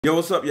Yo,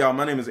 what's up, y'all?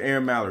 My name is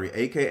Mallory,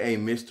 aka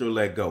Mr.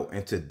 Let Go,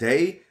 and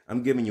today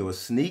I'm giving you a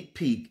sneak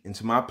peek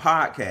into my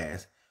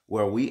podcast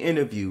where we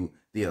interview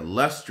the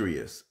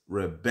illustrious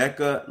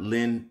Rebacca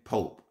Lynn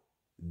Pope,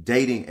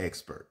 dating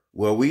expert,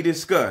 where we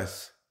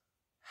discuss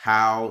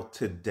how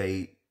to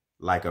date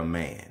like a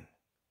man.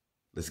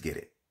 Let's get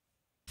it.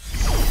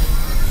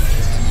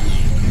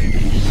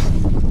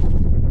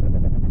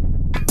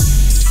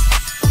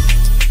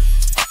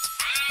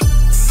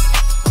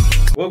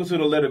 Welcome to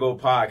the Let It Go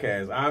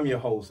podcast. I'm your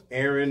host,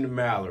 Aaron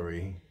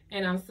Mallory.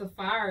 And I'm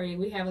Safari.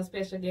 We have a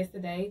special guest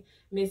today,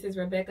 Mrs.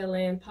 Rebacca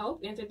Lynn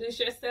Pope. Introduce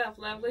yourself,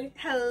 lovely.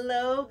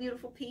 Hello,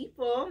 beautiful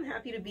people. I'm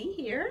happy to be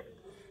here.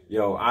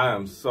 Yo, I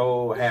am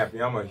so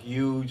happy. I'm a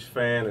huge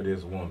fan of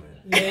this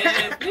woman.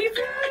 Yes, me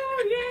too.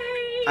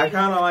 Yay! I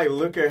kind of like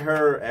look at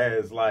her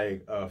as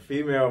like a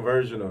female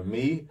version of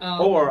me,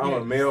 or I'm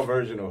a male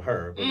version of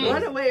her.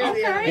 One way or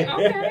the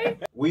other. Okay.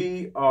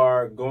 We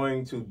are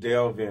going to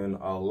delve in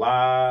a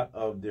lot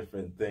of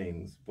different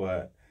things,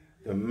 but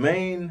the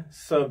main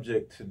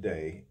subject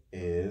today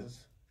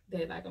is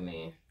Date like a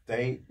man.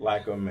 Date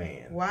like a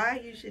man.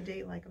 Why you should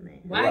date like a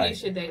man. Why you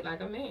should date like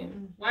a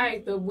man.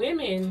 Why the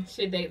women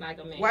should date like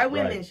a man. Why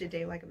women should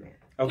date like a man.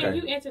 Okay. Can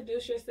you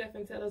introduce yourself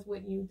and tell us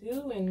what you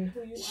do and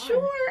who you are?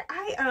 Sure.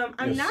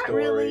 I'm Your not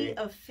story. really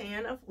a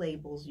fan of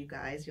labels, you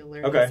guys. You'll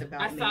learn this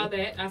about me. I saw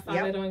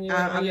that on your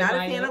I'm your not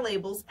bio. a fan of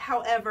labels.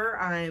 However,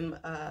 I'm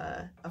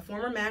a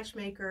former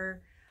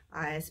matchmaker.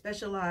 I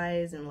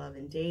specialize in love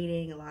and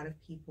dating. A lot of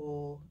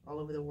people all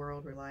over the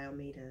world rely on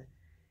me to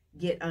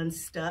get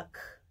unstuck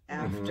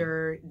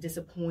after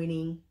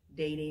disappointing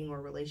dating or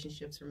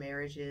relationships or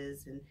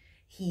marriages and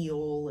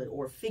heal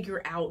or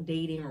figure out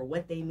dating or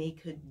what they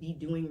could be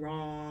doing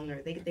wrong,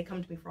 or they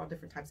come to me for all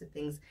different types of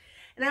things.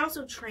 And I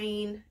also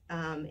train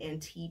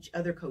and teach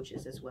other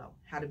coaches as well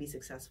how to be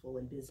successful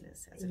in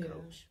business as a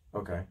coach.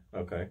 Okay.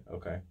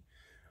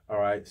 All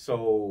right.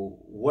 So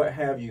what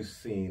have you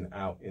seen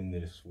out in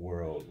this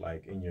world,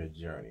 like in your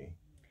journey?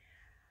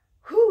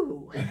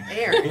 Whew,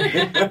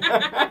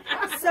 Aaron.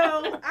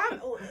 So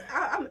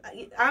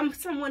I'm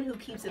someone who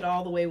keeps it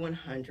all the way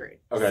 100.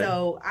 Okay.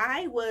 So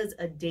I was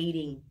a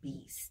dating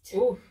beast.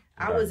 Ooh.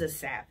 I was a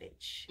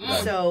savage.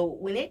 So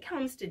when it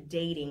comes to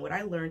dating, what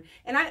I learned,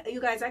 and you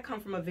guys, I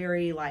come from a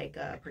very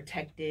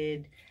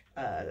protected.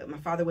 My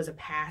father was a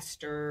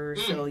pastor,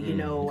 so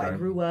I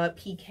grew up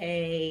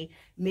PK,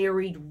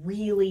 married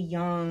really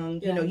young.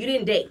 You know, you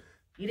didn't date.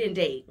 You didn't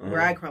date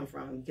where I come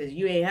from because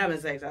you ain't having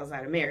sex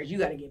outside of marriage. You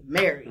got to get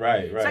married.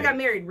 Right. So I got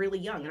married really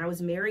young, and I was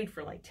married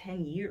for like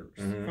 10 years,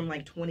 from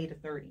like 20 to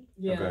 30.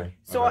 Yeah. Okay.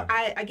 So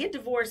I get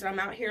divorced, and I'm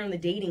out here on the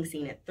dating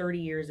scene at 30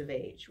 years of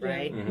age,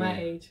 right? Yeah, my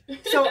age.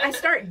 So I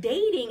start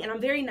dating, and I'm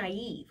very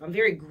naive. I'm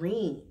very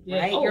green,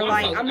 right? Oh, You're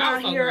like, I'm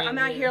out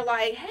here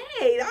like,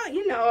 hey,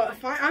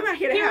 I'm out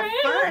here to have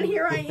fun.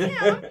 Here I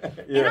am.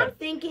 And I'm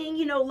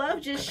thinking, love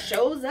just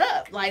shows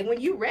up. Like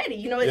when you're ready,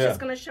 it's just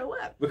going to show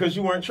up. Because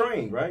you weren't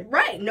trained, right?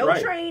 Right. No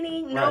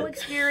training, no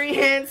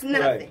experience,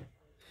 nothing.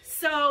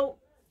 So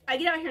I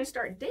get out here and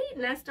start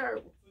dating.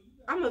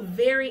 I'm a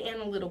very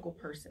analytical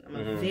person. I'm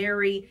a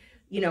very,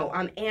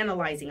 I'm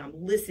analyzing, I'm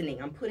listening,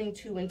 I'm putting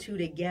two and two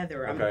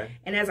together.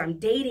 And as I'm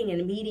dating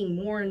and meeting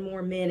more and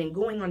more men and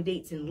going on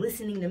dates and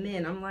listening to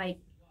men, I'm like,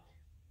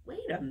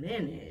 wait a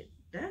minute.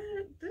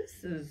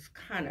 This is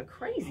kind of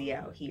crazy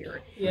out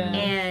here. Yeah.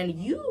 And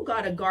you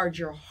got to guard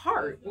your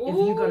heart if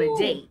you're going to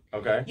date.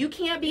 Okay. You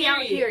can't be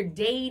out here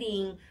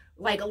dating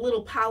like a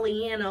little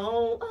Pollyanna.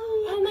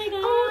 Oh my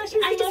gosh.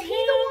 Is he the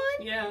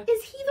one? Yeah.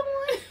 Is he the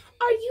one?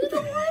 Are you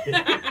the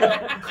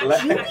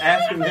one?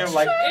 Asking him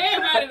like,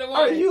 everybody the one.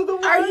 Are you the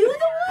one? Are you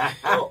the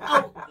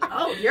one?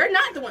 Oh, you're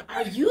not the one.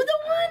 Are you the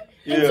one?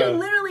 Yeah. And so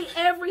literally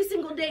every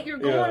single date you're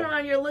going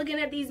on, you're looking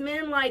at these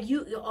men like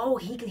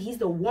he's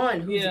the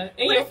one. And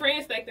your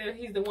friends think that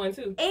he's the one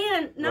too.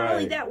 And not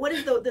only that, what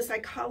is the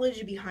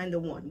psychology behind the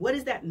one? What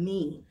does that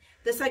mean?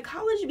 The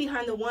psychology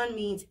behind the one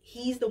means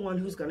he's the one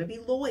who's going to be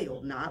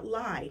loyal, not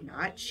lie,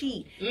 not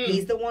cheat.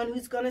 He's the one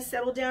who's going to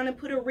settle down and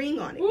put a ring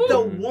on it.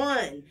 The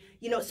one.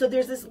 So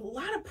there's this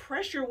lot of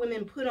pressure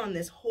women put on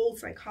this whole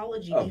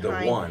psychology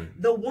behind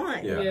the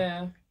one.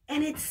 Yeah.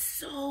 And it's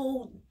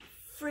so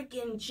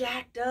freaking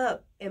jacked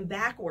up and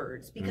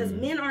backwards because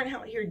men aren't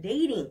out here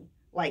dating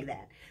like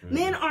that.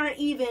 Men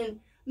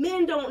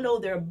don't know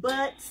their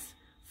butts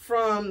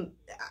from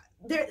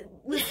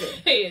listen,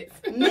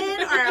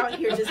 men are out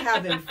here just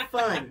having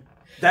fun.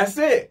 That's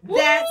it.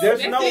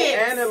 There's no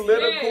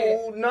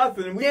analytical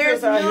nothing.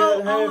 There's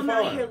no, I'm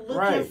out here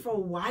looking for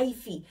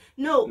wifey.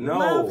 No,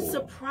 love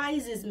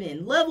surprises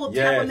men. Love will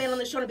tap a man on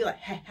the shoulder and be like,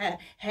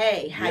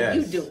 hey, how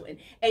you doing?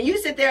 And you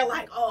sit there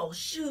like, oh,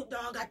 shoot,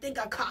 dog, I think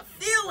I caught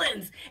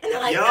feelings. And they're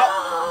like,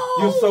 no,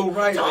 you're so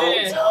right. Don't do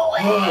it.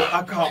 Oh,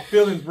 I caught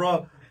feelings,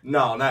 bro.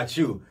 No, not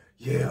you.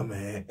 Yeah,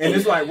 man. And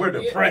it's like we're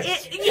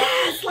depressed.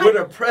 We're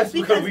depressed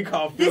because we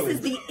call feelings.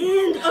 This is the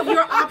end of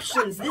your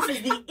options. This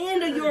is the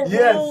end of your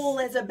role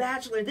as a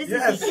bachelor. This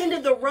is the end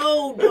of the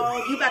road,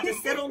 dog. You about to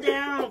settle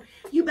down.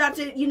 You about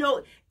to,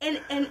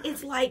 and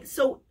it's like,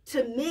 so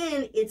to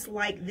men, it's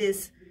like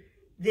this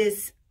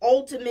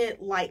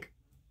ultimate like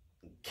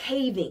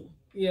caving.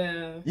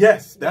 Yeah.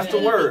 Yes, that's the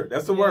word.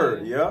 That's the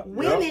word. Yep.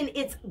 Women,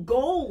 it's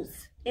goals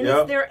and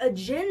it's their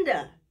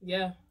agenda.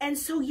 Yeah. And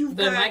so you've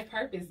their got life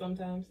purpose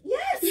sometimes.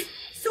 Yes.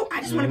 So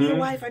I just want to be a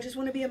wife. I just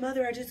want to be a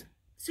mother.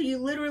 So you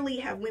literally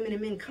have women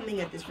and men coming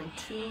at this from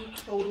two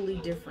totally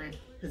different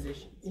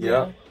positions.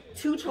 Yeah.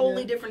 Two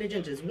totally different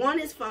agendas. One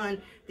is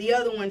fun. The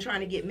other one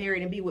trying to get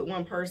married and be with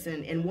one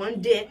person and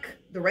one dick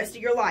the rest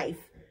of your life.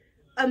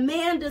 A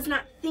man does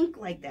not think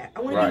like that.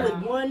 I want to be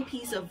with one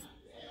piece of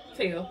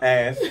tail.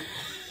 Ass.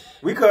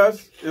 We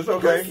cuss. It's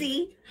okay.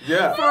 Pussy.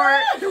 Yeah.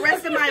 For the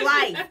rest of my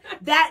life.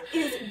 That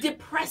is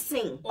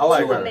depressing to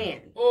a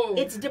man. Oh.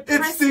 It's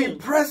depressing. It's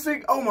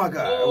depressing. Oh my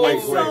God.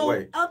 Oh.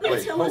 Wait. Up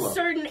until a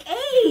certain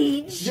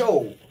age.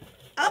 Yo.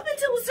 Up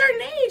until a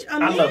certain age, a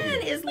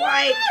man is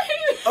like,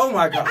 oh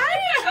my God.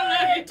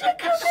 I need to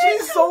come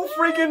She's so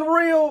freaking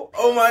real.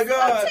 Oh my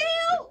God.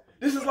 Until,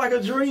 this is like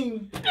a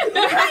dream.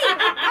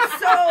 Right.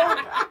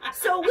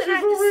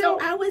 So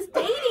I was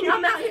dating.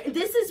 I'm out here.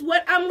 This is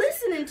what I'm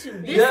listening to.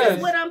 This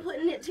is what I'm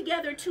putting it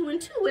together 2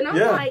 and 2. And I'm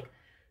like,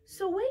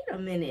 so wait a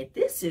minute.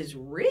 This is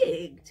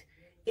rigged.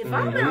 If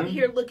I'm out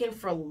here looking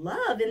for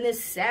love in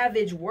this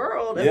savage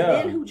world of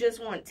men who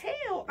just want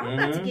tail, I'm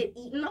about to get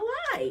eaten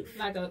alive.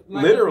 Like a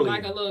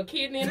little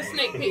kid in a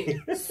snake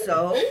pit.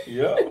 So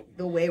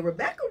the way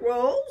Rebecca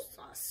rolls,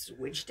 I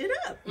switched it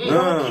up. You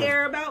don't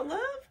care about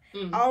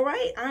love? All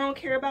right, I don't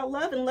care about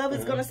love, and love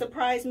is going to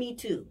surprise me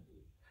too.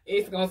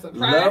 It's going to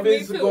surprise me too. Love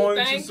is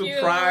going to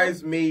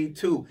surprise me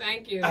too.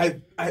 Thank you.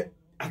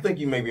 I think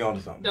you may be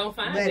onto something. Don't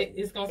find it.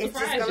 It's going to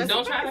surprise you.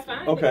 Don't try to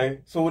find it.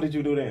 Okay, so what did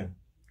you do then?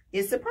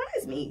 It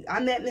surprised me.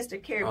 I met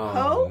Mr. Kerry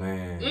Pope.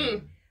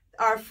 Man.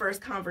 Our first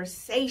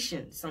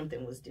conversation,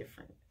 something was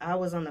different. I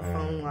was on the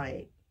phone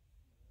like,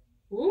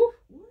 ooh,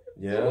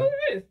 yeah,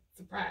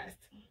 surprised.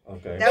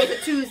 Okay. That was a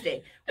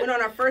Tuesday. Went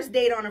on our first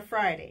date on a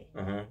Friday.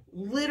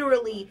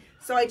 Literally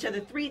saw each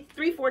other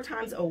 4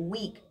 times a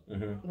week.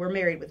 We're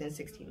married within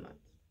 16 months.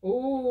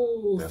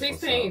 Ooh,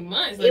 16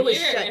 months. It was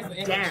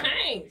shut down.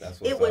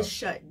 It was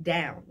shut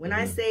down. When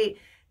I say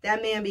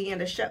that man began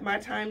to shut my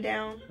time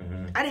down,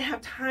 I didn't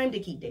have time to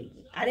keep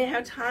dating. I didn't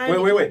have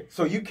time. Wait.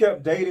 So you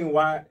kept dating?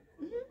 Why?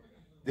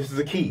 This is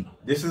a key.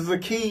 This is a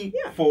key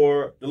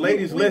for the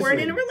ladies listening. We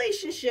weren't in a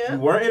relationship. You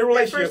weren't in a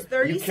relationship. The first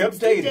 30, you kept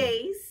 60 dating.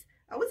 days.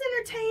 I was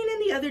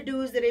entertaining the other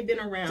dudes that had been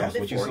around That's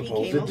before what he you're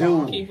came supposed to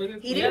along. do.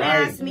 He didn't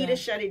ask me to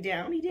shut it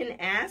down. He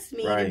didn't ask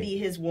me to be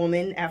his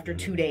woman after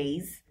 2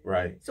 days.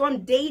 Right. So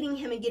I'm dating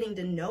him and getting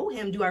to know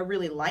him. Do I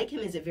really like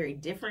him? Is it very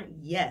different?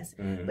 Yes.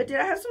 But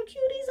did I have some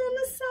cuties on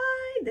the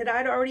side that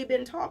I'd already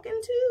been talking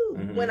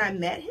to when I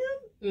met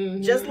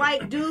him? Just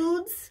like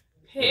dudes?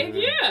 Heck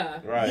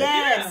yeah. Right.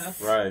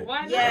 Yes. Right.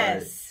 Why not?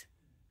 Yes.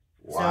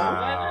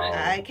 Wow. So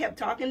I kept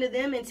talking to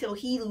them until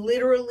he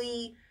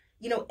literally,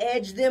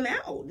 edged them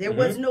out. There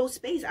was no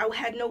space. I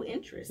had no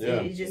interest.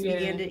 It just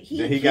began to,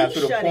 he got to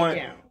the shut point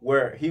it down.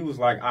 where he was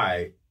like, all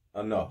right,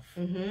 enough.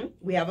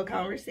 We have a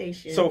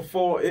conversation.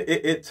 So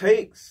it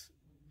takes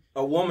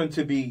a woman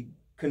to be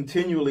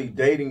continually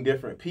dating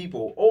different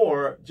people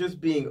or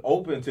just being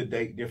open to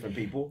date different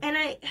people.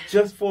 And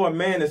just for a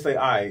man to say,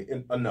 all right,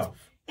 enough.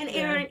 And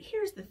Aaron,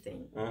 here's the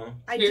thing.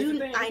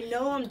 I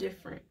know I'm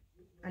different.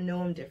 I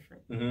know I'm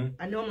different.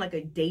 I know I'm like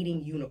a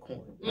dating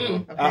unicorn.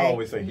 Okay? I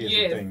always say, here's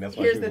the thing. That's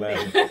why here's she's the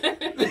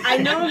laughing. thing. I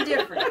know I'm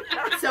different.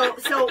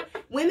 So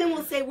women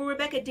will say, well,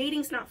 Rebecca,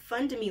 dating's not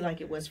fun to me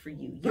like it was for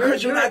you.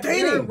 Because you're not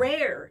dating. You're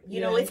rare. You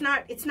know, it's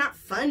not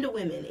fun to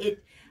women.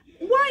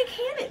 Why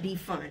can't it be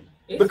fun?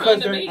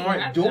 Because they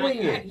aren't doing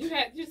it. You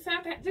just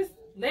have to just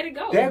let it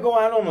go. They'll go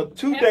out on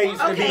 2 dates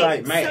and be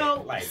like, man,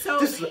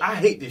 I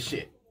hate this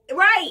shit.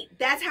 Right.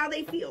 That's how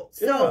they feel.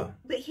 So,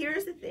 but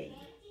here's the thing.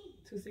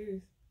 Too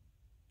serious.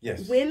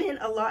 Yes. Women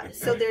a lot.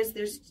 So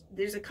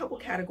there's a couple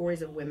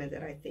categories of women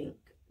that I think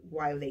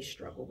why they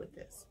struggle with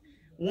this.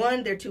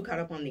 One, they're too caught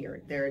up on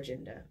their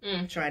agenda,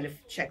 trying to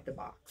check the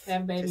box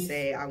to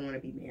say, I want to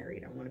be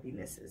married, I want to be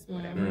Mrs.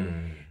 whatever.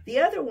 The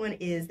other one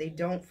is they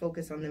don't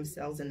focus on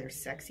themselves and their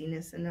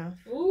sexiness enough.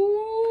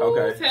 Ooh,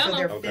 okay. So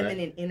their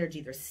feminine energy,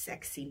 their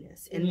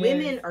sexiness. And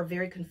women are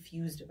very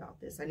confused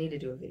about this. I need to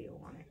do a video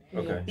on it.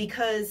 Okay.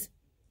 Because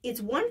it's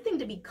one thing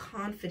to be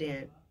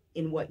confident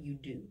in what you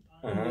do.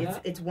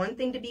 It's one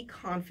thing to be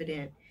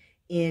confident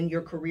in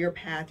your career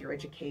path, your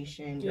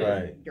education,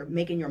 you're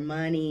making your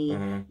money,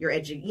 your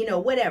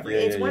whatever.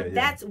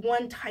 That's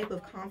one type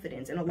of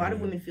confidence. And a lot of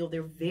women feel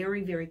they're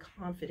very, very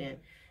confident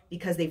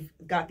because they've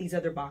got these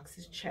other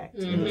boxes checked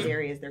in these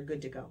areas, they're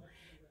good to go.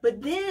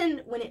 But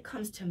then when it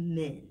comes to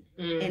men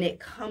and it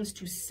comes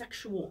to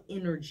sexual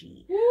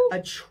energy,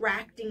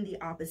 attracting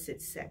the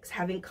opposite sex,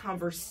 having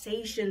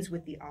conversations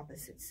with the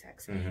opposite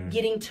sex,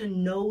 getting to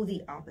know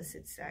the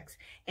opposite sex,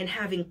 and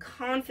having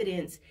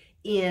confidence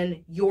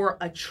in your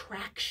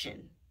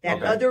attraction,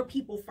 that other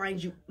people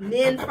find you,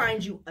 men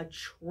find you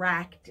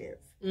attractive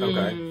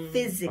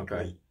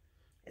physically.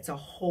 It's a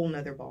whole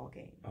nother ball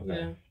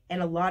game.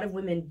 And a lot of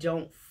women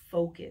don't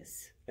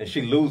focus and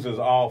she loses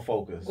all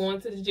focus. Going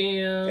to the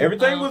gym.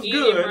 Everything was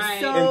good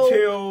right.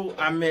 until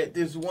I met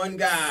this one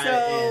guy.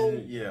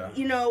 And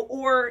you know,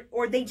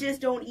 or they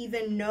just don't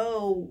even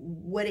know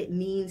what it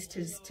means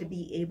to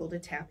be able to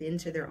tap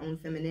into their own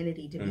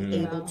femininity, to be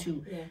able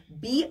to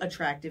be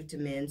attractive to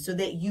men, so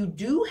that you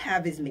do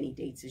have as many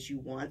dates as you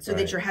want, so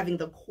that you're having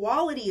the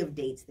quality of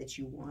dates that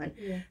you want,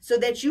 so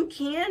that you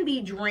can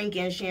be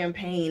drinking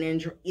champagne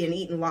and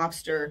eating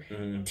lobster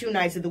 2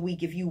 nights of the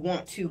week if you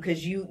want to,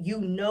 because you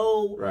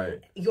know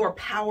your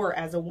power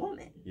as a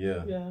woman.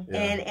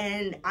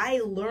 And I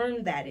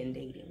learned that in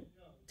dating,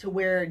 to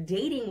where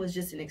dating was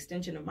just an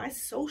extension of my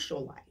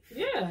social life.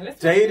 That's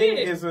dating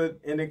is an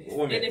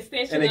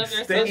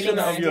extension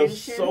of your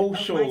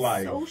social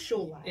life.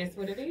 That's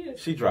what it is.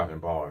 She dropping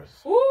bars.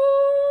 Ooh.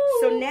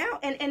 So now,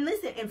 and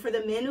listen, and for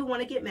the men who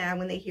want to get mad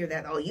when they hear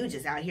that, oh, you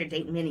just out here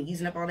dating men and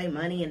using up all their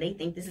money and they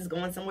think this is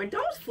going somewhere,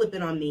 don't flip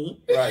it on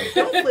me.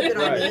 Don't flip it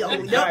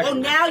on me. Oh,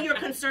 now you're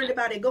concerned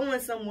about it going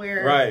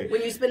somewhere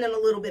when you're spending a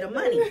little bit of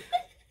money.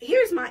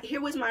 Here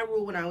was my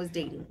rule when I was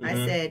dating. I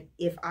said,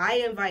 if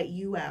I invite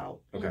you out,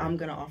 I'm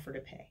going to offer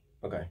to pay.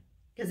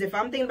 Because if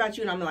I'm thinking about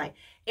you and I'm like,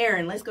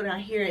 Aaron, let's go down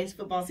here. It's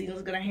football season.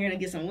 Let's go down here and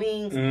get some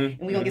wings. And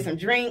we're going to get some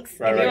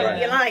drinks.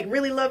 And you like,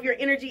 really love your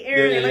energy,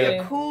 Aaron. And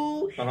you're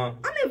cool. I'm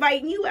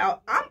inviting you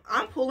out.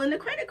 I'm pulling the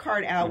credit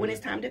card out when it's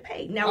time to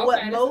pay. Now,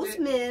 what most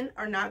men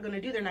are not going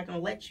to do, they're not going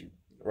to let you.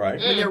 When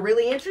they're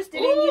really interested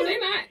in you,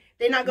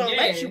 they're not going to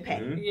let you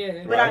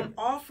pay. But I'm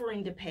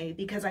offering to pay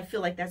because I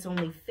feel like that's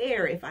only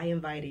fair. If I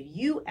invited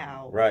you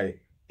out.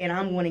 And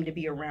I'm wanting to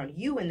be around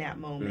you in that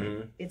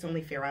moment, it's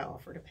only fair I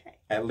offer to pay.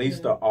 At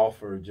least the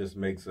offer just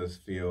makes us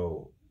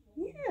feel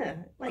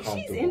like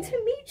she's into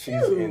me too.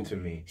 She's into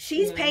me.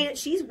 She's paying.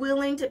 She's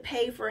willing to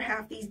pay for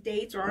half these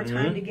dates or our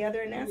time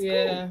together, and that's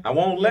cool. I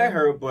won't let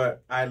her,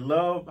 but I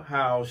love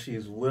how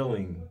she's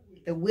willing.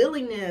 The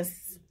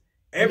willingness.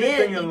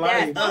 Everything in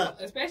life,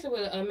 especially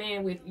with a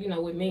man with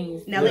with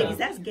means. Now, ladies,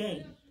 that's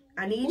game.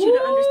 I need you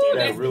to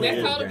understand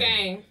that's total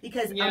game.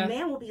 Because a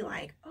man will be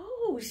like,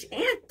 oh,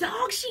 Aunt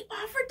Dog, she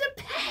offered to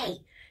pay.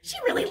 She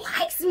really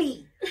likes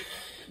me.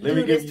 Let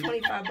me give you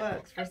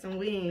 $25 for some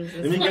wings.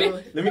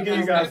 Let me give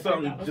you guys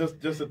something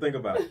just to think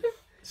about.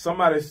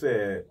 Somebody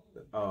said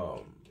a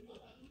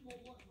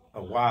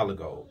while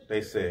ago,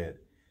 they said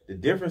the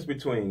difference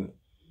between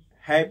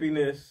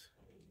happiness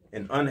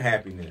and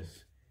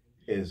unhappiness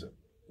is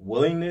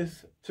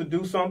willingness to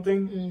do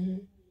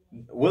something,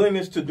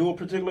 willingness to do a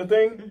particular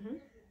thing,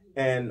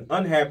 and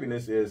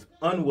unhappiness is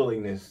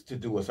unwillingness to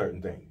do a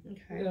certain thing.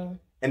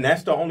 And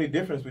that's the only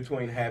difference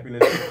between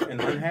happiness and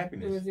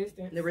unhappiness.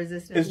 The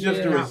resistance. It's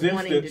just the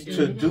resistance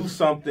to do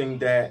something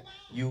that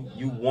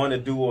you want to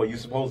do or you're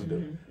supposed to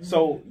do.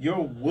 So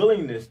your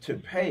willingness to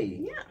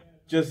pay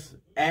just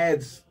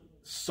adds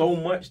so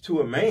much to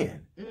a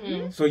man.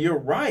 So you're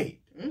right.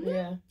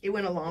 It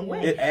went a long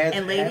way. It adds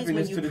and ladies, when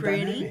happiness you to the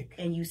pretty dynamic.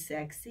 and you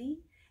sexy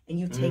and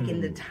you've taken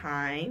the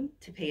time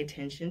to pay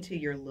attention to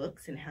your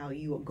looks and how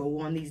you go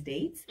on these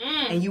dates,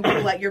 and you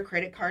pull out your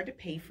credit card to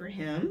pay for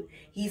him,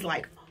 he's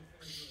like,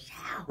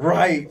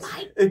 right,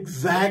 like,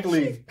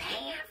 exactly. She's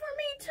paying for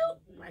me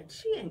too. Like,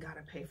 she ain't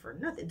gotta pay for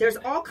nothing. There's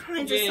all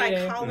kinds of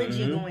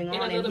psychology going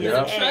on in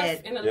his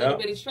head. And a little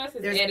bit of trust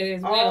is added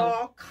as well.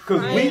 All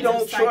because we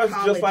don't trust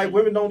just like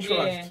women don't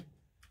trust.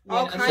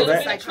 All kinds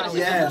of psychology.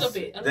 Yes,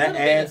 that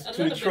adds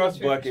to the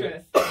trust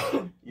bucket.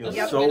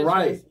 You're so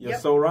right. You're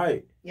so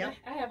right.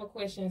 I have a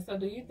question. So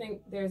do you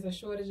think there's a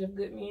shortage of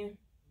good men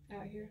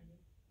out here?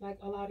 Like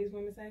a lot of these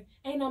women say,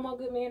 ain't no more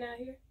good men out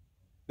here.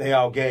 They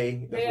all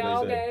gay. They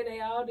all gay. They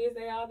all this.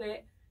 They all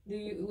that.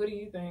 What do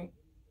you think?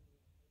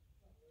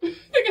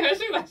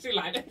 she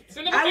like.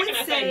 I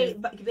would say,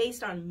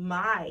 based on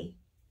my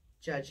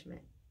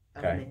judgment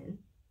of men,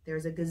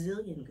 there's a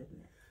gazillion good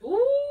men.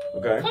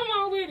 Ooh, come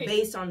on with it.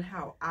 Based on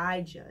how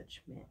I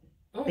judge men,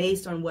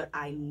 based on what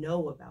I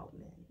know about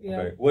men.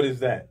 Okay, what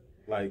is that?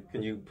 Like,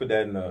 can you put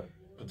that in a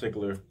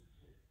particular?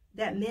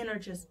 That men are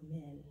just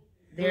men.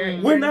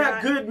 We're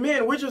not good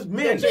men. We're just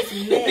men. They're just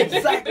men.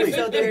 Exactly.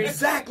 So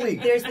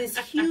there's this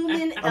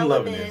human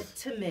element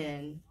to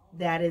men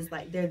that is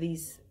like, they're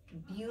these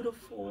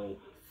beautiful,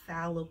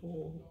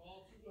 fallible,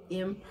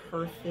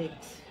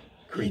 imperfect,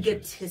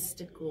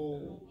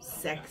 egotistical,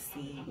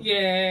 sexy,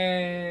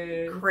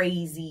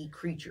 crazy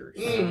creatures.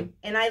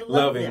 And I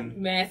love them.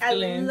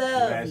 Masculine.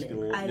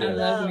 I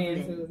love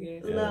men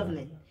too. Love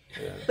men.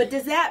 Yeah. But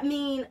does that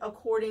mean,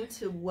 according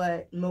to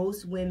what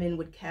most women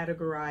would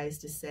categorize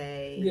to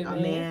say,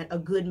 a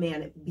good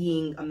man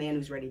being a man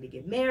who's ready to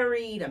get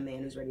married, a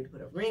man who's ready to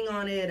put a ring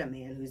on it, a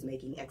man who's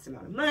making X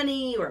amount of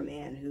money, or a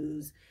man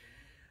who's,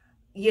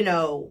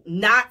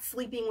 not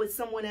sleeping with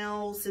someone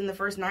else in the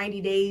first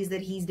 90 days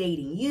that he's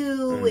dating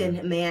you, and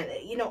a man,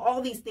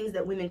 all these things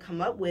that women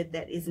come up with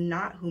that is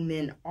not who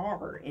men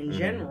are in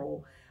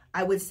general.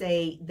 I would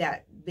say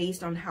that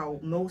based on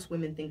how most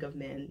women think of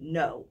men,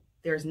 no.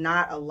 There's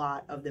not a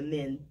lot of the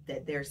men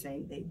that they're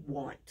saying they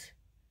want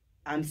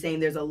I'm saying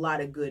there's a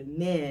lot of good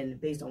men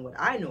based on what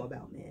I know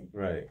about men.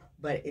 Right.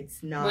 But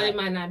it's not. But it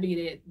might not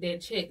be that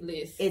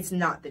checklist. It's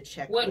not the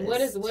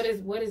checklist.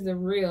 What is the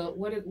real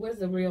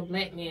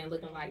black man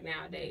looking like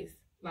nowadays?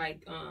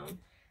 Like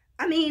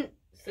I mean,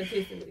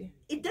 statistically,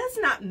 it does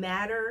not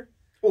matter.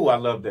 Oh, I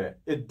love that.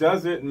 It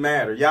doesn't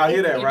matter. Y'all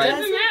hear that, right? It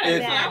doesn't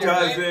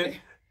matter.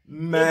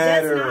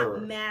 It does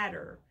not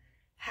matter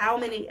how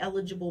many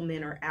eligible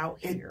men are out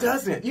here. It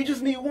doesn't. You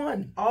just need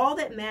one. All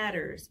that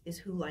matters is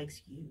who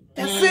likes you.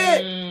 That's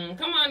it.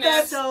 Come on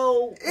now.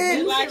 So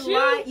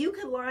you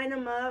could line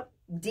them up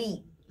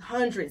deep,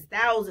 hundreds,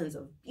 thousands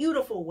of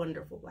beautiful,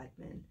 wonderful black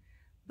men.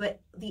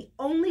 But the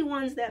only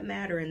ones that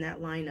matter in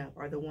that lineup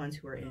are the ones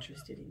who are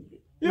interested in you.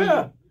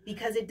 Yeah.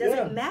 Because it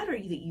doesn't matter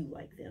that you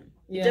like them.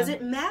 Yeah. It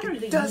doesn't matter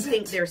that you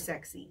think they're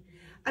sexy.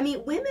 I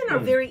mean, women are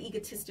very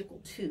egotistical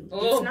too.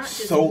 It's not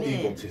just so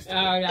men. egotistical.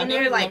 And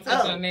they're like,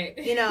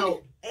 you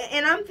know,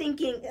 and I'm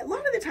thinking a lot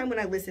of the time when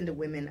I listen to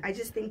women, I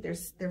just think they're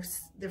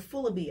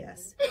full of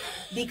BS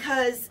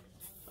because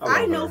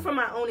I know from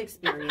my own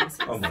experience.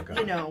 Oh my God.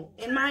 You know,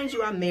 and mind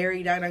you, I'm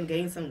married. I done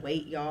gained some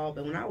weight, y'all.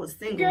 But when I was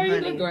single, girl, you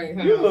honey, look great,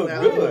 huh? You look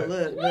good.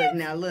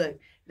 Look.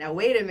 Now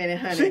wait a minute,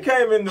 honey. She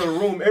came in the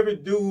room. Every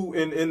dude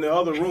in the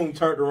other room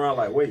turned around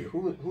like, wait,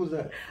 who's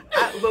that?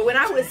 But when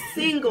I was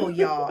single,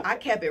 y'all, I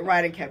kept it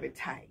right and kept it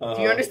tight.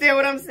 Do you understand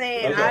what I'm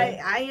saying?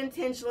 Okay. I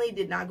intentionally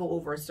did not go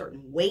over a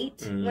certain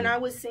weight when I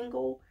was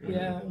single.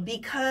 Yeah.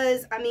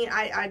 Because I mean,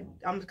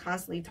 I'm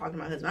constantly talking to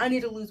my husband. I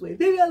need to lose weight.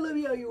 Baby, I love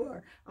you how you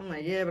are. I'm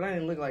like, yeah, but I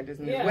didn't look like this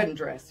in this wedding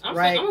dress,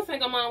 right? I'm a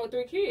single mom with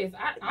 3 kids.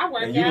 I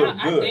work And you out.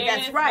 look good. I dance.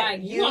 That's right.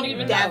 Like, you don't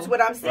even that's know.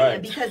 what I'm saying,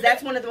 Right. because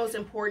that's one of the most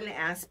important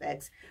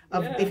aspects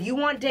of if you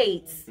want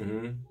dates.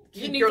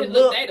 Keep your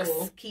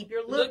looks. Keep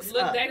your looks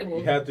look up. dateable.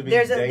 You have to be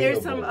There's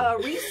dateable. some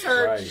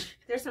research. Right.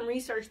 There's some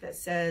research that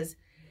says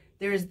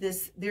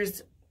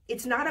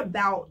it's not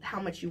about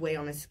how much you weigh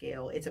on a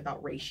scale. It's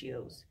about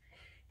ratios.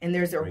 And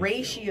there's a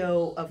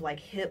ratio of like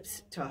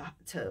hips to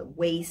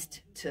waist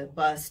to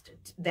bust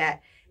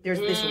that there's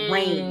this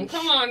range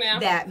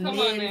that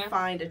men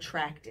find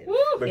attractive.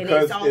 Because and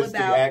it's all about the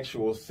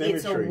actual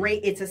symmetry.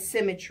 It's a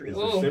symmetry.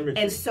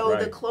 And so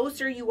the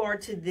closer you are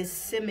to this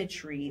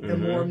symmetry, the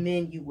more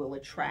men you will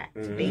attract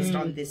based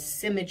on this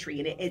symmetry.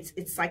 And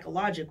it's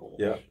psychological.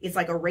 Yeah. It's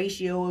like a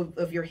ratio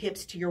of your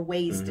hips to your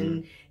waist,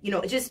 and you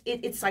know,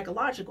 it's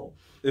psychological.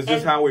 Is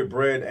this how we're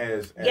bred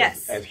as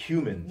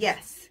humans?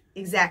 Yes.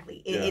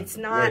 Exactly. It's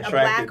not a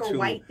black or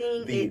white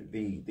thing. The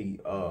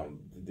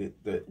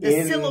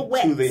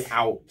silhouette to the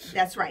out.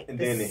 That's right. And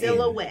the then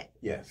silhouette.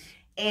 Yes.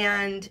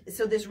 And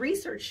so this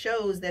research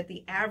shows that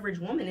the average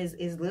woman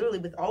is literally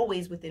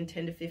always within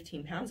 10 to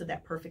 15 pounds of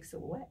that perfect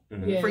silhouette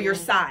for your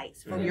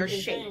size, for your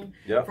shape,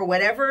 for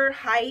whatever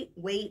height,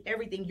 weight,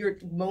 everything.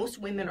 Most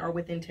women are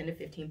within 10 to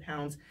 15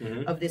 pounds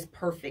of this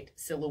perfect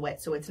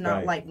silhouette. So it's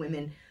not like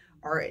women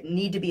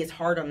need to be as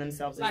hard on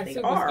themselves as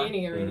they are.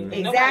 Skinny or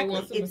anything.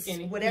 Exactly. It's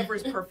whatever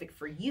is perfect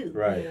for you.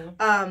 Right.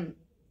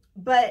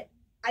 But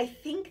I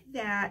think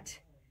that,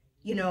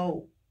 you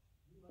know,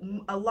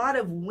 a lot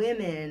of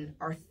women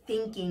are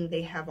thinking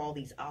they have all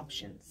these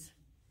options.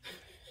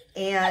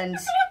 And,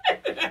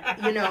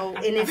 you know,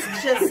 and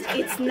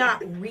it's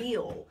not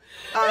real.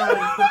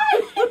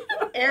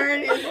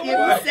 Aaron,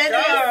 you said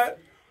this.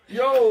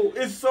 Yo,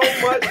 it's so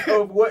much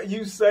of what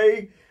you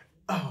say.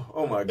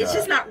 Oh my God. It's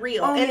just not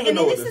real. And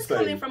this is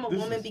coming from a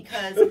woman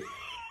because,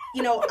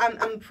 you know,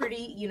 I'm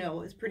pretty, you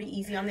know, it's pretty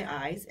easy on the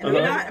eyes. And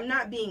I'm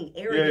not being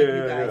arrogant,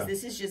 you guys.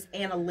 This is just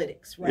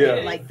analytics, right? Yeah.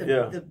 Like the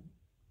real,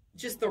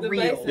 base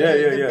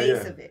the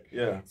base of it.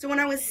 Yeah. So when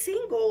I was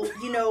single,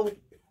 you know,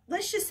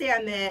 let's just say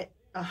I met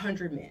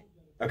 100 men.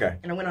 Okay.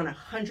 And I went on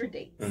 100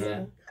 dates.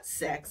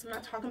 Sex. I'm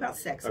not talking about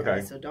sex,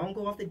 guys. So don't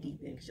go off the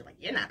deep end because you're like,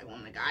 you're not the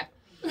woman of God.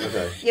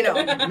 Okay. You know,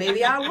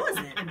 maybe I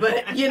wasn't,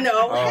 but you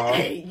know,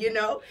 hey, you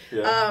know.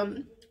 Yeah.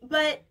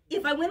 But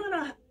if I went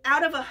on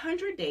out of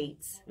 100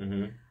 dates,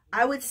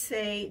 I would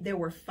say there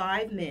were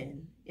 5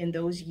 men in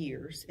those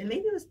years, and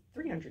maybe it was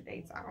 300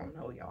 dates. I don't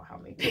know, y'all, how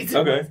many dates.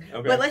 Okay.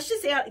 But let's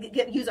just say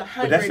use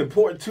 100. But that's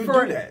important to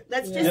do that.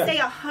 Let's just say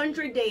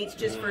 100 dates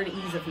just for the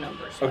ease of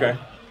numbers. Right? Okay.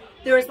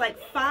 There was like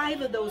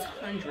 5 of those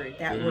 100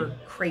 that were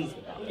crazy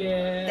about me.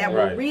 That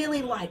were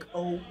really like,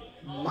 oh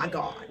my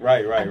God.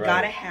 Right. I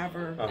gotta have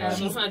her.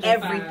 She's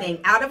everything.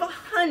 Out of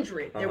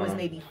 100, there was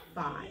maybe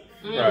 5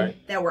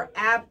 that were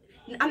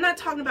I'm not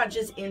talking about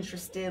just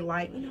interested,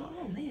 like, you know,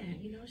 oh man,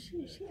 you know,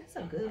 she has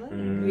a good look.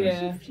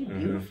 She's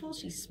beautiful.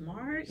 She's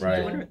smart. She's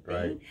doing her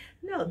thing.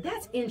 No,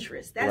 that's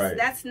interest.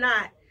 That's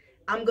not,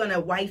 I'm gonna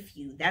wife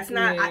you. That's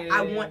not,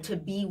 I want to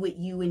be with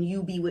you and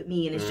you be with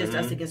me and it's just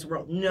us against the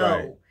world.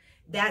 No,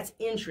 that's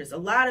interest. A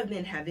lot of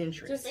men have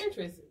interest. Just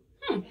interest.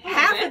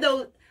 Half of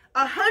those,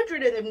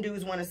 100 of them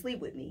dudes want to sleep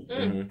with me.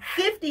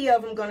 50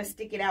 of them going to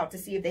stick it out to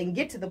see if they can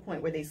get to the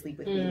point where they sleep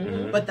with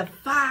me. But the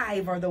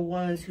 5 are the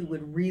ones who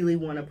would really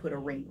want to put a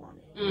ring on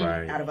it.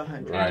 Out of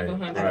 100. Out of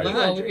 100. You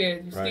over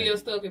here still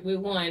stuck with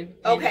 1.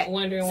 Okay.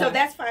 Wondering so why.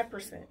 that's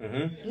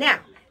 5%. Now,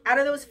 Out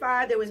of those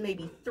 5, there was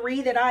maybe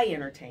 3 that I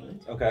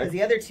entertained. Okay. Because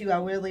the other 2, I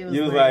really was.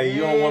 You was like,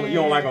 you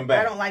don't like them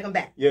back. I don't like them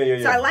back.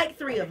 Yeah. So I like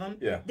 3 of them.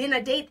 Yeah. Then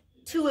I date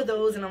 2 of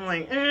those, and I'm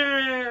like,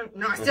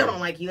 no, I still don't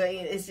like you.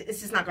 It's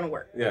just not gonna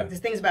work. Yeah. There's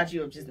things about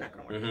you, I'm just not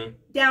gonna work.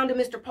 Down to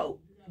Mr.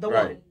 Pope, the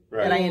one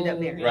that I end up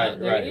marrying.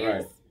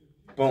 Right.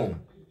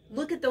 Boom.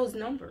 Look at those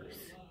numbers.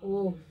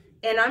 Ooh.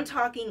 And I'm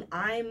talking,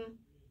 I'm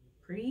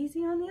pretty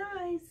easy on the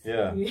eyes.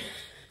 Yeah.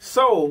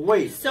 So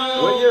wait. So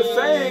what you're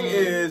saying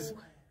is,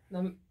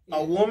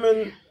 a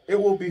woman, it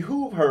will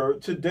behoove her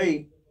to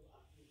date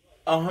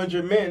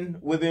 100 men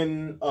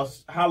within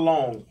how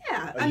long?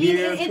 Yeah, a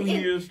year, 2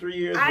 years, 3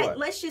 years. What?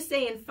 Let's just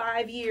say in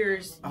 5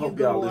 years, I hope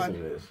y'all listen to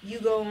this. You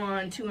go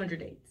on 200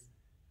 dates.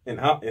 In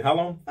how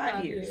long?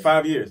 5 years.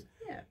 5 years.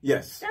 Yeah.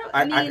 Yes,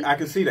 I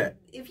can see that.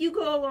 If you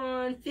go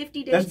on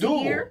 50 dates a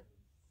year,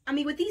 I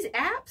mean, with these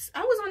apps,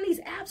 I was on these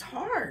apps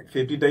hard.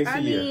 50 dates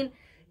a year. I mean,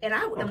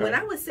 and when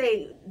I would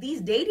say these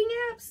dating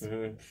apps,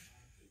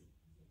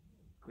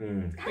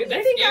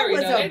 They scary,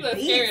 though. They look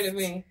scary to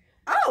me.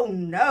 Oh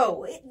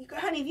no,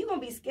 honey! If you're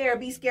gonna be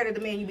scared of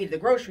the man you meet at the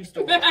grocery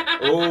store.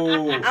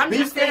 Oh,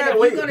 be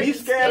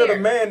scared of the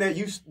man that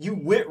you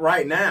with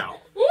right now.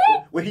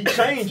 Will he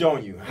change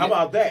on you? How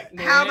about that?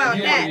 How about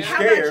that?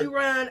 How about you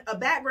run a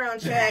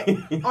background check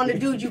on the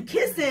dude you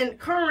kissing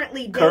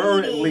currently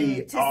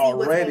dating to see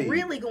what's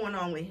really going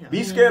on with him?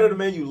 Be scared of the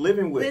man you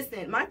living with.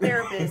 Listen, my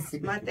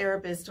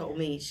therapist told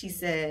me, she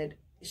said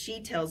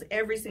she tells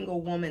every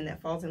single woman that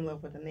falls in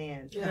love with a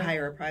man to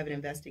hire a private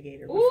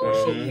investigator before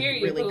she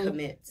really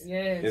commits.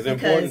 Yes. It's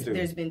because important to.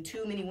 There's been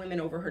too many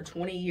women over her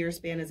 20-year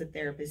span as a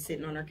therapist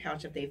sitting on her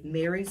couch if they've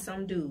married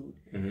some dude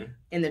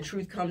and the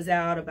truth comes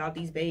out about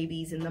these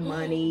babies and the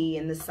money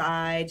and the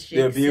side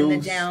chicks and the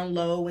down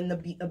low and the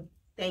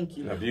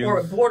abuse.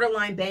 Or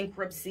borderline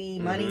bankruptcy,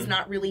 money's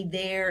not really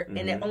there,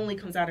 and it only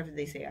comes out if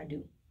they say I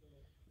do.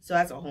 So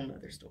that's a whole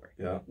nother story.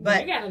 Yeah.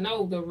 But you gotta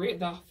know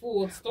the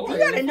full story. You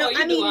gotta know.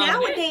 I mean,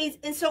 nowadays,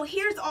 and so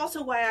here's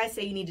also why I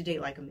say you need to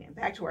date like a man.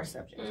 Back to our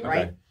subject,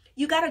 right? Okay.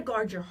 You gotta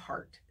guard your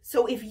heart.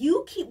 So if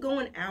you keep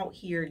going out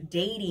here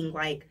dating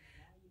like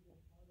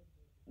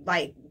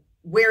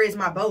where is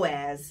my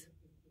Boaz?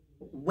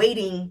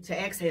 Waiting to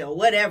exhale,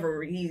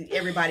 whatever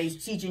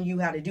everybody's teaching you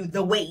how to do,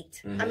 the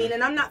wait. I mean,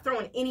 and I'm not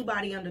throwing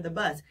anybody under the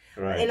bus.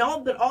 Right. And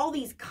all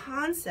these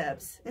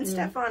concepts, and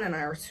Stefan and I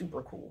are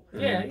super cool.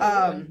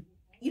 Yeah.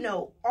 You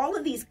know, all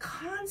of these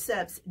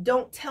concepts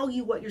don't tell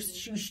you what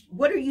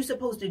are you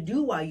supposed to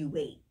do while you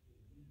wait?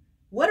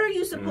 What are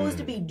you supposed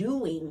to be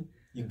doing?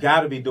 You got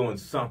to be doing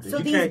something. So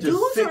you these can't just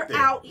dudes sit are there.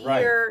 out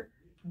here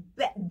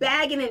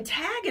bagging and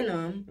tagging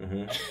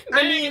them.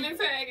 Bagging and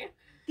tagging.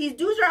 These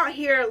dudes are out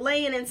here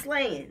laying and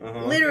slaying,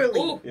 literally.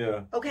 Ooh.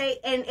 Yeah. Okay,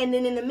 and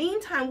then in the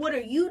meantime, what are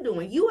you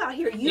doing? You out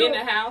here, in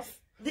the house.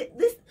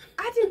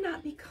 I did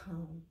not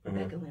become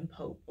Rebacca Lynn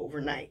Pope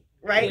overnight.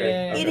 Right?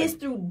 Yeah. It is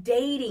through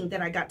dating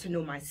that I got to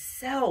know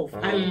myself.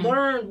 I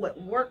learned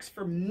what works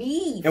for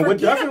me. And what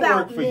doesn't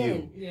about work for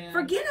men. you. Yeah.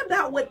 Forget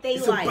about what they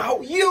like. It's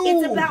about you.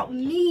 It's about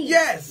me.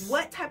 Yes.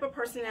 What type of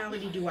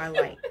personality do I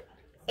like?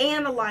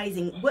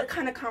 Analyzing what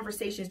kind of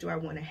conversations do I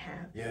want to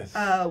have? Yes.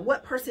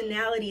 What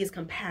personality is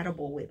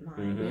compatible with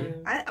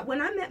mine?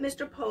 When I met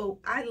Mr.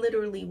 Pope, I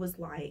literally was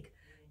like,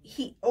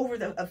 over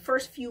the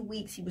first few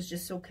weeks, he was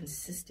just so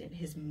consistent.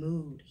 His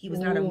mood. He was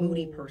not a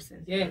moody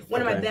person. Yes. One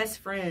of my best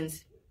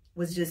friends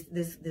was just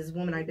this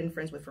woman I'd been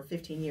friends with for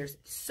 15 years.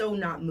 So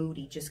not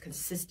moody, just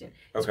consistent.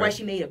 That's why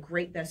she made a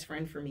great best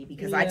friend for me,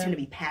 because I tend to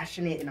be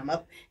passionate and I'm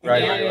up and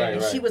down.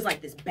 And she was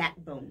like this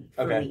backbone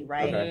for me,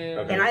 right?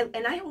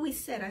 And I always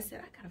said, I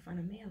gotta find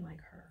a man like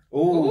her.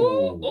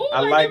 Ooh,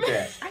 I like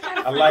that.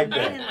 I like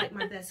that. Man like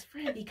my best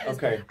friend,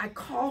 because I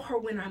call her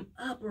when I'm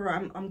up or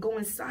I'm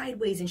going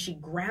sideways, and she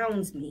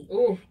grounds me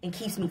and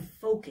keeps me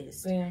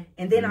focused. Yeah.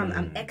 And then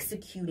I'm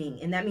executing,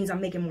 and that means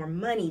I'm making more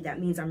money. That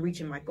means I'm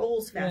reaching my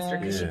goals faster,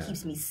 because she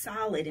keeps me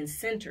solid and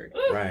centered.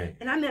 Right.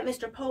 And I met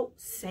Mr. Pope,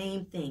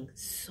 same thing,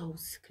 so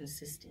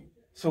consistent.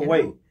 So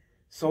wait,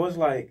 so it's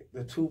like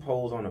the 2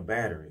 poles on a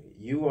battery.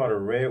 You are the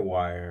red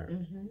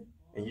wire.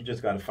 And you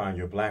just got to find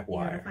your black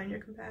wire. You got to find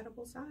your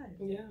compatible side.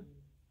 Yeah.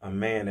 A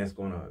man that's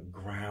going to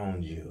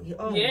ground you.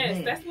 Oh, yes,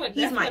 man. that's what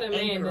a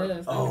man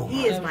does. Oh,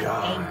 he is my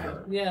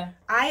anchor. Yeah.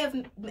 I've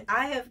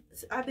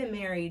been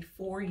married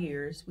 4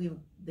 years. We've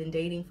been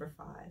dating for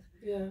 5.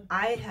 Yeah.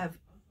 I have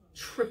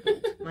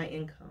tripled my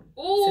income.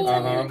 Ooh,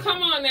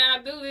 come on now,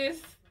 do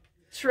this.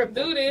 Triple.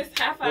 Do this.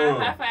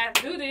 High five,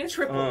 do this.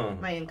 Triple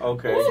my income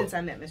since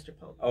I met Mr.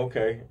 Pope.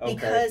 Okay.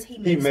 Because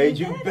he made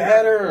you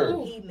better.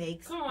 He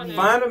makes Find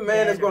a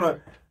man that's going to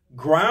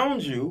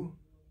ground you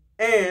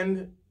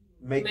and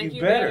make you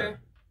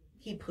better.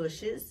 He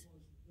pushes.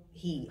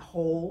 He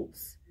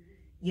holds.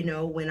 You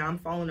know, when I'm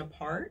falling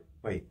apart.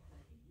 Wait.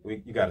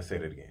 You got to say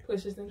that again.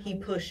 He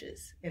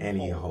pushes.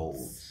 And he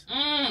holds.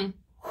 Come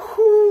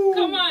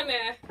on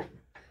now.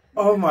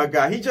 Oh my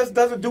God, he just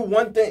doesn't do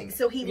one thing.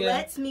 So he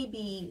lets me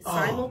be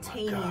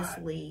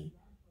simultaneously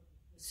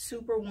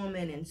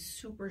superwoman and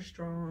super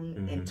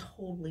strong and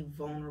totally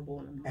vulnerable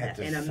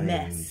and a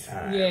mess.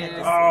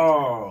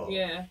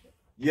 Yeah.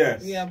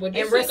 Yes. Yeah, but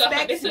and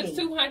this is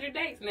 200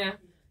 dates now.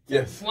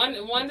 Yes. One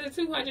to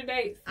 200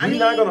 dates. You're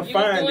not going to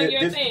find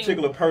this thing.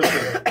 particular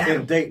person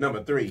in date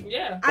number 3.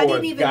 Yeah. I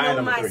didn't even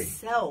know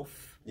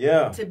myself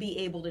to be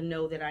able to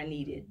know that I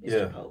needed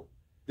Mr. Pope.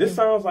 This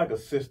sounds like a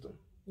system.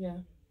 Yeah.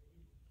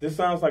 This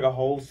sounds like a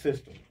whole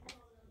system.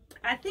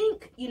 I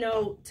think,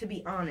 to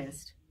be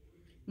honest,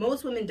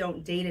 most women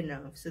don't date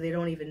enough, so they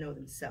don't even know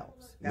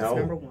themselves. That's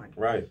number one.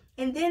 Right.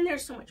 And then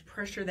there's so much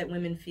pressure that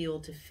women feel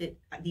to fit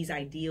these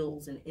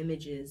ideals and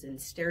images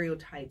and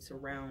stereotypes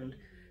around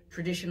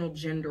traditional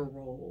gender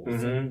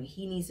roles. And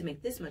he needs to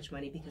make this much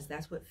money because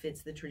that's what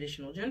fits the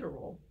traditional gender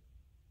role.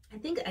 I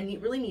think I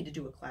really need to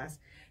do a class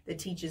that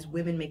teaches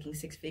women making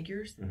 6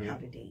 figures how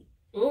to date.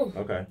 Ooh.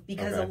 Okay.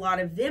 Because a lot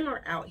of them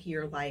are out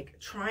here like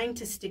trying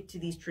to stick to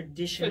these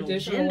traditional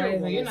gender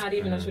ways. roles. You're not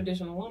even a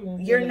traditional woman.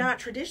 You're not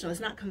traditional.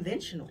 It's not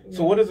conventional.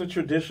 So what is a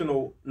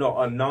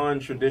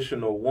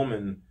non-traditional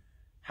woman?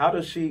 How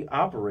does she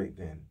operate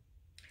then?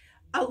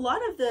 A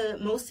lot of the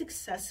most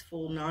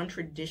successful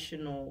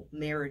non-traditional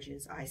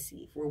marriages I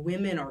see where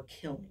women are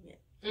killing it,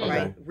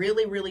 right?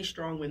 Really, really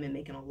strong women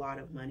making a lot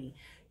of money.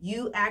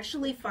 You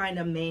actually find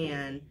a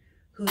man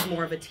who's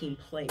more of a team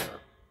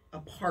player. A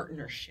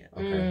partnership.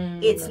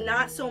 It's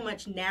not so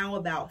much now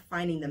about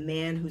finding the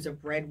man who's a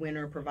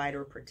breadwinner,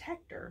 provider,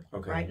 protector,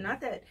 right?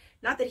 Not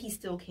that he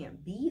still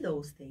can't be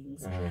those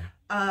things,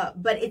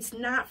 but it's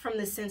not from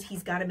the sense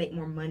he's got to make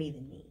more money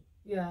than me.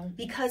 Yeah.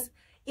 Because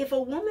if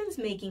a woman's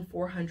making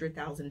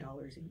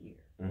 $400,000 a year,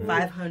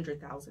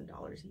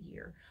 $500,000 a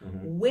year,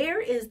 where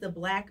is the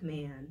black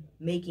man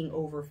making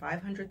over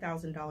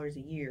 $500,000 a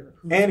year?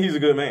 And he's a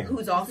good man.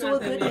 Who's also a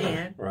good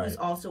man, who's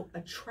also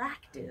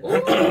attractive.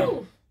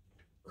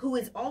 Who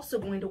is also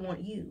going to want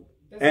you.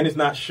 And it's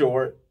not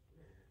short.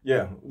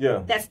 Yeah.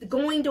 That's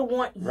going to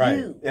want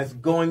you. That's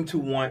going to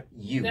want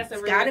you.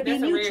 It's got to be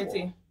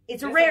mutual.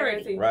 It's a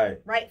rarity.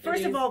 Right.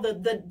 First of all,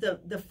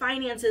 the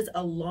finances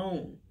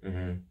alone,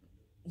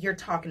 you're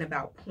talking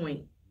about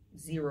 0.01%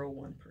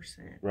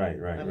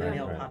 of the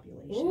male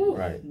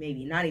population.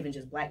 Maybe not even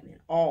just black men,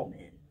 all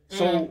men.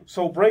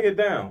 So break it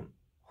down.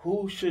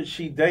 Who should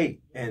she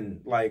date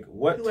and like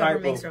what Whoever type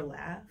of... makes her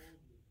laugh.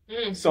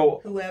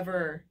 So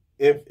whoever...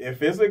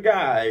 If it's a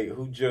guy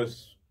who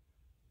just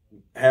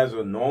has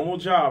a normal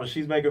job and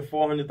she's making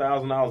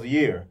 $400,000 a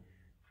year,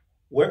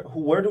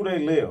 where do they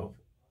live?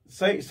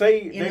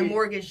 Say in a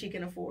mortgage she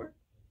can afford,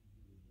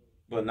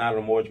 but not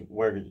a mortgage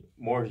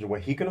where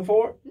he can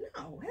afford.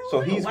 No,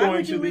 so he's Why going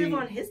would you to live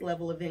on his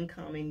level of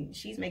income and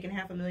she's making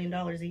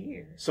 $500,000 a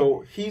year?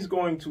 So he's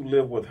going to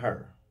live with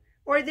her,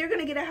 or they're going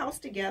to get a house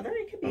together.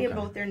 It could be in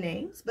both their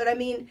names, but I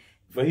mean.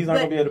 But he's not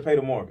going to be able to pay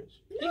the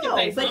mortgage. No,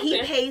 but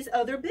he pays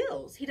other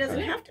bills. He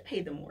doesn't have to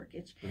pay the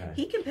mortgage.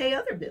 He can pay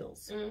other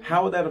bills.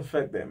 How would that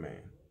affect that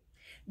man?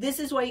 This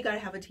is why you got to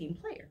have a team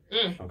player.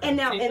 Okay. And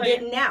now,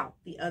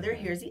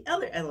 here's the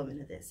other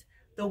element of this.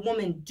 The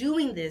woman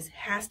doing this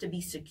has to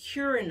be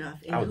secure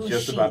enough in who she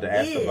is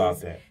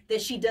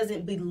that she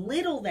doesn't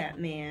belittle that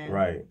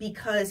man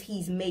because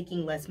he's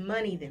making less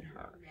money than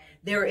her.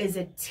 There is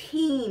a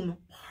team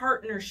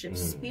partnership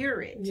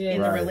spirit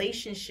in the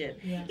relationship.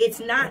 Yeah. It's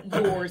not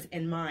yours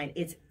and mine.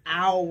 It's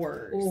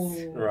ours.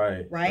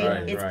 Right?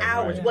 It's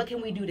ours. What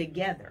can we do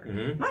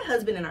together? My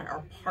husband and I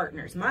are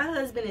partners. My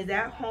husband is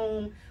at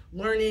home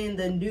learning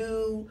the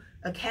new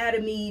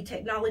academy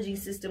technology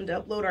system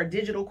to upload our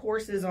digital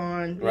courses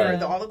on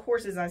for all the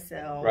courses I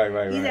sell.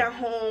 He's at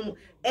home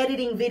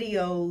editing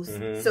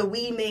videos so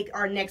we make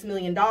our next $1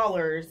 million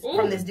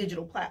from this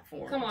digital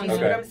platform. Come on, do you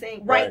see what I'm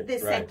saying? Right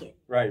this second.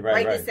 Right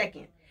this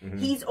second.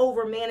 He's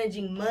over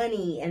managing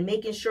money and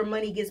making sure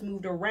money gets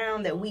moved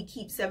around that we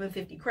keep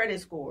 750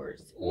 credit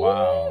scores.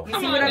 Wow. You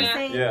see what I'm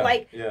saying?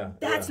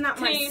 That's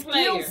not my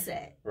skill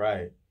set.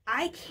 Right.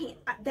 I can't.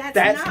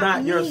 That's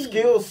not your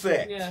skill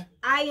set. Yeah.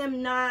 I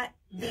am not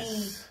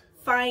the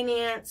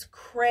finance,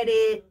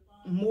 credit,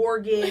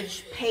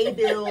 mortgage, pay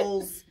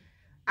bills.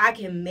 I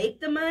can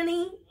make the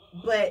money,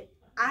 but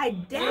I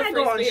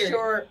daggone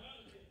sure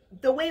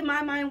the way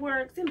my mind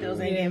works, them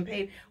bills ain't getting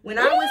paid. When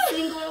I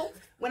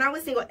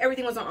was single,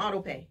 everything was on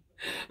auto pay.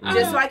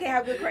 Just so I could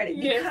have good credit.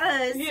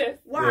 Because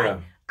why? Yeah.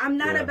 I'm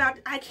not about,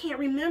 I can't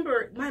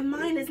remember. My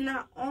mind is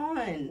not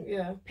on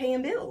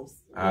paying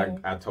bills. I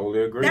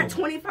totally agree. That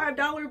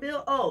 $25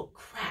 bill, oh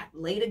crap,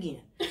 late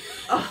again.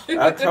 Oh,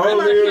 I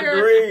totally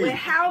agree. With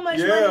how much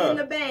money in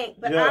the bank,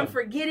 but I'm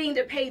forgetting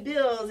to pay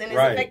bills and it's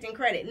affecting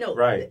credit. No,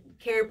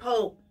 Carrie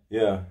Pope.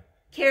 Yeah.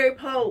 Carrie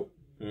Pope,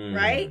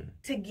 right?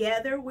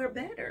 Together we're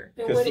better.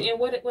 And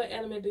what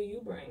element do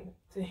you bring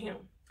to him?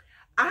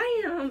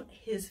 I am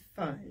his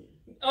fun.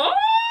 Oh!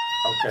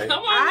 Okay. Come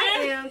on,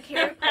 I am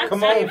Carrie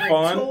Pope's favorite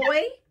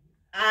toy.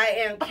 I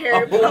am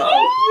Carrie Pope.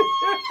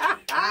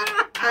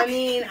 I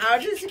mean,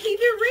 I'll just keep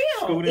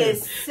it real.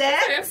 It's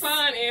sex,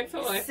 fun, and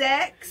toy.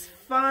 Sex,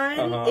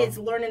 fun. It's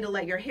learning to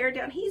let your hair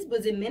down. He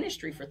was in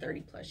ministry for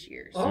 30 plus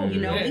years.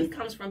 You know, he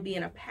comes from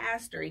being a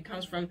pastor. He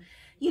comes from,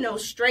 you know,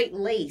 straight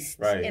laced.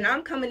 Right. And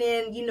I'm coming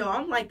in, you know,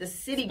 I'm like the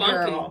city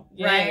girl.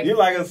 Right. You're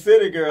like a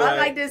city girl. I'm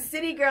like this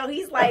city girl.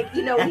 He's like,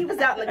 you know, he was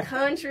out in the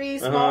country,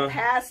 small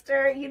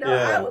pastor. You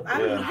know, I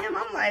meet him.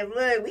 I'm like,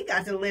 look, we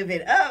got to live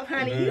it up,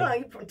 honey. You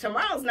know,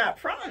 tomorrow's not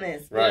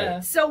promised.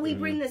 Right. So we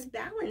bring this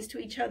balance to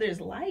each other's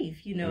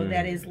life, you know,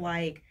 that is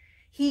like,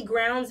 he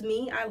grounds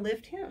me, I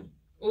lift him.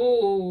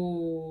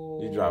 Ooh.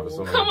 You driving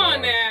so Come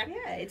on now.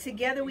 Yeah,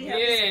 together we have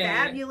this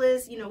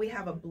fabulous, you know, we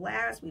have a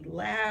blast, we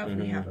laugh,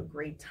 we have a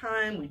great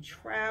time, we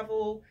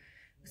travel.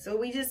 So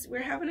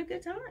we're having a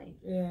good time.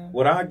 Yeah.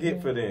 What I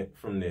get from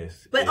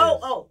this But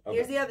is,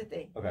 here's the other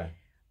thing. Okay.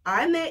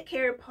 I met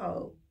Carrie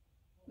Pope.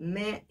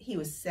 Man, he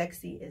was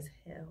sexy as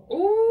hell.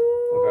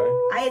 Ooh.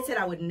 Okay. I had said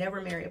I would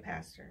never marry a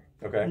pastor.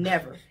 Okay.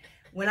 Never.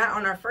 On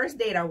our first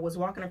date, I was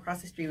walking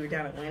across the street. We were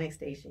down at Atlantic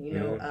Station. You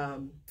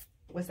know,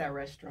 what's that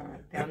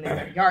restaurant down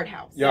there? Yard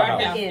House.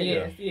 Yard House.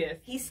 Yes.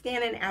 He's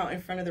standing out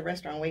in front of the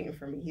restaurant waiting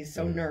for me. He's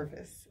so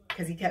nervous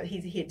because he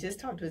had just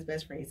talked to his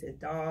best friend. He said,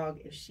 "Dog,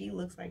 if she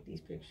looks like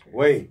these pictures."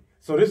 Wait.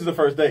 So this is the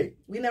first date?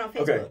 We met on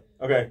Facebook.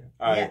 Okay.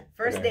 All right. Yeah.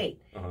 First date.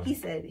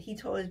 He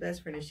told his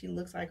best friend, if she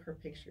looks like her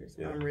pictures,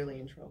 I'm really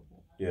in trouble.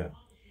 Yeah.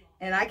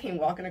 And I came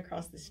walking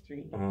across the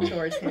street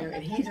towards him,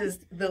 and he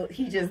just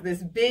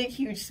this big,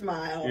 huge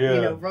smile,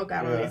 you know, broke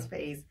out on his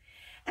face.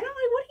 And I'm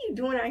like, "What are you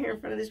doing out here in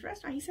front of this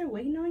restaurant?" He said,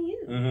 "Waiting on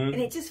you." And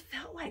it just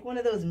felt like one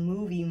of those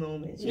movie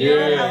moments. You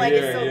know how like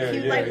it's so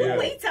cute. Like, who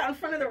waits out in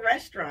front of the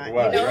restaurant?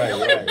 Right, you know,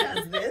 nobody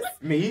does this.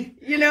 Me?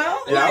 You know?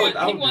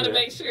 Yeah, He want to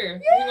make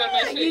sure.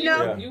 You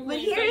know. But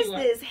here's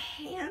this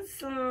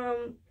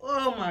handsome.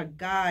 Oh my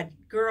God,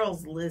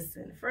 girls,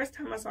 listen. First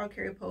time I saw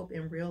Carrie Pope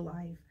in real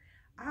life,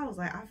 I was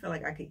like, I feel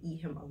like I could eat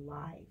him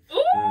alive.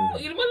 Ooh,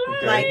 eat him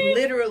alive. Like,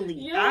 literally.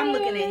 Yes. I'm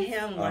looking at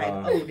him like,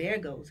 oh, there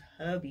goes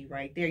hubby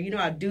right there. You know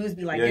how dudes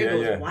be like, there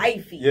goes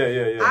wifey.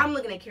 Yeah. I'm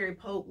looking at Carrie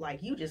Pope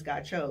like, you just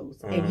got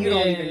chose. And you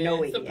don't even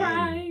know it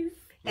Surprise. yet.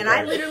 And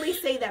I literally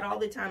say that all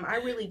the time. I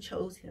really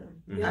chose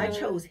him. I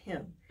chose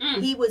him.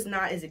 He was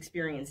not as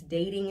experienced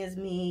dating as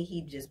me.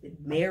 He'd just been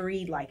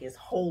married like his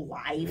whole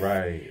life.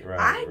 Right.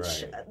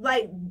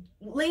 Like,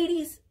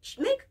 ladies,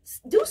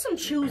 do some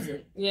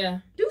choosing. Yeah.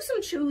 Do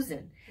some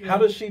choosing. How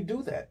does she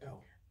do that,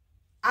 though?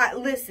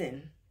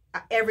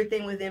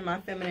 Everything within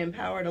my feminine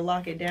power to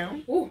lock it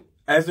down. Ooh.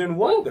 As in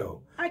what,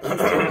 though? I kissed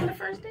him on the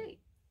first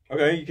date.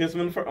 Okay, you kissed him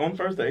on the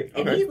first date.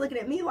 Okay. And he's looking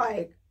at me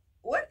like,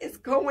 what is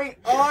going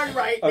on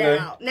right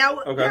now?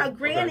 Now,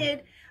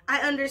 granted, I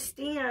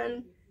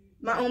understand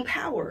my own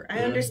power. I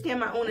understand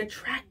my own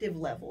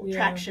attraction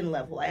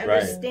level. I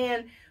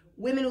understand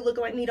women who look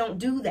like me don't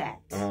do that.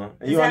 And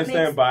you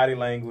understand body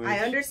language. I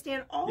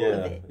understand all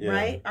of it,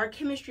 right? Our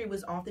chemistry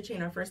was off the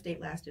chain. Our first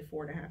date lasted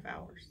 4.5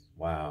 hours.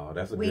 Wow,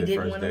 that's a good We first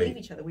didn't want to date. leave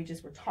each other. We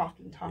just were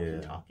talking.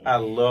 I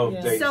love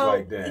dates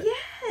like that.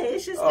 Yeah,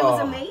 it was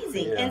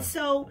amazing. Yeah. And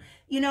so,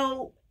 you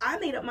know, I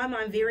made up my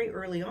mind very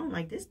early on,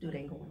 like, this dude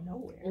ain't going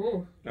nowhere.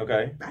 Ooh.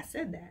 Okay. I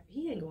said that.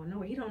 He ain't going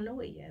nowhere. He don't know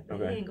it yet, but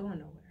he ain't going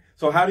nowhere.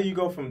 So how do you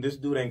go from this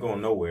dude ain't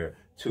going nowhere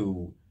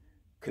to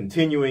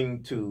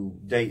continuing to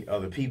date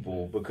other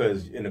people?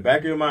 Because in the back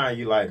of your mind,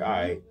 you're like, all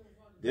right,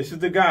 this is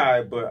the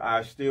guy, but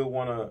I still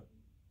want to.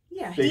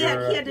 Yeah, he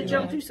had to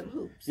jump through some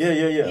hoops. Yeah.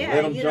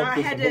 Let him jump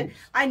through some hoops.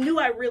 I knew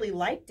I really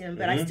liked him,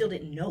 but I still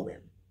didn't know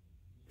him.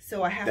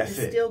 So I have to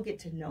still get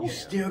to know him. You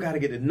still got to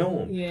get to know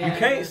him. Yeah. You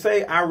can't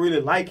say, I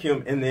really like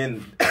him, and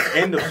then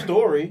end of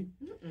story.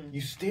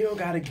 You still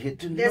got to get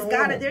to know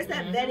him. There's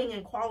that vetting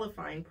and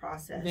qualifying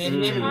process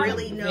to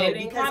really know.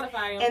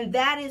 And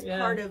that is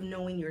part of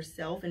knowing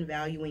yourself and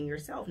valuing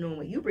yourself, knowing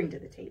what you bring to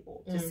the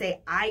table. To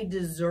say, I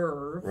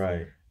deserve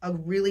a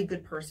really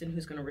good person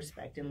who's going to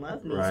respect and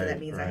love me. So that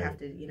means I have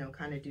to, you know,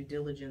 kind of do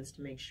diligence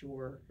to make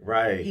sure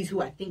he's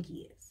who I think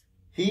he is.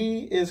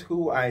 He is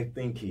who I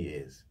think he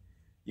is.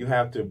 You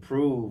have to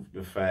prove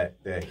the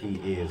fact that he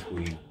is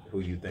who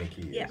you think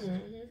he is. Yeah.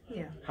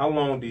 Yeah. How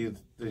long do you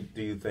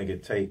think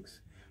it takes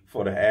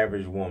for the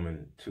average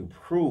woman to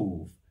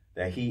prove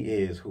that he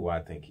is who I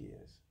think he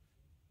is?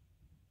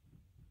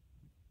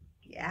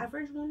 The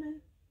average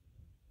woman?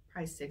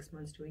 Probably 6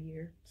 months to a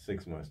year.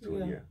 6 months to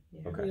a year.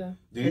 Yeah. Okay. Yeah.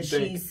 Do you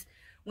think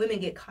women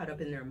get caught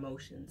up in their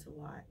emotions a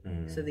lot?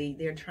 So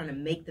they're trying to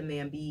make the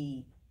man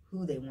be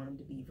who they want him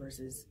to be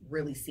versus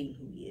really seeing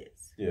who he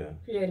is. Yeah.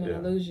 Creating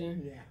an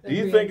illusion. Yeah. Do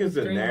you think it's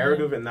the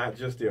narrative and not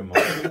just the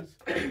emotions?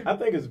 I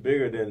think it's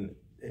bigger than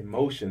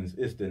emotions.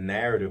 It's the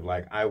narrative.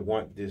 Like, I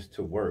want this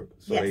to work.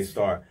 So they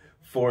start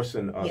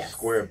forcing a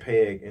square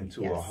peg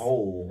into a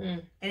hole.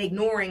 And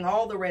ignoring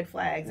all the red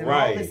flags and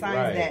all the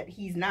signs that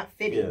he's not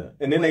fitting. Yeah.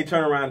 And then they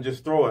turn around and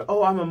just throw it.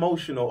 Oh, I'm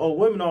emotional. Oh,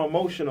 women are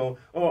emotional.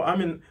 Oh,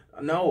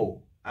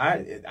 No.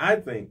 I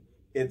think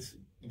it's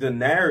the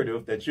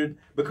narrative that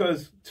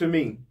because to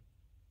me,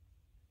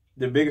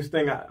 the biggest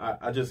thing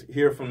I just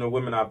hear from the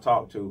women I've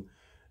talked to,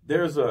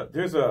 there's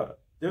a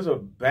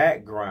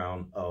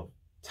background of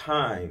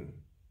time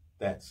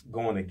that's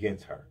going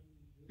against her.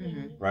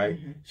 right?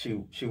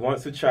 She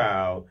wants a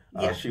child.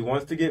 She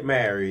wants to get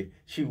married.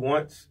 She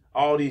wants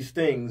all these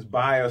things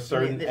by a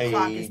certain age.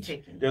 Clock is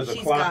ticking. There's a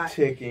clock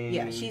ticking.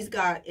 Yeah, she's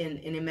got an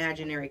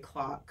imaginary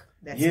clock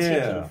that's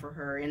ticking for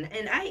her, and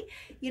I,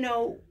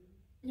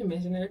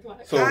 imaginary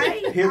clock. So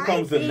here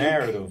comes the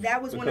narrative.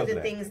 That was one of the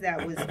things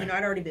that was, I'd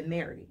already been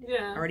married.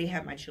 Yeah. I already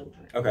had my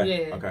children.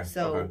 Okay. Yeah. Okay.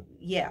 So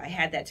I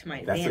had that to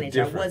my That's advantage.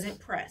 I wasn't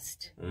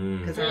pressed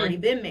because I've already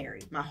been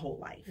married my whole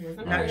life.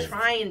 I'm not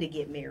trying to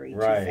get married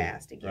too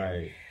fast again.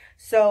 Right.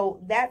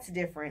 So that's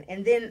different.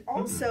 And then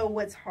also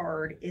what's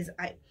hard is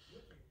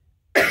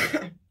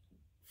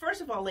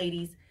first of all,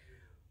 ladies,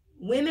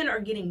 women are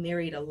getting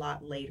married a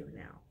lot later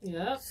now.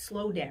 Yeah.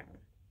 Slow down.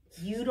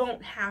 You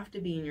don't have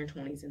to be in your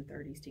 20s and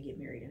 30s to get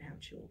married and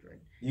have children.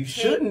 You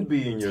shouldn't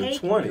be in your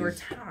 20s. Take your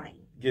time.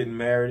 Getting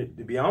married,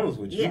 to be honest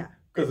with you. Yeah.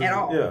 At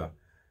all. Yeah.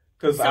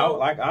 Because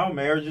our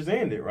marriages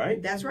ended,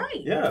 right? That's right.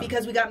 Yeah.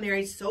 Because we got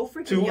married so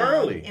freaking too young,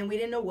 early. and we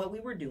didn't know what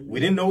we were doing. We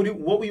didn't know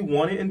what we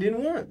wanted and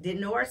didn't want.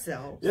 Didn't know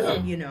ourselves.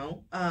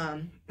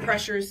 Yeah.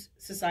 Pressures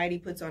society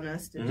puts on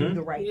us to do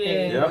the right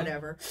thing or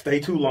whatever. Stay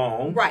too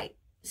long. Right.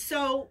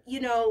 So,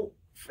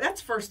 that's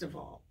first of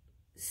all.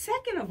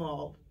 Second of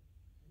all,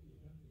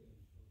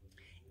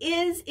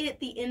 is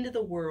it the end of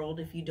the world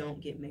if you don't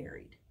get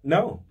married?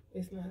 No.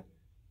 It's not.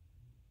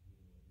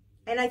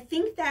 And I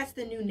think that's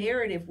the new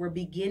narrative we're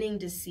beginning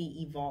to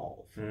see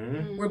evolve.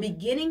 We're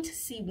beginning to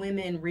see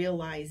women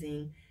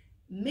realizing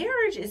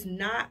marriage is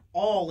not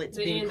all it's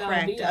been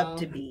cracked up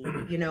to be,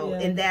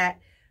 and that,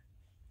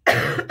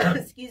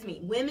 excuse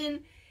me, women,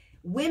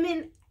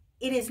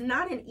 it is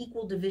not an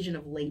equal division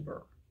of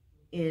labor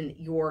in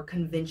your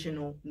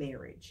conventional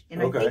marriage.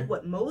 And I think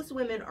what most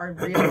women are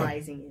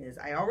realizing is,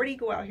 I already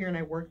go out here and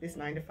I work this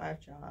 9-to-5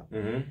 job.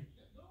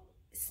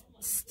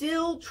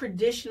 Still,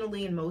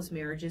 traditionally in most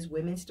marriages,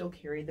 women still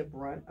carry the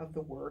brunt of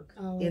the work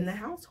in the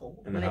household.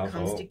 When it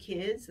comes to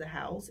kids, the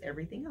house,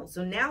 everything else.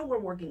 So now we're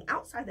working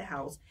outside the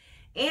house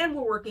and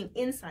we're working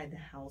inside the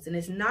house. And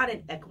it's not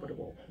an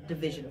equitable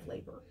division of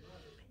labor.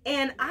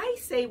 And I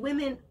say,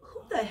 women,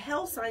 who the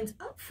hell signs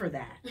up for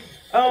that?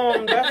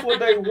 That's what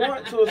they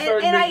want to a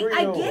certain degree.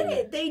 And I get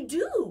it. They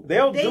do.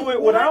 They'll do it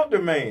without the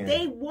man.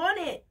 They want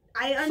it.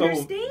 I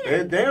understand. So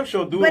they damn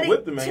sure do it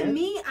with the man. To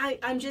me,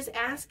 I'm just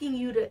asking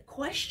you to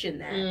question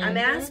that. I'm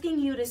asking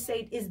you to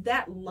say, is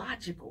that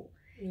logical?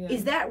 Yeah.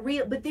 Is that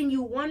real? But then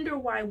you wonder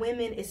why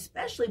women,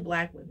 especially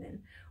Black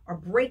women, are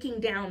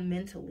breaking down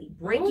mentally,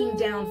 breaking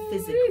down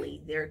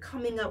physically. They're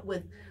coming up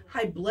with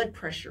high blood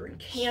pressure and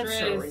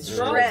cancer and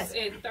stress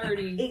at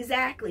 30.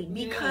 Exactly,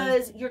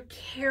 because you're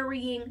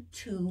carrying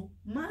too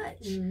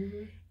much.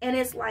 And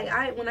it's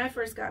like, when I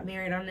first got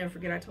married, I'll never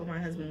forget, I told my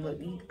husband, look,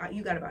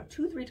 you got about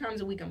 2-3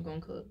 times a week I'm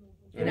going to cook.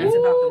 And that's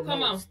about the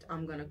most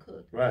I'm going to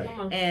cook. Right.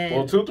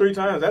 And 2-3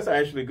 times, that's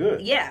actually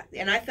good. Yeah.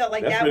 And I felt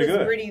like that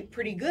was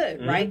pretty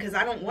good, right? Because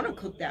I don't want to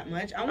cook that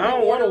much. I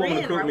don't want a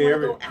woman to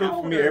cook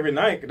for me every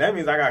night. That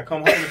means I got to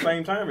come home the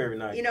same time every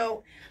night.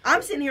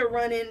 I'm sitting here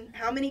running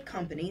how many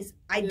companies?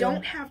 I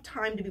don't have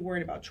time to be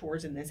worried about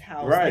chores in this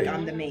house. Like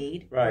I'm the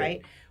maid,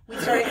 right? We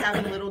started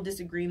having little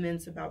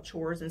disagreements about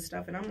chores and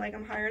stuff, and I'm like,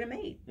 I'm hiring a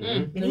maid.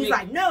 And he's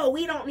like, no,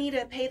 we don't need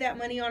to pay that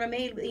money on a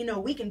maid.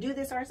 We can do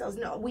this ourselves.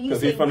 No, when you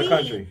say he's from the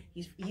country.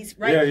 He's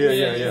right.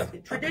 Yeah.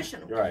 He's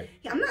traditional. Right.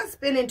 I'm not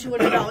spending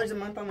 $200 a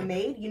month on a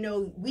maid.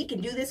 We can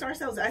do this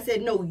ourselves. I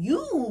said, no,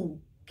 you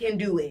can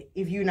do it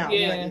if you're not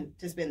wanting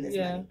to spend this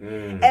money.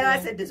 And I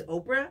said, does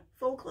Oprah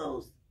fold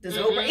clothes? Does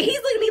Oprah? He's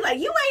looking at me like,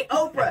 you ain't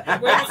Oprah.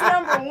 That's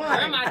number one.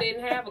 Grandma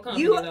didn't have a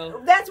company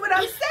though. That's what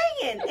I'm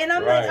saying. And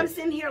I'm like, I'm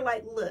sitting here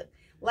like, look,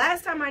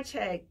 last time I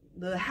checked,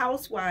 the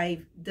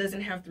housewife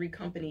doesn't have 3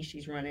 companies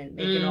she's running,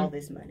 making all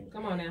this money.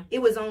 Come on now.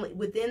 It was only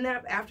within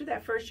that, after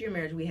that first year of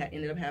marriage, we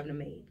ended up having a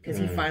maid because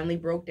he finally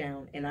broke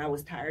down, and I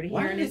was tired of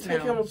hearing his mouth. Why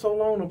did it take him so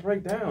long to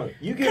break down?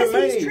 You get a maid.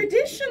 Because he's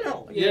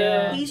traditional.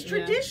 Yeah. He's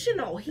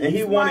traditional. And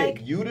he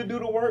wanted you to do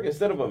the work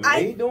instead of a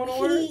maid doing the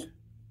work?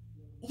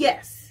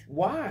 Yes.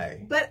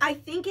 Why? But I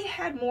think it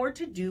had more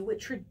to do with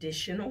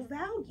traditional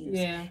values.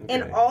 Yeah.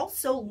 And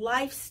also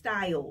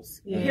lifestyles.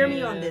 Yeah. Hear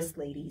me on this,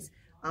 ladies.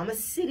 I'm a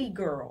city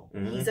girl.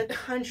 He's a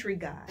country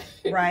guy,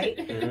 right?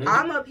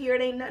 I'm up here.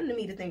 It ain't nothing to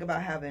me to think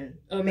about having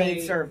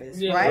maid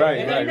service, right?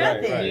 It ain't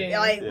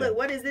nothing. Look,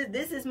 what is this?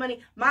 This is money.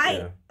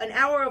 An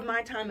hour of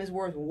my time is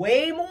worth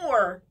way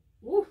more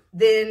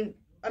than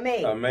a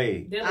maid. A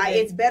maid.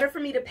 It's better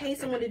for me to pay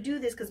someone to do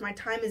this because my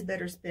time is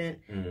better spent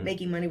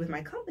making money with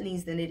my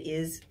companies than it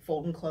is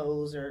folding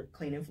clothes or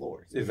cleaning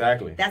floors.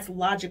 Exactly. That's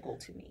logical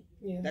to me.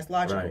 Yeah. That's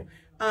logical.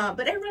 Right.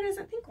 But everyone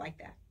doesn't think like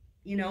that.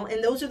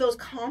 And those are those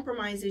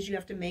compromises you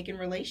have to make in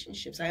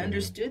relationships. I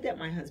understood that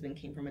my husband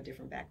came from a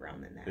different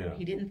background than that. Yeah.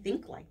 He didn't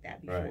think like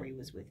that before he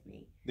was with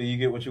me. Do you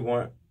get what you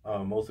want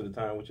most of the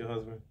time with your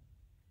husband?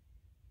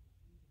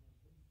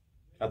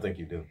 I think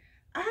you do.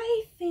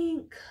 I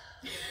think...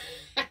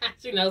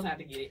 She knows how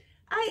to get it.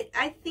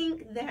 I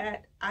think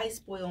that I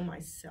spoil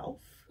myself.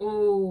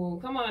 Ooh,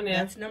 come on now.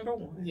 That's number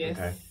one. Yes.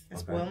 Okay. I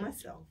spoil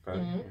myself.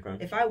 Okay.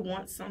 Okay. If I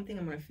want something,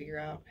 I'm going to figure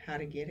out how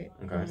to get it.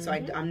 Okay. So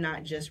I'm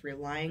not just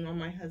relying on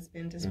my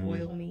husband to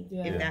spoil me,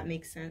 if that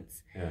makes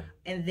sense. Yeah.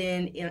 And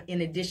then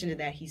in addition to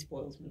that, he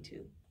spoils me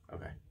too.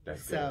 Okay,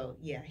 that's good. So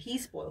yeah, he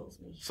spoils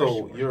me.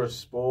 So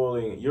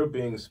you're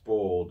being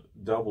spoiled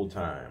double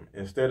time.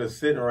 Instead of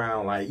sitting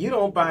around like, you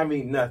don't buy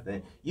me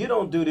nothing, you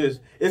don't do this.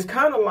 It's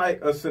kind of like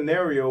a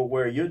scenario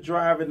where you're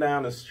driving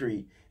down the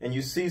street and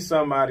you see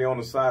somebody on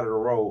the side of the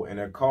road and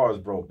their car is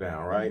broke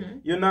down, right?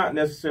 You're not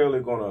necessarily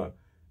gonna,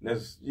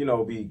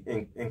 be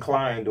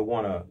inclined to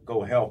want to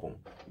go help them.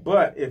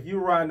 But if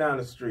you're riding down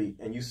the street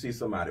and you see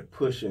somebody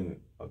pushing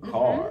a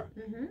car,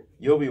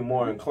 you'll be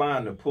more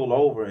inclined to pull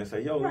over and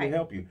say, yo, let me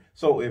help you.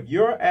 So if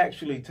you're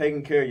actually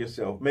taking care of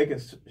yourself, making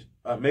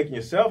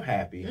yourself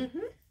happy,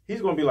 he's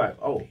going to be like,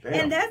 oh, damn.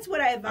 And that's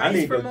what I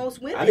advise for most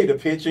women. I need to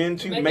pitch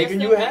into making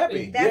you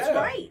happy. That's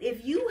right.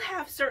 If you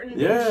have certain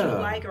things you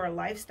like or a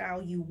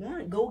lifestyle you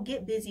want, go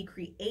get busy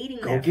creating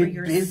that for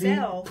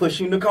yourself. Busy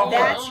pushing the car.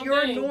 That's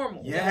your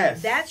normal.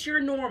 Yes. That's your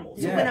normal.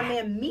 So when a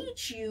man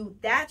meets you,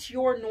 that's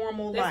your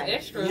normal life.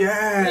 Extra.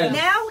 Yes.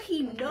 Now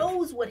he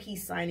knows what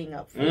he's signing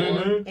up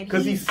for.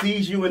 Because he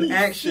sees you in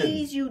action. He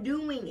sees you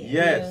doing it.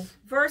 Yes.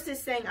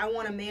 Versus saying, I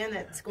want a man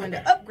that's going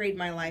to upgrade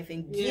my life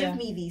and give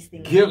me these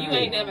things. You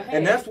ain't never had.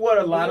 And that's what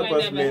a lot of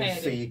us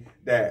men see,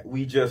 that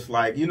we just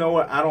like, you know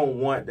what, I don't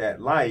want that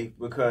life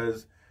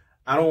because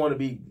I don't want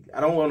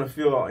to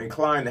feel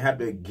inclined to have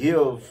to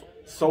give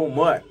so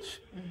much,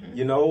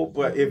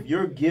 but if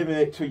you're giving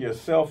it to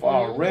yourself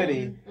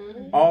already,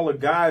 all a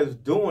guy is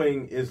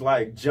doing is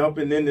like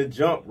jumping in the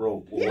jump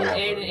rope or whatever.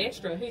 Adding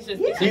extra. He's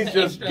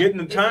just getting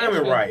the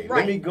timing right.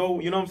 Let me go,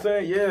 you know what I'm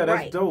saying? Yeah,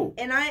 that's dope.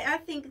 And I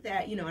think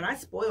that, and I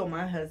spoil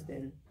my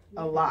husband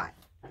a lot.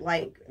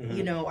 Like,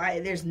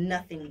 there's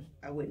nothing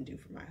I wouldn't do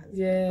for my husband.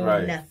 Yeah.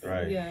 Right. Nothing.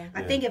 Right. Yeah.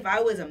 I think if I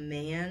was a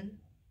man,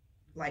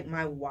 like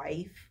my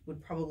wife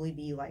would probably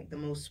be like the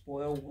most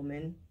spoiled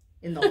woman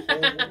in the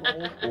whole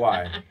world.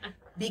 Why?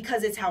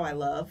 Because it's how I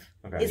love.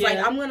 Okay. It's like,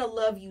 I'm going to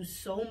love you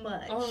so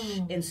much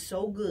and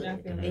so good.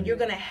 And you're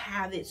going to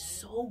have it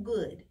so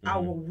good. I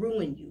will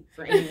ruin you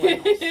for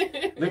anyone else.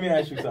 Let me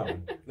ask you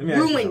something.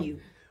 Ruin you.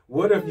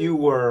 What if you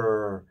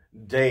were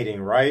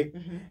dating, right?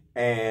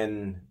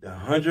 And the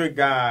 100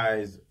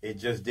 guys, it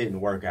just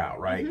didn't work out,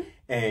 right?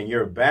 And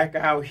you're back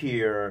out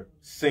here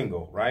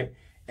single, right?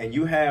 And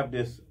you have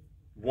this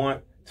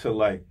want to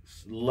like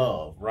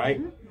love,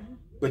 right?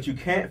 But you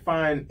can't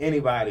find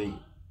anybody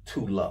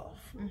to love.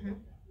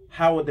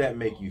 How would that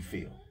make you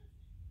feel?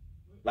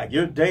 Like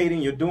you're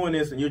dating, you're doing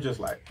this, and you're just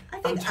like,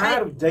 I'm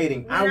tired of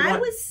dating. I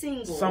want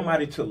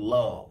somebody to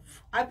love.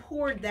 I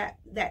poured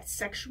that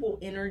sexual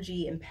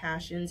energy and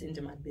passions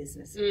into my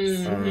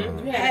businesses. I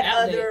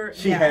had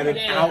She had an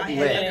outlet.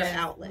 I had other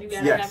outlets.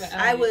 Yes.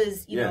 I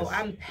was,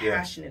 I'm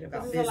passionate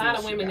about business. There's a lot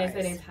of women that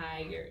say they're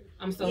tired.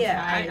 I'm so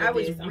tired. I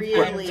was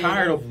really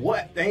tired of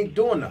what? They ain't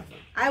doing nothing.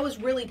 I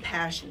was really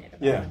passionate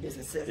about my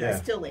businesses. I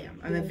still am.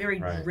 I'm a very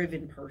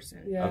driven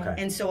person.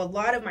 And so a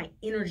lot of my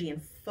energy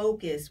and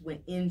focus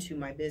went into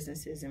my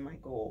businesses and my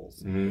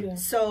goals.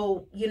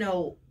 So,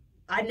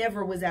 I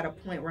never was at a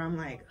point where I'm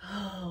like,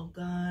 oh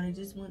God, I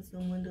just want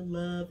someone to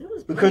love. It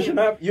was because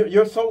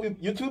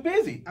you're too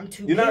busy. I'm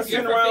too busy. You're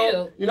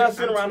not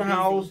sitting around the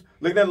house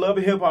looking at Love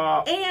and Hip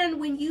Hop. And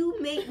when you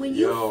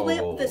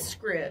flip the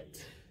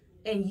script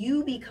and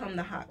you become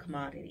the hot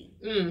commodity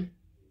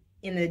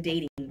in the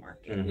dating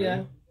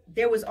market,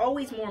 there was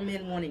always more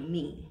men wanting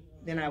me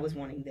than I was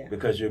wanting them.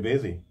 Because you're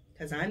busy.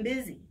 Because I'm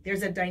busy.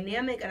 There's a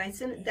dynamic,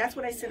 and that's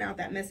what I sent out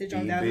that message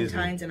on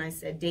Valentine's, and I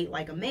said, date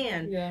like a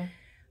man. Yeah.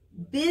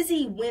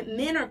 Busy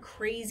men are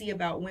crazy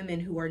about women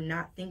who are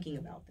not thinking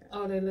about them.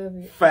 Oh, they love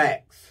you.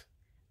 Facts.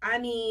 I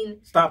mean,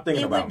 stop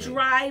thinking about me. It would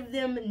drive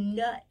them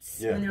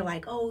nuts when they're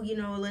like, oh,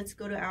 let's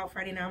go out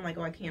Friday night. I'm like,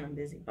 oh, I can't. I'm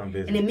busy.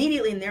 And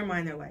immediately in their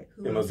mind, they're like,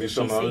 who must be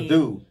some other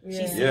dude.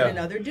 She's seeing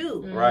another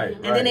dude. Right.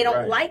 And then they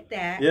don't like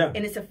that. Yeah.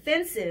 And it's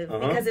offensive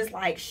because it's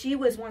like she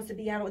wants to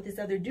be out with this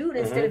other dude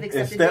instead of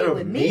accepting date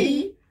with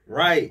me.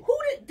 Right.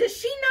 Does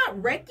she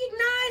not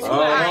recognize who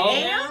I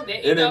am?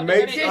 And it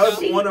makes us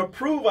want to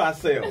prove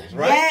ourselves,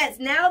 right? Yes.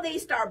 Now they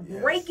start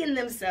breaking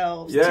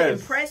themselves to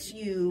impress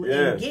you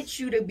and get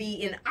you to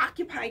be and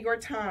occupy your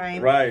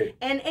time. Right.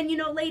 And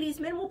ladies,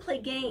 men will play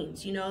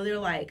games. They're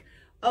like,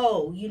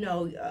 oh,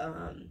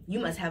 you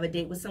must have a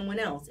date with someone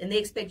else. And they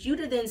expect you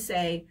to then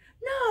say,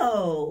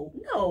 no,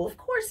 of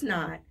course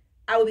not.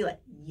 I would be like,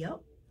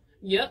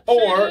 yep.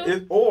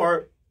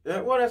 Or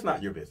that's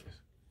not your business.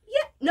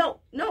 Yeah,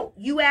 no.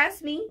 You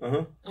asked me.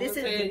 This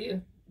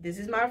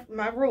is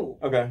my rule.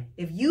 Okay.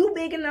 If you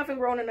big enough and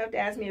grown enough to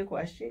ask me a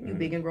question, you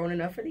big and grown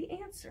enough for the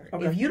answer.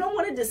 Okay. If you don't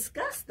want to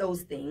discuss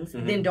those things,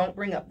 then don't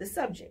bring up the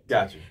subject.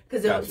 Gotcha.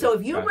 So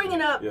if you're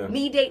bringing up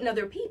me dating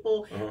other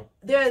people,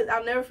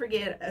 I'll never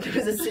forget. There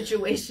was a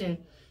situation,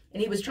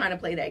 and he was trying to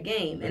play that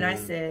game, and I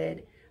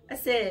said,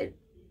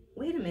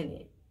 wait a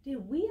minute, did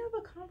we have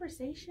a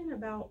conversation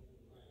about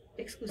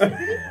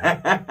exclusivity?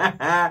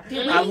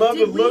 I love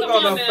the look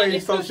on her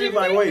face. So she's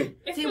like, wait.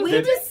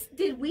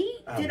 Did we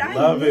Did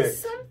I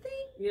miss something?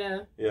 Yeah.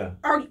 Yeah.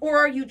 Or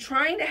are you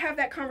trying to have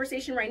that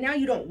conversation right now?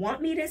 You don't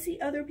want me to see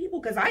other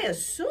people? Because I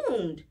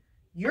assumed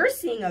you're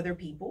seeing other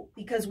people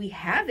because we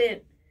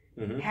haven't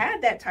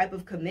had that type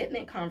of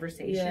commitment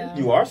conversation. Yeah.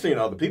 You are seeing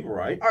other people,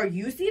 right? Are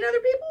you seeing other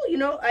people? You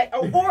know,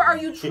 or are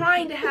you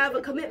trying to have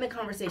a commitment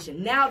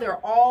conversation? Now they're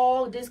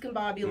all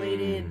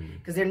discombobulated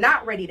because they're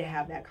not ready to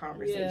have that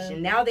conversation.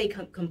 Yeah. Now they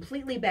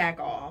completely back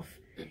off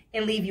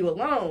and leave you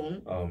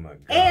alone. Oh my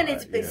God. And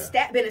it's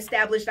been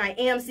established I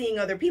am seeing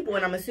other people,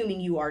 and I'm assuming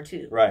you are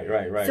too. Right.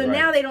 So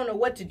now they don't know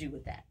what to do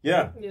with that.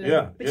 Yeah.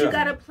 But you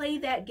got to play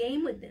that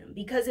game with them,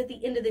 because at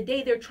the end of the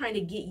day, they're trying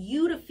to get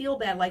you to feel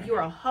bad like you're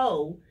a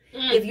hoe.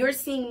 If you're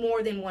seeing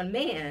more than one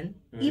man,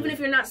 even if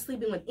you're not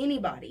sleeping with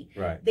anybody,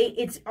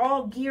 it's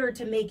all geared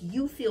to make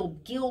you feel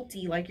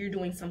guilty, like you're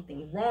doing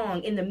something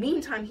wrong. In the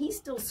meantime, he's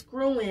still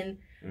screwing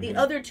the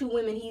other two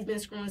women he's been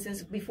screwing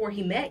since before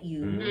he met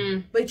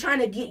you, but trying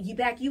to get you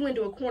back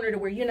into a corner to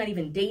where you're not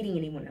even dating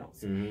anyone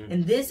else.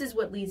 And this is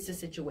what leads to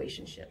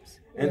situationships.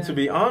 And to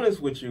be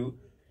honest with you,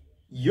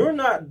 you're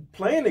not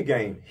playing the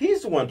game.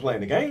 He's the one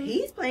playing the game.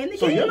 He's playing the game.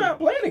 So you're not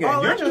playing the game.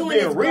 All you're I'm just doing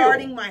being is real.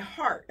 guarding my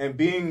heart. And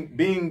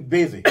being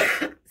busy.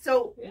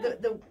 So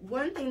the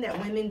one thing that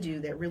women do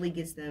that really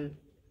gets them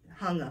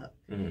hung up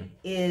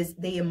is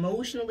they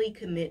emotionally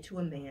commit to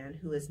a man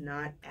who has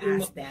not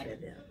asked that of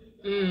them.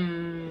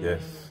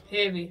 Yes.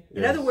 Heavy.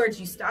 In other words,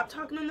 you stop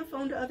talking on the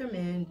phone to other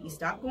men. You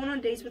stop going on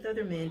dates with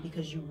other men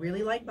because you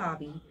really like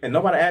Bobby. And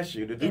nobody asked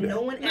you to do that. And no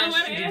one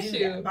asked you to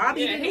do that.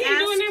 Bobby didn't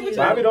ask you.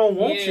 Bobby don't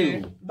want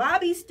you.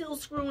 Bobby's still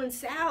screwing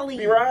Sally.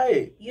 Be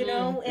right. You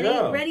know, and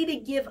ain't ready to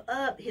give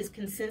up his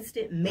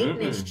consistent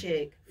maintenance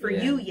chick for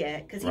you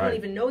yet, because he don't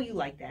even know you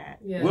like that.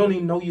 We don't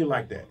even know you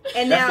like that.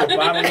 And that's now, the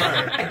bottom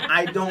line.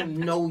 I don't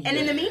know you. And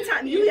in the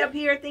meantime, you up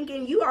here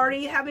thinking you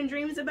already having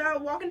dreams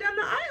about walking down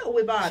the aisle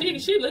with Bobby.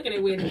 She looking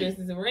at wedding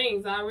dresses and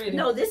rings already.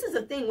 No, this is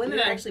a thing. Women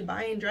are actually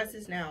buying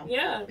dresses now.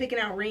 Yeah. Picking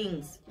out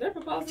rings. They're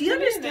proposing. Do you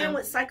understand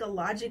what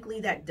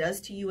psychologically that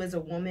does to you as a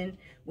woman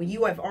when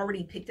you have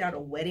already picked out a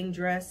wedding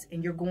dress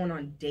and you're going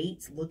on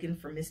dates looking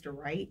for Mr.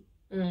 Right?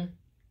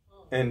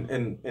 And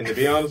to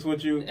be honest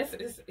with you, it's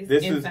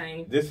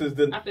insane.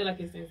 I feel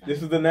like it's insane.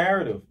 This is the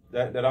narrative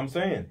that I'm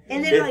saying.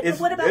 And then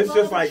what about it's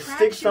just like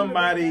stick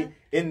somebody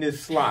in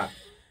this slot.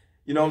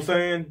 You know what I'm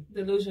saying?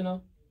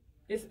 Delusional.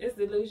 It's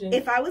delusion.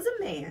 If I was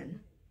a man,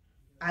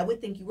 I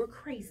would think you were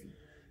crazy.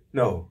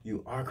 No,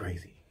 you are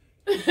crazy.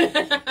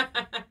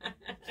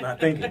 It's not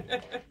thinking.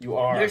 You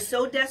are. You're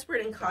so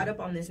desperate and caught up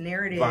on this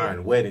narrative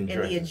buying wedding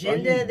and dresses. the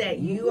agenda that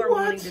you are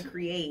wanting to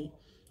create.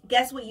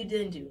 Guess what you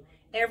didn't do?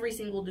 Every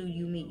single dude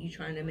you meet, you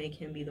trying to make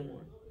him be the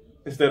one.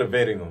 Instead of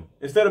vetting them.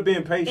 Instead of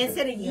being patient.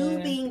 Instead of you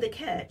being the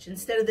catch.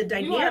 Instead of the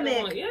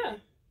dynamic.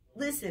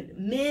 Listen,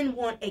 men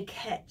want a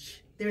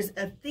catch. There's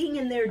a thing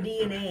in their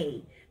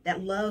DNA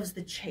that loves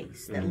the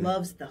chase, that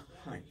loves the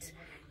hunt.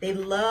 They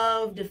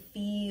love to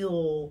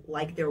feel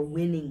like they're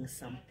winning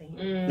something.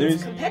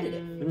 It's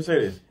competitive. Let me say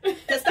this.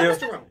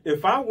 Testosterone.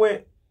 If I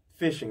went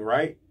fishing,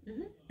 right,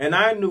 and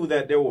I knew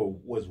that there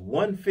was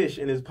one fish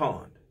in his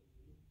pond,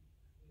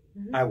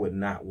 I would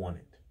not want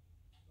it.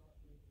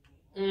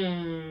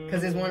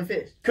 Because it's one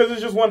fish. Because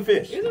it's just one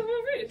fish. It's just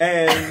one fish.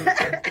 And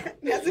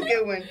that's a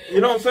good one.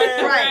 You know what I'm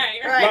saying?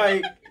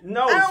 Right. Like,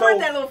 no. I don't want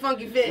that little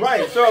funky fish.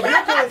 Right. So if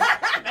you're just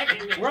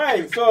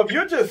So if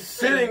you're just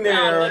sitting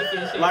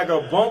there like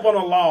a bump on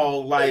a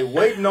log, like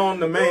waiting on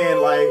the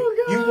man, like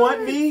you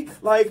want me,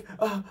 like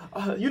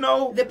you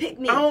know, the pick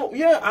me. I don't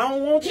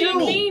want you.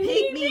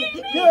 Pick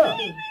me.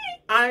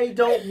 I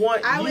don't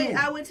want you.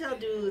 I would tell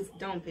dudes,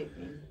 don't pick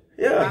me.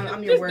 Yeah,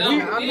 I'm your worst.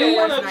 I'm your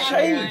worst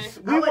nightmare.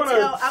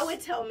 I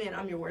would tell men,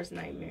 I'm your worst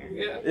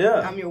nightmare.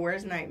 Yeah. I'm your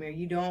worst nightmare.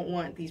 You don't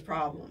want these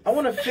problems. I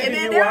want to figure you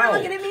out. And then they're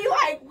looking at me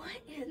like,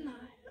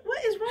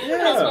 what is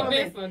wrong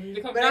with me?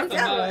 But I'm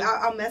telling you,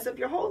 I'll mess up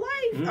your whole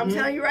life. I'm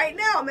telling you right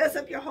now, I'll mess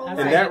up your whole life.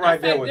 And that right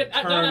there would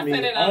turn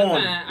me on.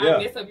 I'll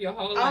mess up your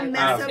whole life. I'll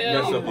mess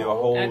up your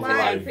whole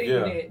life.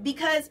 Yeah.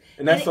 Because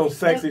and that's so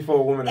sexy for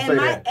a woman to say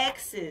that. And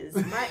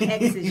my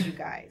exes, you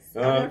guys.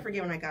 I'll never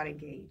forget when I got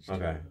engaged.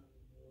 Okay.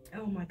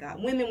 Oh my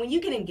God. Women, when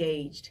you get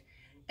engaged,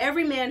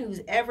 every man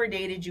who's ever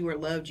dated you or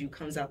loved you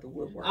comes out the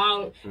woodwork.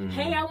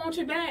 Hey, I want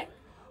you back.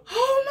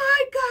 Oh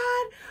my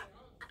God.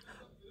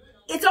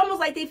 It's almost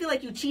like they feel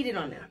like you cheated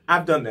on them.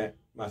 I've done that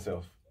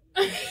myself.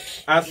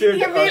 I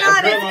seriously. You're being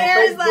honest.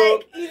 Aaron's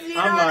like, he's being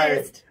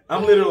honest.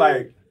 I'm literally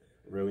like,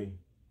 really?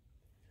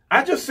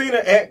 I just seen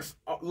an ex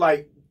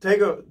like take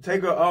a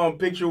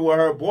picture with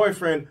her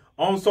boyfriend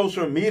on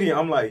social media.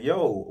 I'm like,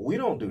 yo, we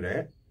don't do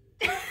that.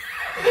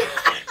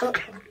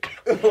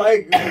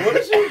 Like, what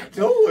is she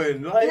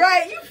doing? Like,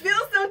 right, you feel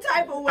some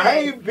type of way. I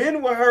ain't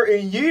been with her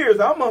in years.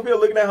 I'm up here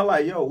looking at her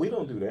like, yo, we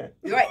don't do that.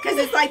 Right, because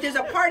it's like there's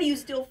a part of you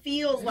still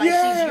feels like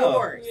she's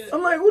yours.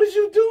 I'm like, what is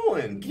you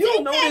doing? You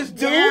don't know this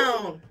dude.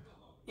 Down.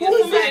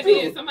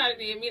 Somebody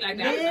did me like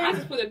that. I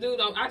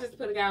just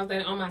put a guy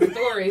on my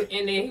story,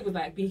 and then he was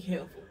like, be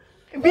careful.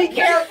 Be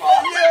careful.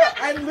 Yeah,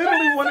 I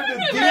literally wanted to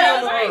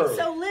DM her.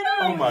 So literally,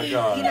 Oh my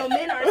God. You know,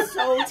 men are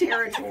so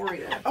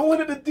territorial. I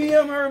wanted to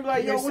DM her and be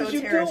like, yo, They're what so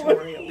you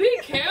territorial. doing? Be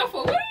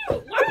careful.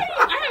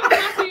 I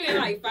haven't talked to you in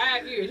like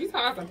 5 years. You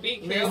talking to be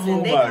careful.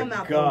 Listen, they my come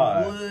out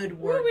God. the woodwork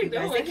What are we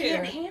because doing they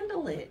can't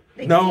handle it.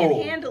 They No.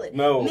 can't handle it.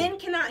 No. Men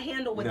cannot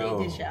handle what No.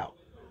 they dish out.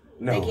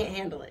 No. They can't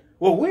handle it.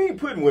 Well, we ain't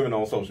putting women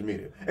on social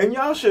media. And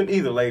y'all shouldn't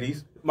either,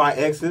 ladies. My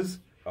exes.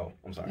 Oh,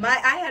 I'm sorry.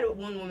 I had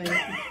one woman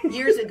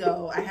years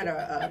ago. I had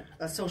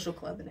a social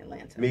club in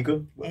Atlanta.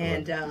 Mika.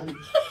 And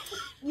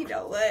you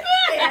know what?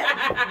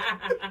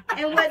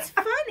 And what's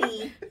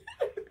funny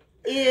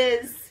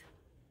is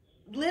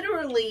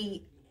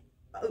literally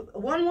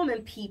one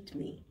woman peeped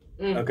me.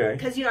 Okay.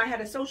 Because, you know, I had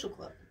a social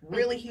club,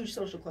 really huge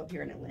social club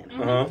here in Atlanta.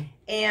 Uh-huh.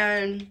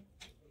 And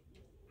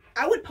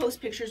I would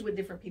post pictures with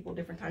different people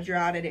different times. You're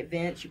out at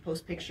events, you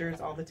post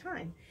pictures all the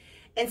time.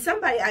 And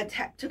somebody, I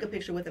took a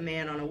picture with a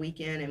man on a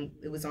weekend, and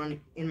it was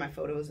in my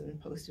photos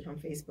and posted on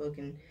Facebook,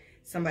 and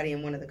somebody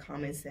in one of the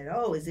comments said,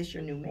 oh, is this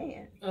your new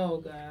man? Oh,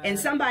 God. And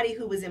somebody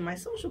who was in my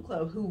social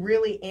club who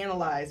really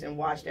analyzed and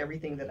watched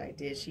everything that I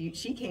did,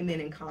 she came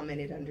in and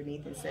commented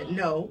underneath and said,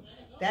 no,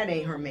 that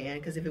ain't her man,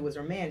 because if it was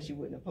her man, she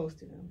wouldn't have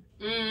posted him.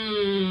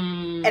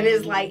 And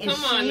it's like, and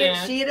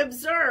she had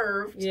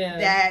observed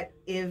that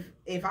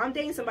if I'm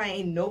dating somebody,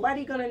 ain't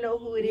nobody gonna know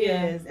who it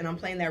is, and I'm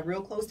playing that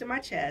real close to my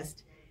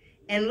chest.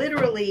 And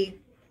literally,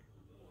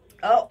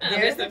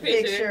 there's the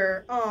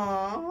picture.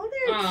 Oh,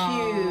 they're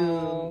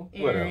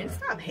cute. Aaron,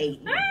 stop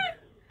hating.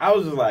 I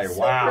was just like,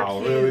 wow,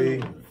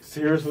 really?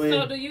 Seriously?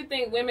 So do you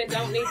think women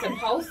don't need to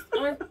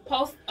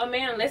post a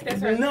man unless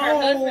that's her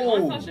husband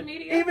on social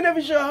media? Even if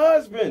it's your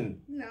husband.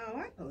 No,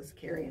 I post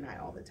Carrie and I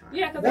all the time.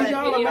 Yeah, because well,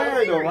 y'all are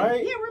married though,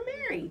 right? Yeah, we're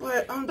married.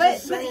 But I'm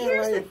just saying, but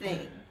here's like, the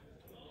thing.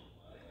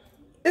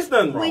 It's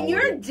nothing wrong when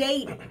you're with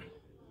dating,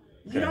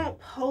 you don't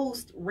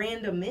post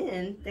random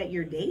men that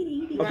you're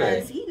dating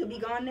because he could be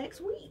gone next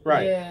week.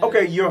 Right. Yeah.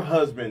 Okay, your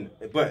husband,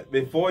 but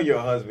before your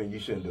husband, you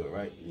shouldn't do it,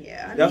 right?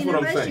 Yeah. That's what I'm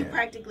unless saying. you're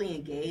practically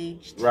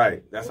engaged.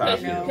 Right. That's how I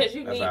feel. Because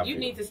you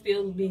need to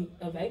still be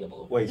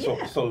available. Wait,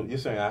 so you're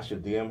saying I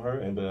should DM her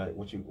and be like,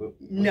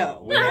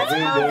 No, that's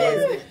her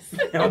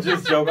business. I'm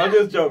just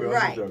joking.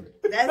 Right.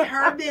 That's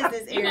her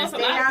business, Aaron. You know,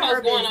 Stay out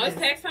her going on. It's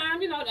business. tax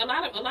time. You know, a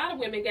lot of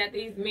women got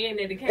these men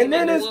that they can't. And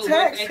then it's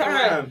tax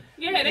time.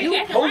 Yeah, they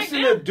you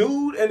posting a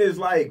dude and it's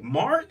like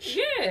March.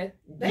 Yeah,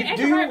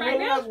 Do you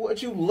realize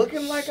what you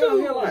looking like out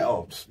here? Like,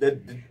 oh,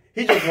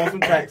 he just wants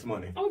some tax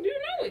money. Oh, do you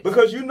know it?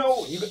 Because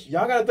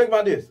y'all got to think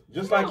about this.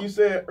 Just like you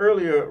said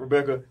earlier,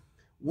 Rebecca,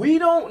 we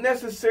don't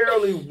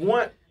necessarily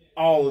want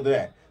all of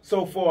that.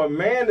 So for a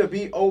man to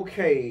be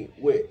okay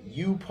with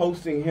you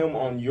posting him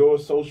on your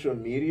social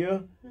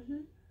media,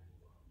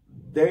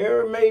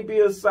 there may be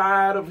a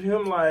side of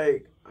him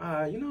like,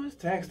 it's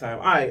tax time.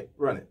 All right,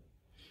 run it.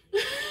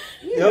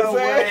 You know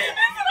what I'm saying?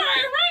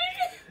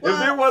 If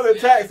there wasn't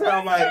tax time,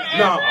 I'm like,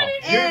 no,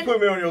 you didn't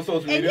put me on your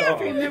social media. And you have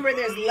to remember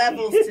there's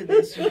levels to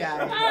this, you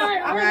guys.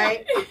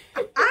 Right?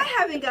 I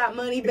haven't got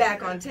money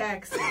back on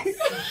taxes.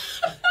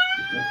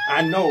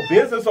 I know.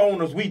 Business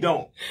owners, we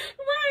don't.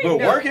 But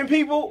working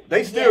people,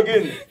 they still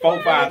getting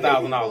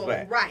 $4,000-$5,000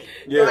 back. Right.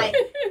 Yeah. Like,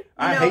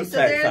 I hate so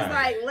tax there's time.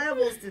 like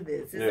levels to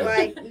this. It's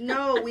like,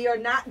 no, we are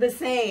not the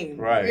same.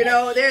 Right. You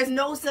know, there's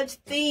no such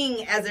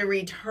thing as a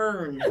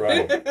return.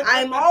 Right.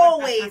 I'm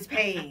always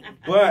paying.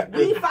 But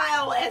we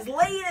file as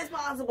late as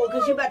possible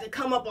because you got to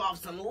come up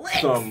off some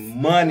licks.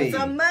 Some money.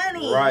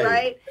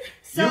 Right?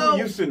 So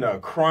you sitting there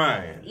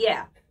crying.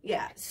 Yeah.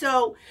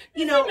 So,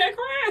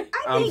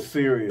 I'm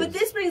serious. But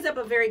this brings up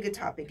a very good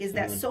topic, is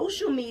that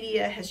social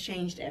media has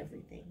changed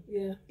everything.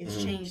 Yeah.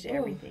 It's changed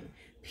everything.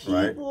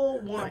 People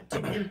want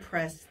to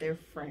impress their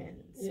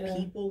friends. Yeah.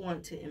 People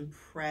want to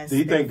impress. Do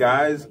you think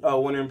guys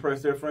want to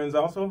impress their friends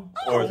also?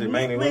 Or is it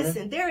mainly women?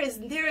 Listen, there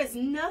is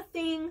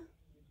nothing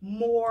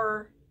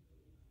more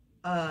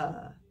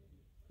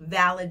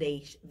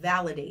validating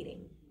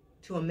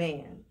to a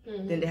man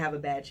than to have a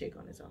bad chick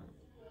on his arm.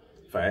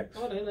 Facts.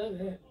 Oh, they love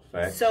that.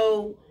 Facts.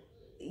 So,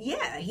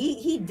 yeah,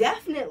 he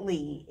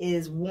definitely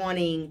is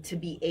wanting to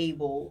be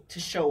able to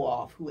show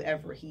off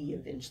whoever he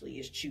eventually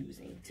is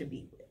choosing to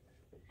be with.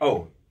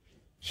 Oh,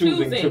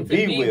 choosing to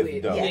be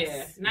with, though.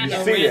 Yes. Not you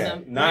no see random.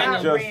 That.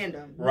 Not just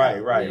random.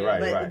 Right.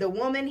 But the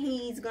woman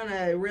he's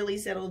gonna really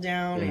settle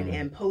down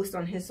and post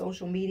on his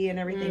social media and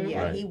everything,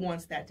 he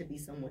wants that to be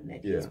someone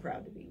that he's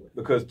proud to be with.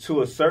 Because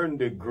to a certain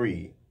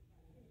degree,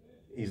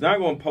 he's not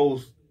going to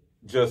post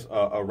just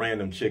a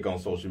random chick on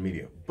social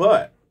media.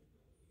 But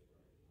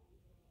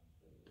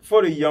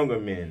for the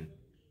younger men,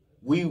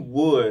 we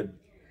would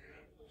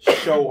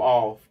show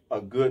off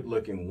a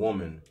good-looking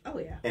woman. Oh,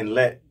 yeah. And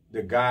let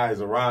the guys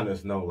around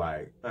us know,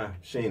 like,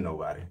 she ain't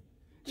nobody.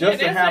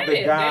 Just to have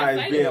the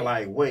guys being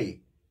like,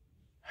 wait,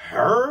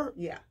 her?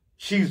 Yeah.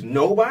 She's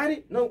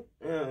nobody? No,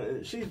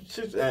 she's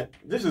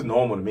this is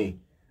normal to me.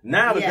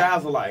 Now the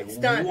guys are like,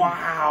 Stunting.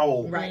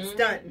 wow. Right,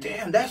 stunting.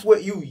 Damn, that's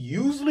what you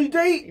usually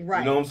date? Right.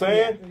 You know what I'm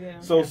saying? Yeah.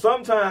 So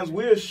sometimes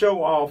we'll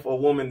show off a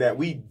woman that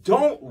we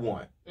don't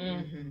want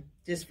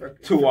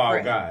to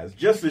our guys,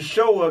 just to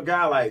show a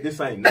guy like this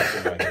ain't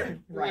nothing right here.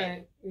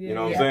 Right. Yeah. You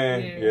know what I'm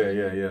saying?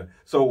 Yeah.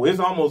 So it's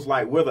almost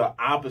like we're the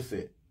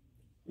opposite.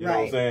 You know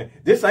what I'm saying?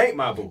 This ain't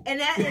my boo. And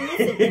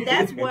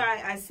that's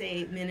why I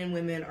say men and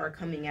women are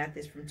coming at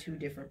this from two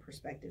different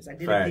perspectives. I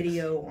did a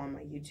video on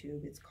my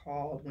YouTube. It's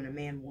called "When a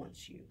Man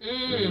Wants You."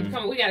 Come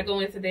on, we got to go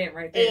into that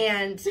right there.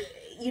 And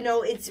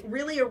it's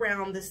really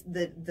around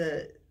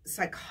the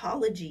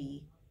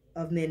psychology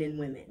of men and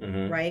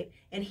women, right?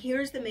 And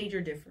here's the major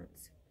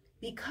difference: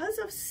 because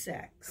of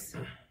sex,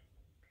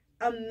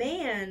 a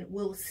man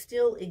will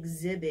still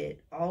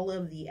exhibit all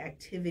of the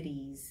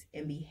activities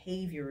and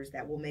behaviors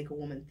that will make a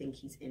woman think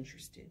he's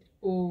interested.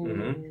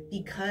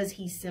 Because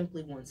he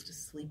simply wants to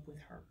sleep with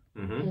her.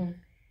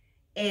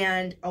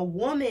 And a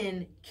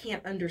woman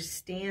can't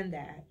understand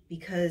that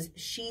because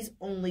she's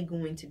only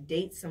going to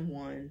date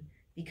someone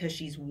because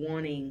she's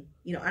wanting,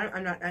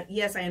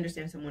 yes, I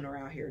understand someone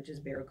around here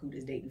just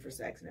barracudas dating for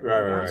sex and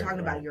everything. I'm talking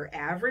about your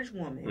average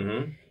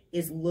woman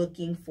is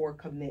looking for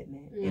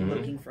commitment and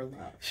looking for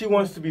love. She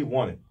wants to be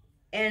wanted.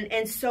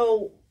 And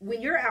so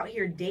when you're out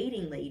here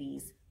dating,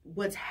 ladies,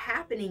 what's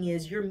happening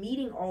is you're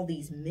meeting all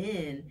these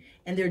men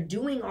and they're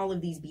doing all of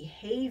these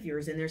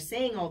behaviors and they're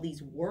saying all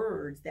these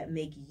words that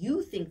make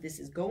you think this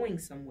is going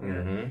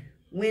somewhere.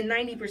 When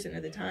 90%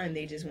 of the time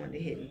they just want to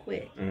hit and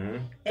quit.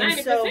 And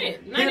 90%, so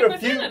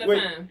 90% of the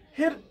time.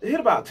 Hit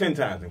about 10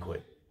 times and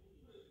quit.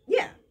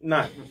 Yeah.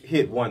 Not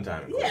hit one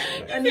time and quit.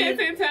 Yeah. I mean,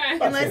 10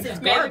 times. Unless it's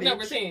garbage.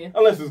 Number 10.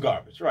 Unless it's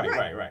garbage.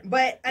 Right.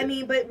 But I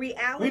mean, but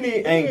reality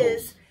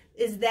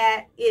is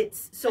that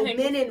it's so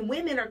men and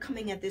women are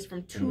coming at this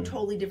from two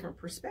totally different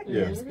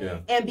perspectives.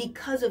 And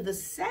because of the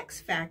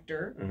sex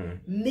factor,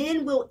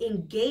 men will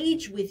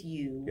engage with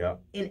you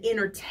and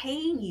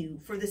entertain you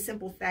for the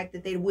simple fact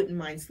that they wouldn't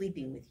mind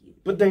sleeping with you.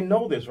 But they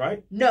know this,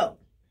 right? No.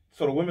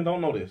 So the women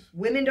don't know this?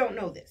 Women don't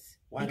know this.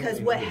 Why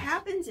because what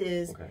happens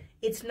is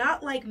it's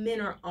not like men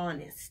are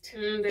honest.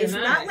 It's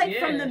not like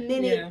from the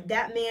minute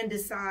that man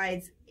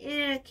decides,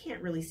 I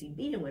can't really see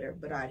being with her,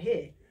 but I'd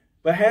hit.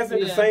 But hasn't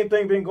the same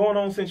thing been going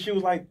on since she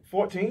was like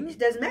 14? It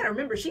doesn't matter.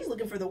 Remember, she's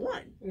looking for the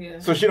one.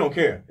 So she don't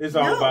care. It's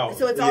all about.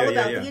 So it's all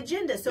about the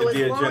agenda. So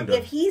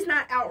if he's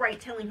not outright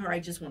telling her, I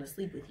just want to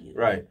sleep with you.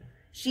 Right.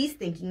 She's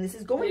thinking this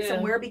is going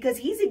somewhere because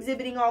he's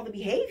exhibiting all the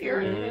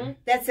behavior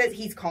that says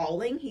he's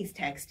calling, he's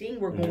texting,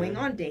 we're going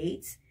on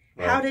dates.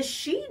 Right. How does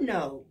she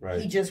know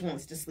he just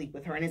wants to sleep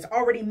with her? And it's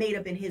already made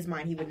up in his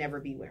mind he would never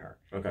be with her.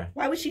 Okay.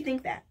 Why would she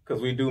think that? Because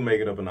we do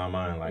make it up in our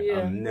mind, like,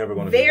 I'm never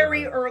going to be with her.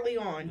 Very early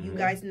on, you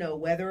guys know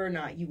whether or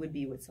not you would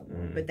be with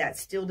someone. But that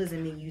still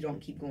doesn't mean you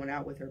don't keep going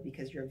out with her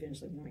because you're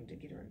eventually wanting to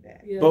get her in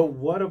bed. But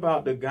what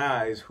about the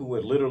guys who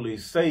would literally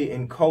say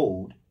in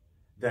code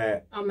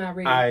that I'm not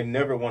ready. I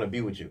never want to be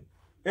with you?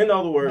 In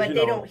other words, but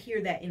they don't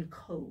hear that in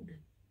code.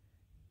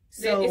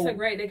 So it's a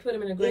gray. They put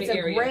them in a gray area.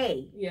 It's a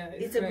gray. Yeah,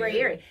 it's a gray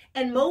area.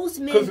 And most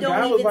men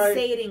don't even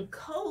say it in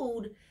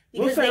code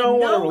because they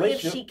know if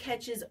she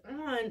catches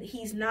on,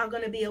 he's not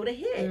going to be able to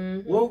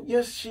hit. Well,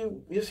 yes,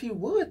 he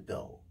would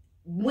though.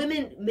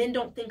 Men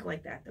don't think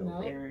like that though,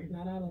 no, Aaron.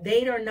 Not all of them.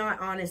 They are not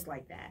honest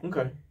like that.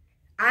 Okay.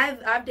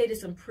 I've dated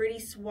some pretty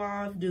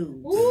suave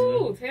dudes.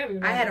 Ooh, tell me.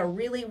 I had a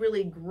really,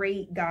 really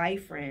great guy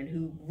friend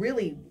who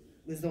really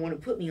was the one who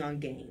put me on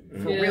game.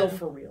 For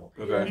real.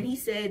 Okay. And he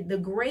said the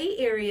gray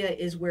area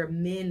is where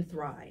men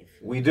thrive.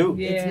 We do.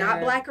 Yeah. It's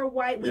not black or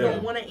white. We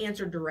don't want to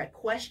answer direct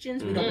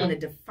questions. We don't want to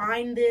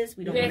define this.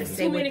 We don't want to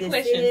say what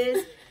this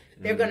is.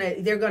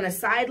 They're gonna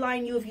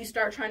sideline you if you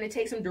start trying to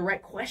take some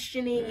direct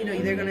questioning. You know,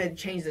 they're gonna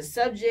change the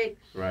subject.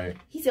 Right.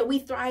 He said we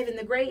thrive in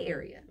the gray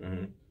area.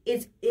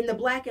 It's in the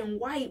black and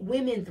white.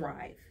 Women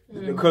thrive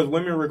because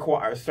women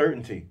require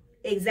certainty.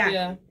 Exactly.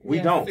 Yeah. We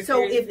don't.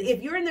 So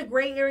if you're in the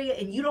gray area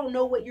and you don't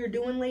know what you're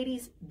doing,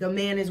 ladies, the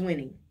man is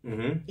winning.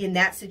 In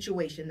that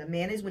situation, the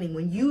man is winning.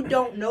 When you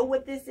don't know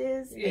what this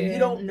is and you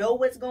don't know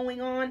what's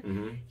going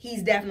on,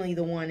 he's definitely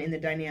the one in the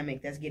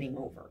dynamic that's getting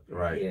over.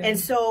 Right. And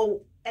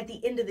so at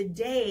the end of the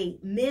day,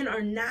 men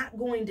are not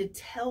going to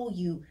tell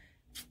you,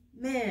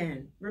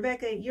 man,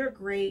 Rebecca, you're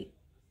great,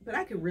 but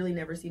I could really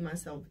never see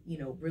myself,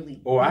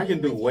 really. Or I can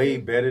do way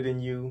better than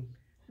you.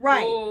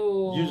 Right.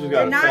 Oh, you just got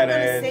They're not going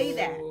to say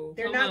that.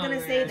 They're not going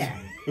to say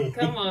that.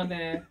 Come on,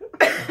 man.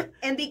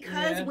 And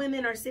because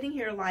women are sitting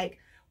here like,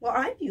 well,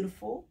 I'm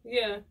beautiful.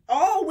 Yeah.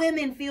 All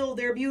women feel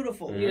they're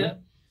beautiful. Yeah.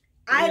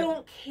 I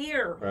don't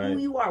care who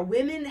you are.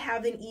 Women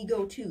have an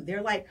ego too.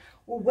 They're like,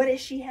 well, what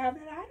does she have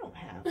that I don't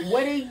have?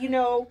 What do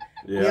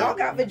we all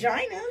got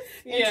vaginas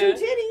and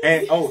 2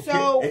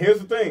 titties. And here's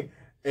the thing.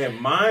 And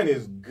mine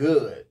is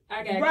good.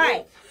 I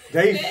got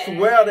They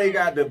swear they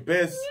got the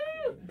best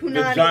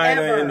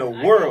vagina in the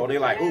world. They're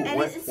like, ooh,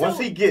 once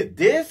he get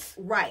this.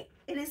 Right.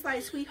 And it's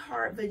like,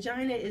 sweetheart,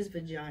 vagina is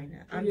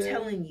vagina. I'm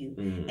telling you.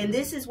 And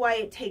this is why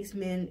it takes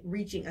men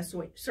reaching a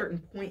certain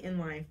point in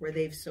life where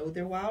they've sowed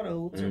their wild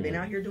oats or been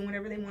out here doing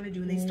whatever they want to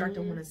do and they start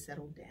to want to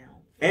settle down.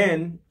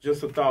 And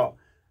just a thought,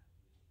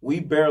 we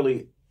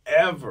barely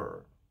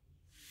ever,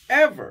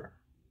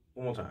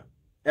 one more time,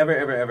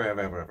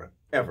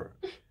 ever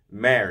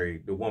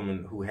married the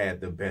woman who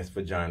had the best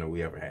vagina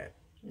we ever had.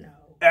 No.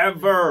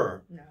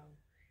 Ever. No.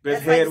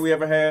 Best head we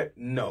ever had?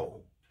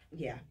 No.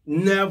 Yeah.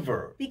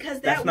 Never. Because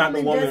that's that not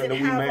the woman woman doesn't that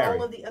we have marry.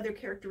 all of the other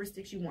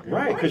characteristics you want.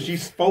 Right, because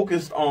she's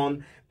focused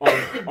on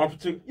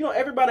particular. You know,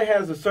 everybody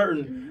has a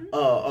certain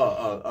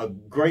a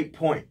great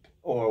point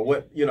or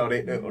what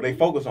they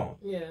focus on.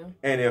 Yeah.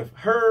 And if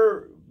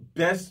her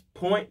best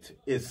point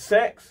is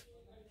sex,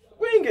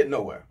 we ain't getting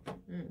nowhere.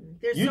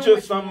 You so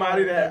just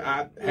somebody that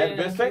I had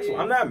best sex with.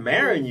 I'm not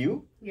marrying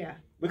you. Yeah.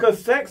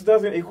 Because sex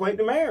doesn't equate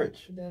to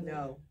marriage.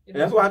 No. And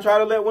that's why I try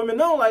to let women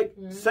know, like,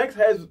 sex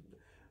has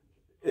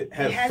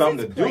something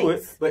to do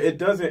with it, but it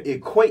doesn't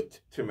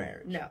equate to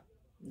marriage.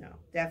 No,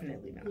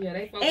 definitely not. Yeah,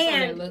 they focus on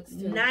their looks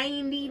too.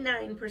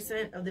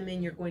 99% of the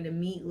men you're going to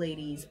meet,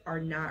 ladies, are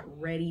not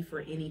ready for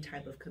any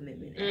type of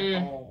commitment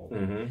at all.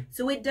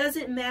 So it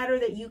doesn't matter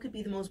that you could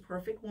be the most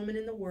perfect woman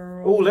in the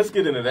world. Oh, let's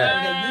get into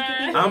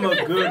that. I'm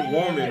a good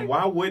woman.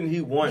 Why wouldn't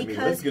he want me?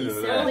 Let's get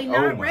into that.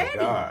 Not ready.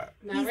 My God.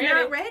 He's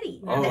not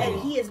ready.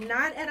 And he is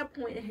not at a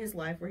point in his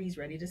life where he's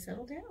ready to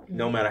settle down.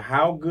 No matter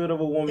how good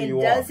of a woman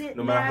you are,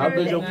 no matter how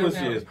good your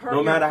pussy is,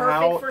 no matter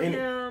how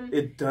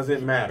it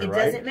doesn't matter. It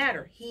doesn't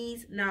matter.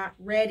 He's not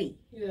ready.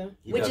 Yeah.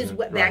 Which is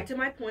back to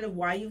my point of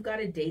why you've got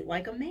to date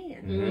like a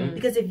man.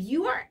 Because if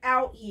you are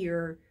out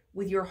here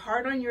with your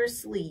heart on your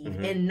sleeve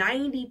and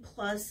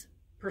 90+%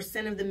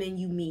 of the men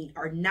you meet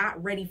are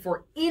not ready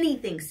for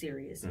anything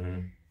serious,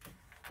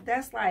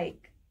 that's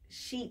like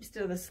sheep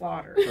to the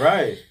slaughter.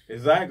 Right.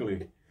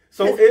 Exactly.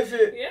 So is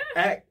it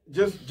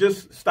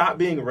just stop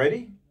being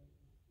ready?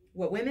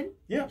 What, women?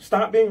 Yeah,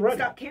 stop being ready.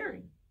 Stop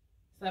caring.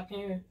 Stop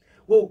caring.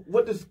 Well,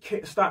 what does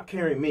stop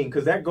caring mean?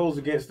 Because that goes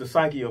against the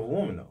psyche of a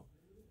woman, though.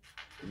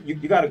 You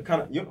got to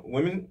kind of,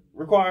 women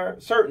require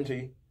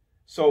certainty.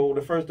 So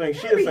the first thing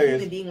she'll say is... Every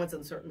human being wants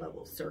a certain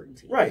level of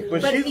certainty. Right,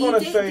 but she's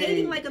going to say...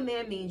 Dating like a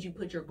man means you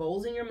put your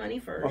goals and your money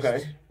first.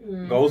 Okay.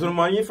 Goals and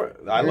money first.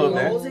 I love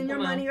that. Goals and your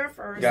money are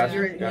first.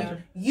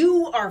 Gotcha.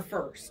 You are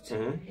first.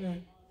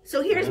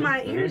 So here's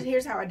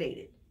here's how I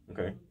dated.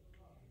 Okay.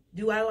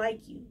 Do I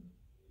like you?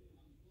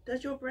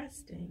 Does your breath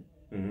stink?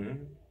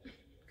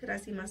 Could I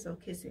see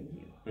myself kissing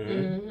you?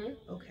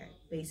 Okay.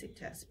 Basic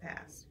test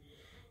passed.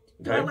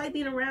 Do I like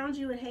being around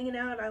you and hanging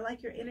out? I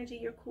like your energy.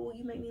 You're cool.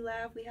 You make me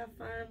laugh. We have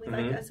fun. We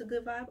like us a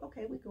good vibe.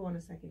 Okay, we go on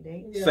a second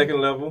date. Yeah. Second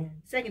level?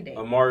 Second date.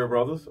 Mario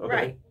Brothers? Okay.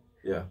 Right.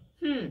 Yeah.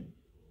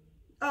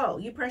 Oh,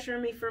 you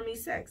pressuring me for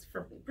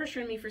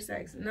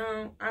sex.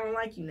 No, I don't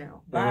like you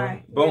now.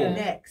 Bye. Boom.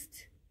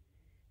 Next.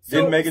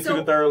 Didn't make it to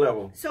the third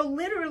level. So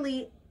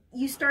literally,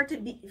 you start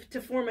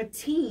to form a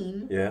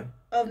team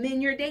of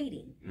men you're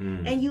dating.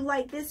 And you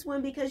like this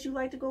one because you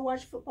like to go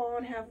watch football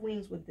and have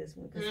wings with this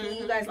one. Because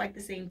you guys like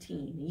the same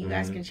team. And you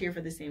guys can cheer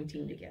for the same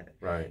team together.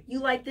 Right. You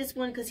like this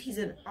one because he's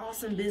an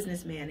awesome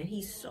businessman. And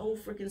he's so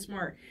freaking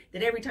smart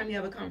that every time you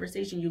have a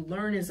conversation, you're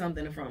learning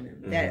something from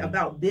him that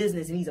about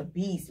business. And he's a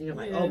beast. And you're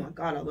like, oh my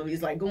God, I love him.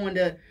 He's like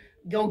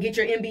go get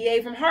your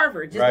MBA from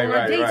Harvard. Just going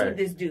on dates with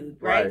this dude,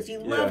 right? So you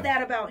love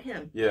that about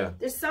him. Yeah.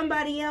 There's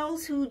somebody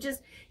else who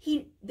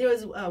there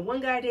was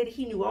one guy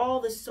he knew all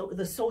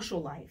the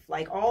social life,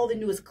 like all the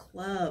newest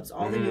clubs,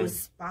 all the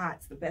newest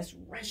spots, the best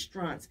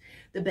restaurants,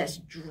 the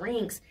best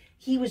drinks.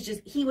 He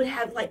would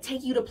have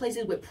take you to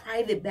places with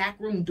private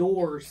backroom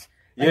doors.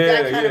 Like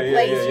that kind of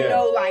place, where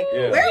are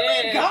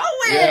we going?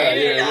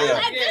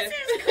 Like, this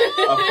is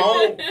cool.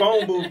 A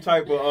phone booth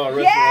type of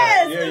restaurant.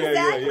 Yes,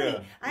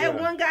 exactly. I had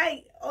one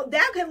guy,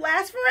 that could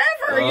last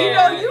forever. You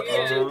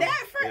can do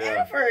that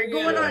forever.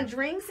 Going on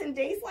drinks and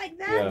dates like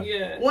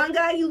that. One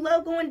guy you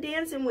love going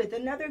dancing with.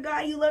 Another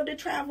guy you love to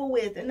travel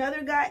with.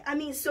 Another guy. I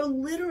mean, so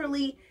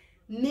literally,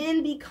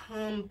 men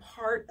become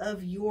part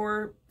of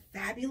your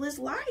fabulous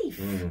life.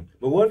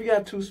 But what if you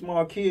got 2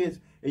 small kids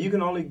and you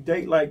can only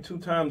date like 2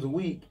 times a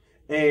week?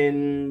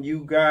 And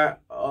you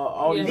got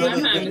all these then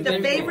you pick the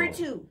favorite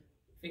 2.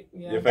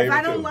 If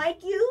I don't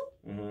like you,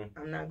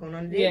 I'm not going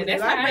on a date with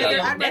you.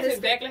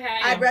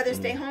 I'd rather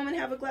stay home and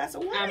have a glass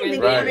of wine than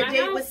go on a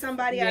date with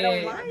somebody I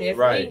don't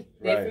like.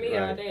 That's me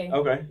all day.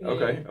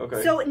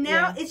 Okay. So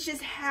now it's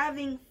just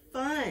having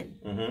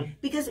fun.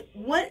 Because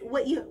what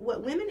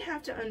women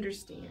have to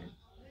understand,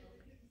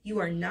 you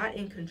are not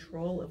in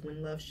control of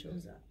when love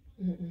shows up.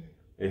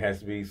 It has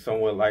to be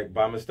somewhat like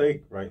by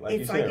mistake, right? Like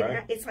you said,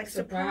 right? It's like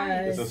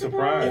surprise. It's a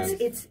surprise.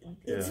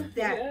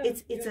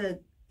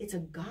 It's a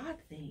God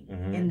thing,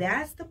 and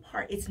that's the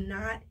part. It's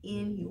not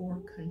in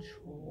your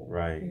control.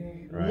 Right.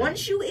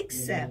 Once you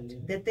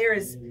accept that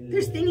there's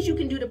things you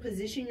can do to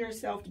position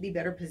yourself to be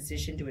better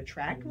positioned to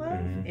attract love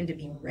and to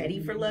be ready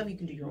for love. You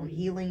can do your own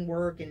healing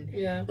work and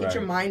get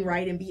your mind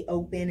right and be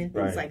open and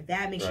things like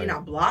that. Make sure you're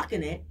not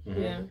blocking it.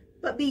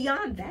 But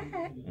beyond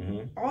that,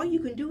 all you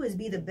can do is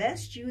be the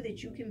best you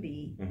that you can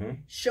be.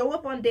 Show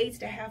up on dates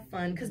to have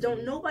fun, because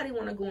don't nobody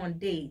want to go on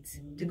dates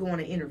to go on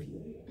an interview.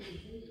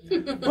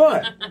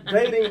 But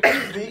dating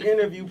is the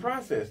interview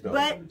process, though.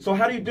 So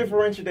how do you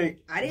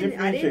differentiate? I didn't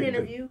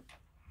interview.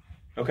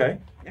 Okay.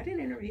 I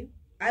didn't interview.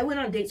 I went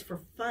on dates for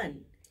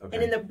fun.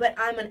 Okay. And but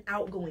I'm an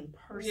outgoing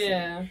person.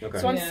 Yeah. Okay.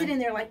 So I'm sitting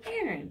there like,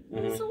 Aaron,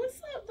 so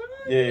what's up, dog?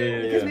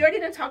 Yeah. Because we already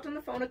done talked on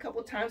the phone a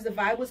couple times. The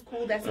vibe was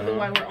cool. That's even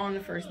why we're on the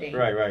first date.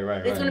 Right.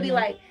 It's going to be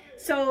like,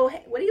 so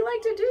hey, what do you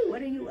like to do?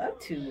 What are you up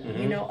to?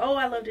 You know, oh,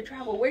 I love to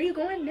travel. Where are you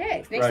going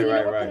next? Next thing you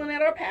know, we're pulling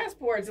out our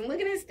passports and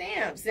looking at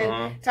stamps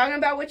and talking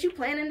about what you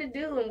planning to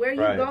do and where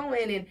you're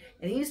going. And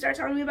then you start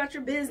talking to me about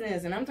your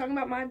business and I'm talking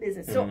about my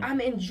business. So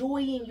I'm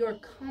enjoying your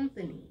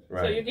company.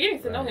 Right. So you're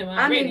getting to know him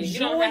already. I'm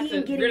enjoying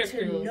getting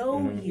to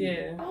know you.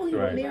 Yeah. Oh, you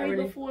were married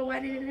before. Why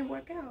did it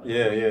work out?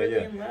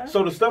 Yeah.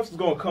 So the stuff's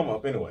going to come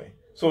up anyway.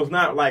 So it's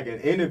not like an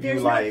interview.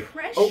 There's like,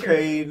 no pressure.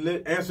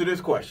 Okay, answer this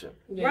question.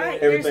 Yeah.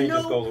 Right. Everything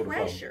There's just no goes with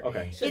pressure. the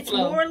flow. Okay. It's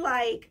more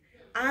like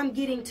I'm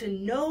getting to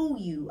know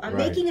you. I'm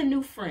making a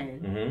new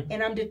friend,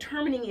 and I'm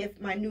determining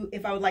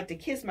if I would like to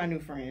kiss my new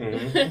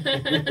friend.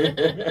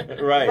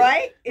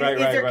 Right. Is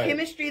there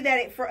chemistry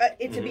that for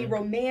it to be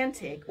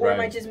romantic, or am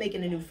I just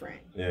making a new friend?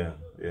 Yeah.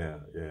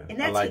 And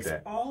that takes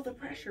all the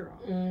pressure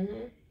off.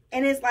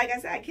 And it's like I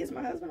said, I kissed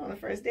my husband on the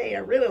first date. I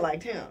really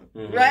liked him,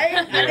 right?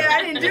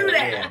 I didn't do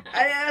that.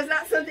 It's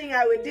not something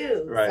I would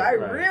do. So I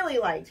really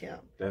liked him.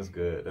 That's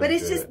good. But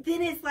it's just,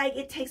 then it's like,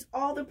 it takes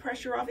all the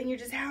pressure off and you're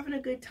just having a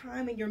good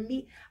time and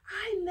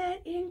I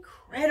met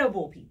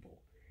incredible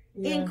people,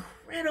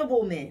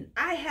 incredible men.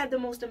 I had the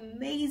most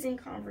amazing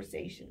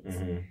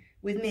conversations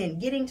with men,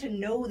 getting to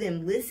know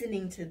them,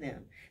 listening to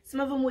them. Some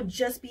of them would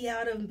just be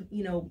out of,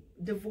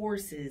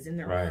 divorces and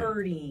they're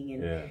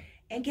hurting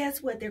and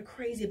guess what? They're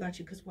crazy about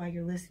you because why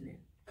you're listening.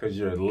 Because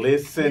you're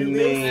listening.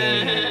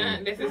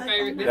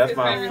 That's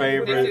my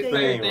favorite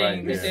thing right there.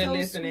 You're so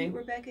listening. Sweet,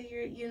 Rebecca.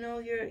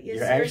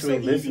 You're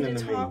actually so easy listening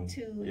to talk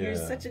to. Yeah. You're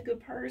such a good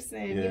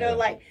person.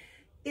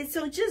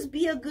 So just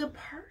be a good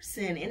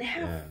person and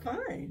have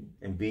fun.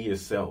 And be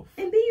yourself.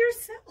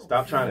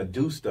 Stop trying to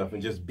do stuff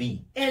and just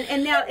be.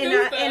 And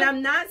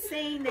I'm not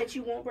saying that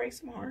you won't break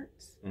some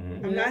hearts.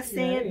 I'm not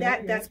saying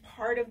that. That's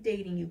part of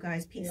dating, you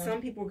guys.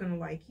 Some people are gonna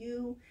like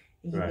you.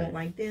 And you won't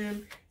like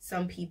them.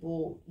 Some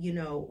people,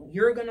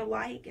 you're going to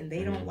like and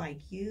they don't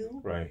like you.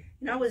 Right.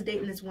 I was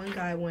dating this one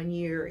guy one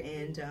year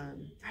and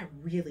I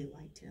really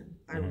liked him.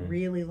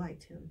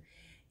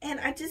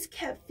 And I just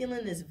kept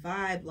feeling this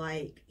vibe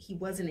like he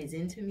wasn't as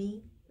into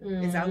me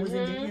as I was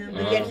into him.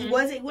 But yet he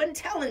wasn't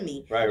telling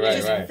me. I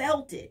just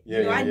felt it.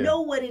 I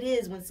know what it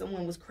is when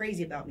someone was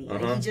crazy about me.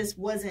 And he just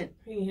wasn't.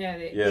 He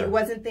had it. It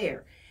wasn't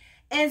there.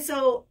 And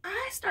so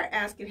I start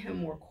asking him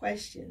more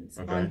questions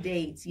on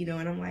dates, and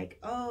I'm like,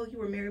 oh, you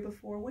were married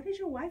before. What did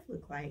your wife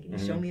look like? And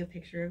he showed me a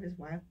picture of his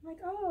wife. I'm like,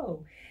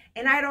 oh.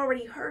 And I'd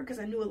already heard, because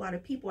I knew a lot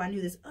of people. I knew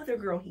this other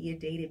girl he had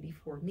dated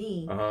before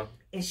me,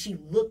 and she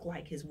looked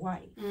like his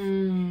wife.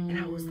 And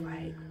I was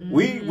like,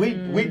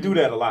 we do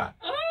that a lot.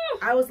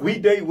 I was like, we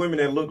date women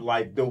that look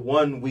like the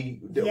one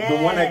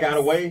that got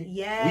away.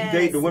 Yes. We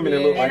date the women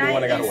that look like the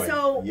one that got away.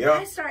 So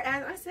I started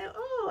asking,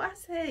 I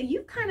said,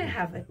 you kind of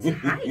have a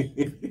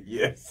type.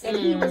 Yes. And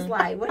he was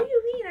like, what do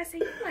you mean? I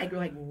said, you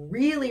like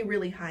really,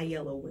 really high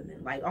yellow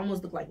women, like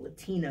almost look like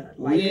Latina,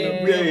 like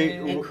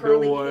and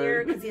curly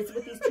hair, because it's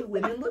what these two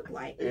women look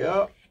like.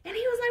 Yeah. And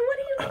he was like, what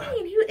do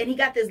you mean? And he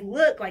got this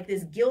look, like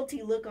this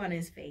guilty look on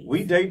his face.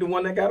 We date the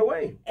one that got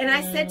away. And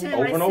I said to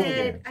him,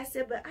 I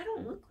said, but I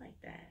don't look like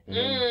that.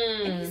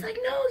 And he's like,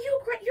 no,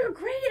 you're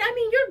great. I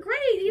mean, you're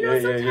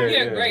great. Sometimes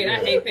you're great. I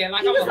hate that.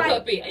 Like I'm a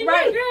puppy.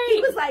 Right.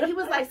 He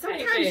was like,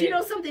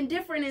 sometimes something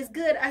different is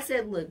good. I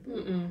said, look,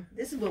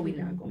 this is what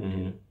we're not going to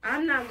do.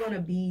 I'm not going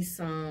to be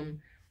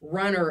some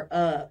runner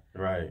up.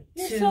 Right.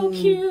 You're so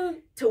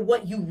cute. To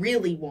what you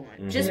really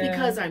want, just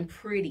because I'm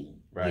pretty.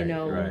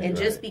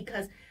 Just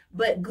because,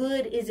 but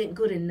good isn't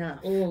good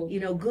enough.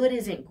 Good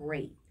isn't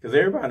great. Because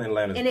everybody in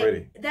Atlanta is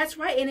pretty. That's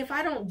right. And if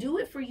I don't do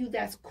it for you,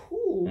 that's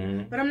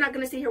cool. But I'm not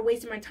going to sit here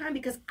wasting my time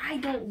because I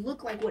don't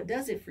look like what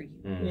does it for you.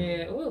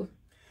 Yeah. Ooh.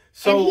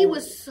 So, and he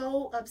was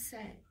so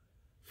upset.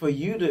 For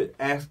you to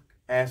ask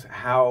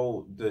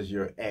how does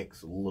your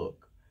ex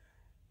look,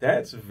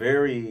 that's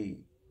very,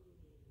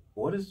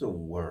 what is the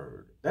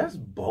word? That's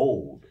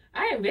bold.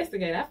 I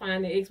investigate. I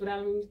find the ex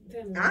without me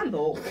telling me. I'm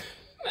bold.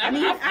 I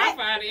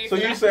find it. So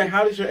you say,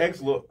 how does your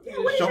ex look? Yeah,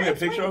 show me a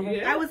picture of him.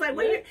 Yeah. I was like,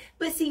 but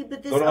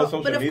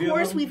of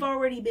course we've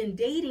already been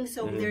dating,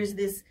 so there's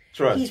this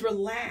trust. He's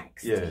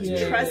relaxed. Yeah. He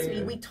trusts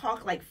me. We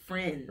talk like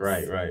friends.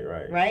 Right.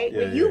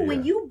 Yeah,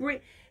 when you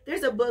bring.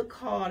 There's a book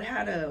called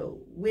How to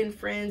Win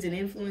Friends and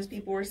Influence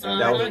People or something.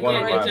 That was one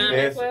of my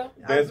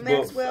best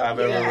books I've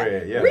ever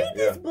read. Yeah. Read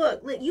this book.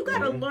 Look, you got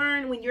to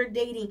learn when you're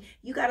dating.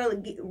 You got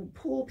to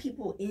pull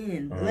people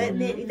in. Let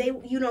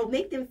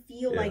make them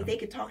feel like they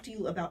could talk to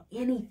you about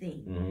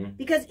anything.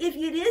 Because if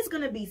it is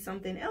going to be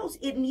something else,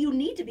 you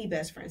need to be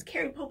best friends.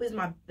 Carrie Pope is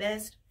my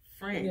best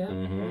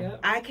friend.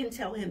 I can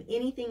tell him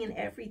anything and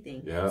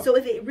everything. So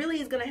if it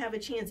really is going to have a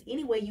chance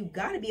anyway, you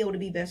got to be able to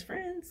be best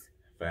friends.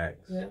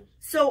 Facts. Yeah.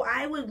 So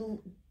I would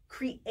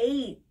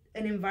create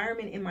an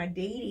environment in my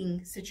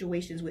dating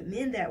situations with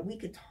men that we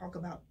could talk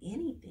about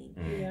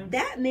anything.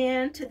 That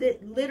man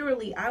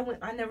literally,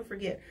 I never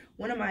forget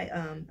one of my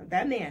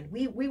that man,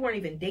 we weren't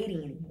even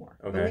dating anymore,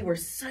 but we were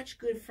such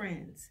good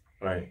friends.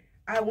 Right.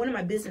 one of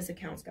my business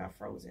accounts got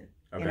frozen.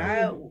 Okay.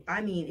 And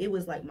I mean, it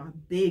was like my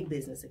big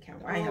business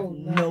account. I have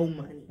no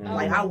money.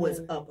 Like I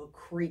was up a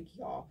creek,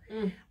 y'all.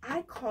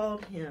 I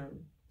called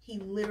him. He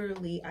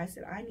literally, I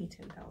said, I need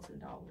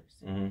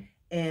 $10,000.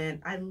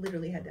 And I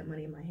literally had that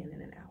money in my hand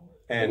in an hour.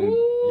 And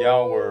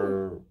y'all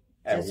were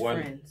at just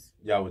one friends.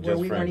 Y'all were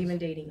just we friends. weren't even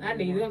dating. I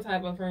need them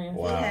type of friends.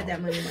 Wow. He had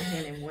that money in my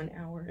hand in 1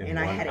 hour, and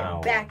I had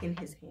it back in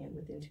his hand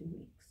within 2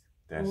 weeks.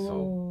 That's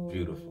so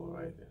beautiful,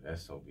 right there.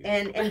 That's so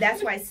beautiful. And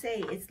that's why I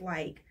say it's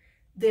like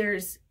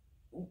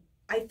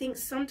I think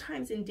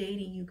sometimes in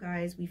dating, you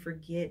guys, we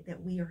forget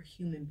that we are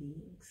human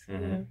beings.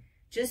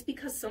 Just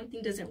because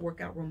something doesn't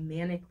work out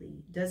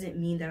romantically doesn't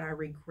mean that I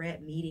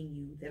regret meeting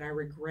you, that I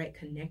regret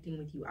connecting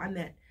with you. I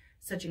met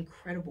such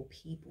incredible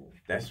people.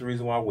 That's the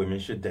reason why women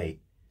should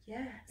date.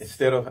 Yes.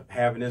 Instead of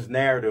having this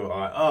narrative,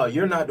 oh,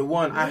 you're not the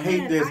one. I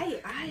hate this.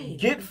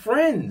 Get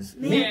friends.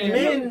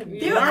 Men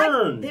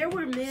learn. There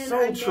were men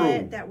so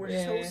met that were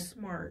so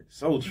smart.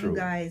 So true. You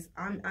guys,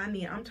 I'm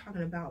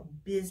talking about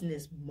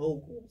business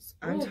moguls.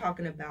 I'm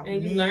talking about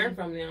and men. You learn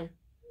from them.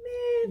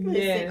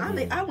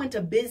 Listen, I went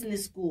to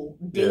business school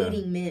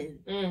dating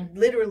men.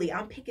 Literally,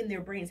 I'm picking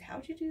their brains.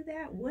 How'd you do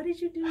that? What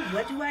did you do?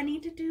 What do I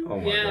need to do? Oh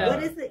my God.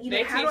 What is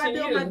it? How do I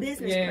build my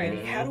business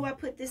credit? How do I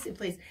put this in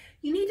place?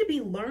 You need to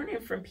be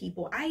learning from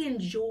people. I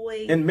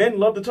enjoy. And men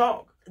love to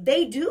talk.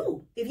 They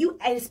do.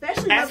 And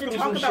especially love to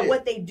talk about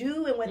what they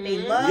do and what they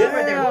love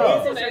or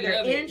their business or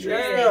their interests.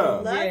 They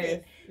love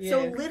it.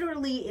 So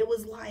literally it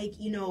was like,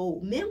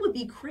 men would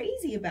be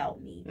crazy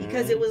about me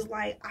because it was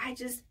like, I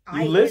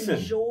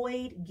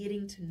enjoyed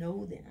getting to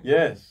know them.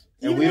 Yes.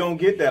 And we don't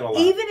get that a lot.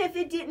 Even if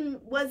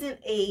it wasn't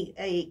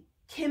a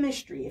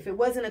chemistry, if it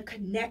wasn't a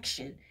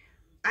connection,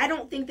 I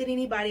don't think that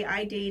anybody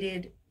I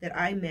dated that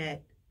I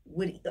met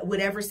would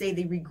ever say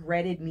they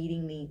regretted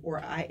meeting me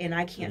and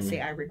I can't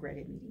say I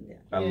regretted meeting them.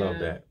 I love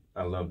that.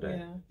 I love that.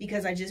 Yeah.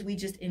 Because we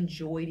just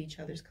enjoyed each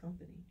other's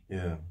company.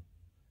 Yeah.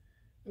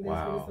 That's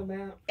what it's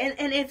about.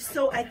 And if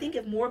so, I think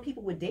if more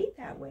people would date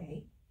that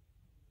way.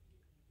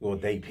 Well,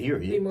 date,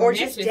 period. Or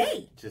just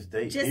date. Just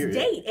date, Just period.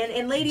 date.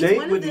 And ladies,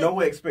 date with no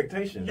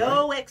expectations.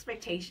 No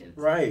expectations.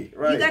 Right.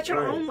 You got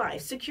your own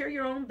life. Secure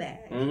your own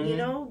bag.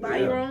 Buy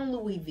your own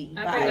Louis V.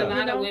 I think a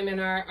lot of women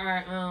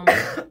are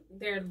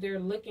they're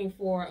looking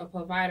for a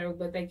provider,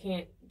 but they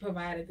can't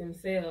provide it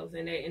themselves,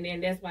 and then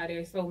that's why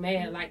they're so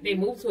mad. Like they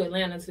moved to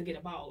Atlanta to get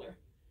a baller.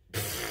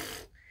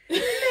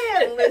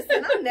 Man,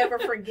 listen, I'll never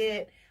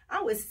forget.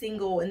 I was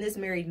single, and this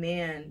married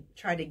man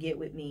tried to get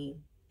with me,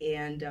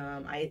 and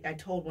I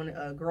told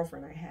a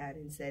girlfriend I had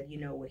and said,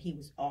 what he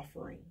was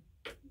offering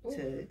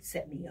to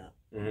set me up,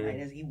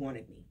 right, as he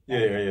wanted me. Yeah.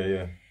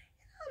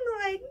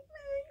 I'm like,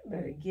 man, you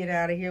better get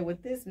out of here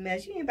with this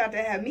mess. You ain't about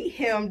to have me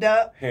hemmed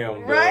up.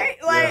 Right?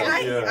 Up. Like,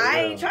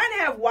 I ain't trying to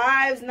have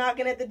wives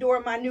knocking at the door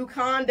of my new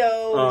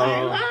condo.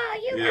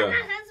 Like, you got my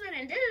husband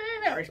and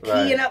or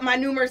keying up my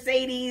new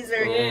Mercedes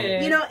or,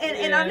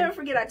 and I'll never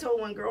forget, I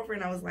told one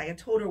girlfriend, I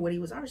told her what he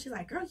was offering. She's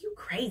like, girl, you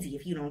crazy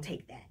if you don't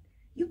take that.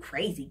 You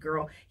crazy,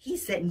 girl.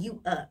 He's setting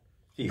you up.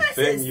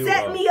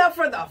 Set me up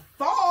for the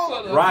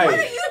fall. Right. What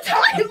are you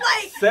talking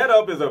like?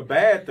 Setup is a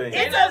bad thing.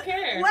 They don't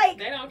care.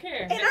 They don't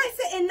care. And I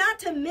said, and not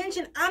to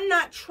mention, I'm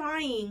not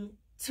trying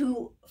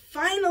to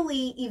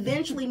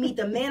eventually meet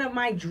the man of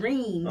my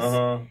dreams.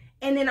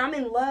 And then I'm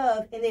in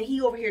love, and then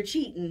he over here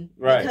cheating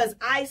because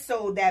I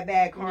sowed that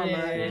bad karma.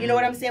 Yeah. You know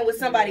what I'm saying? With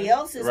somebody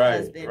else's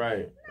husband.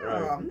 Right.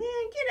 Oh man,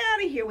 get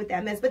out of here with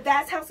that mess. But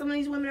that's how some of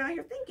these women out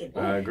here thinking.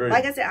 I agree.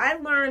 Like I said, I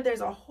learned there's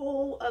a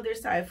whole other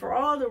side. For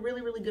all the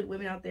really, really good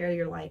women out there,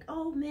 you're like,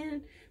 oh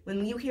man,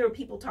 when you hear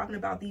people talking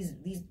about these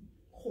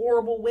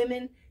horrible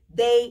women,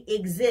 they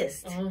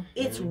exist.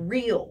 It's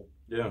real.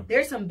 Yeah.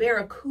 There's some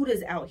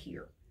barracudas out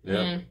here.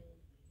 Yeah.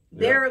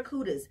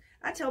 Barracudas.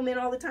 I tell men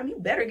all the time, you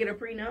better get a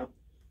prenup.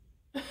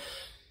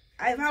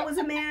 If I was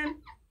a man,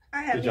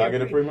 I had. Did y'all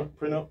get a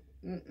prenup?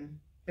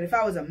 But if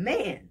I was a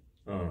man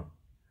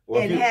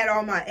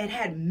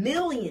had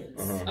millions.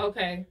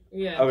 Okay.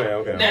 Yeah.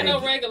 Okay. Not no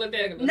regular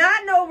degular.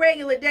 Not no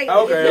regular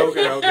degular.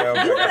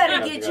 Okay. You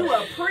better get you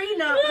a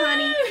prenup,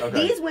 honey.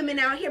 Okay. These women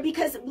out here,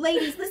 because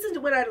ladies, listen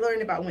to what I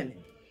learned about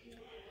women.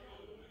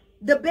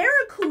 The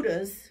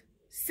barracudas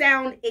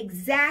sound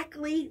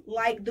exactly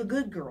like the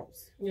good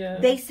girls. Yeah.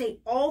 They say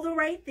all the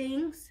right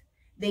things.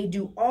 They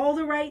do all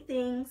the right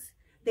things.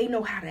 They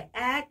know how to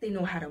act. They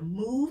know how to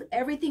move.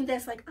 Everything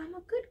that's like, I'm a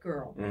good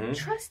girl.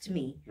 Trust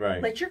me.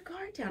 Right. Let your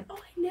guard down. Oh,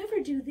 I never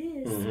do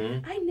this.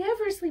 I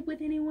never sleep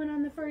with anyone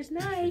on the first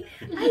night.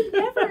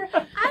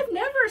 I've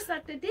never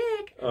sucked a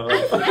dick.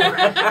 I've never.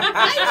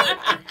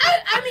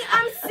 I mean,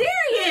 I'm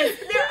serious.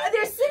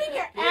 They're sitting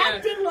here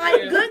acting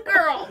like good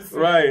girls.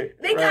 Right.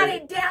 They got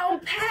it down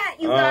pat,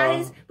 you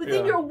guys. But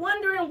then you're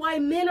wondering why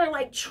men are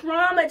like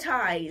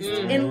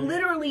traumatized and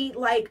literally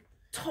like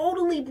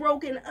totally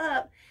broken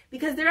up.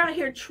 Because they're out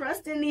here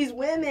trusting these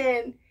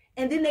women,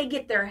 and then they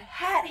get their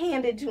hat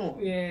handed to them.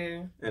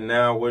 Yeah. And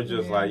now we're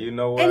just like, you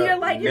know what? And you're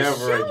like, you're never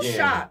shell again.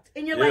 shocked.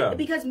 And you're like,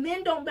 because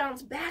men don't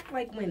bounce back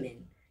like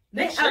women.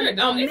 They sure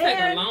don't. It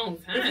takes a long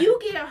time. If you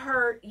get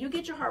hurt, you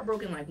get your heart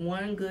broken like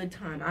one good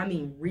time. I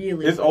mean,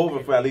 really. It's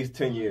over for at least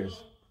 10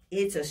 years.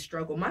 It's a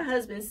struggle. My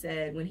husband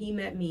said when he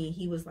met me,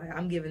 he was like,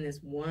 "I'm giving this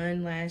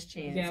one last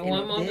chance. Yeah, and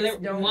one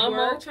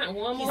more time.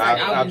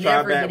 I'll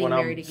try that when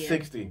I'm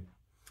 60.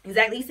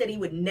 Exactly. He said he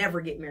would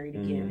never get married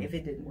again if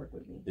it didn't work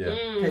with me. Yeah.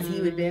 Because he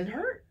would have been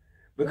hurt.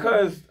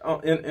 Because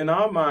in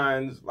our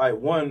minds, like,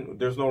 one,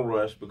 there's no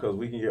rush because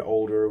we can get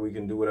older. We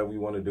can do whatever we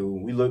want to do.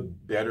 We look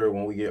better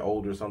when we get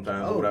older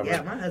sometimes or whatever.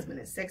 Yeah, my husband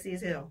is sexy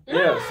as hell.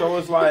 Yeah, so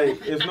it's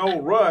like, it's no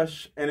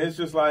rush. And it's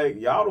just like,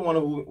 y'all the one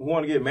who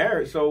want to get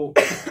married. So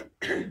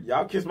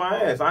y'all kiss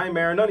my ass. I ain't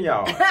marrying none of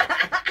y'all.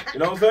 You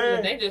know what I'm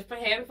saying? They just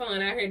having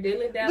fun out here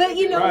dealing down. But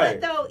you know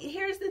what, though?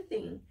 Here's the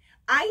thing.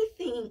 I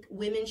think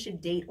women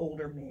should date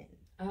older men.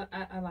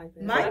 I like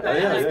that. My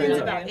husband's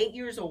about 8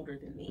 years older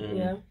than me. Mm-hmm.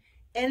 Yeah.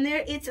 And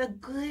it's a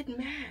good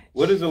match.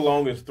 What is the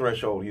longest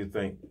threshold you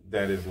think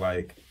that is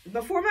like?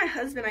 Before my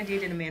husband, I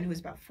dated a man who was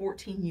about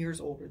 14 years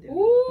older than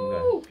me.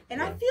 Ooh.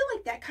 And I feel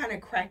like that kind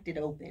of cracked it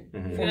open for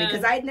me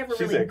because I'd never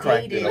She really said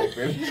cracked dated. it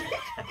open.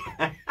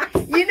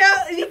 You know,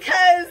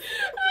 because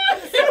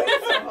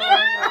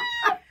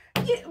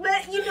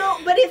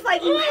but if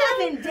like you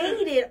haven't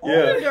dated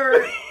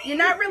older, you're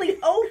not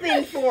really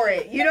open for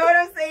it. You know what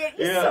I'm saying?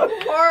 You're so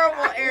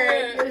horrible,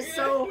 Eric. You're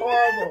so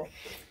horrible.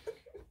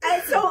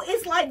 And so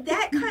it's like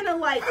that kind of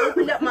like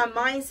opened up my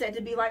mindset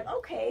to be like,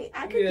 okay,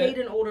 I could date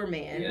an older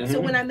man. Yeah. So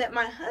when I met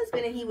my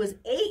husband and he was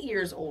 8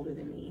 years older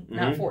than me,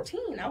 not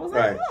 14, I was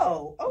Right. like,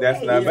 oh, okay,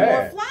 That's not he's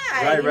bad. more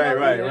fly.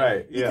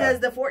 Right. Yeah. Because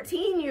the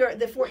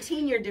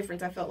 14-year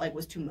difference I felt like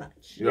was too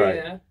much. Right.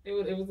 Yeah, it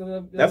was a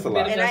little. That's a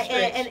lot.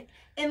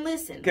 And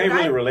listen, Can't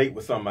really relate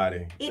with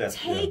somebody. It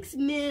takes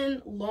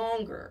men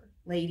longer,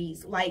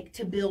 ladies, like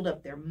to build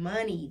up their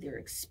money, their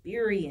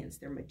experience,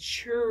 their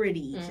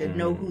maturity, to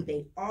know who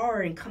they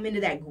are and come into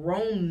that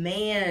grown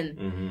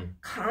man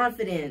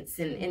confidence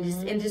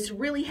and just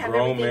really have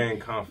grown everything. Man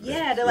confidence.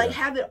 Yeah, to like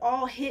have it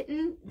all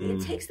hidden.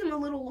 It takes them a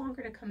little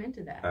longer to come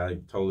into that. I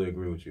totally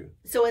agree with you.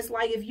 So it's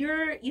like if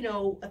you're, a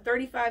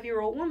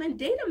 35-year-old woman,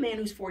 date a man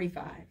who's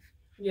 45.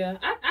 Yeah,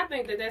 I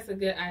think that's a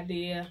good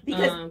idea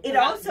because it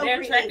also they're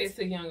creates attracted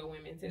to younger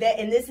women too.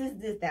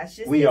 That's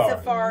just the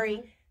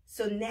Safari.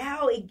 So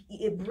now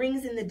it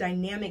brings in the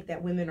dynamic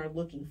that women are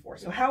looking for.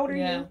 So how old are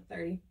you?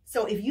 30.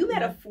 So if you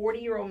met a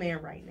 40-year-old man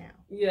right now,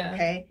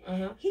 okay,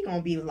 he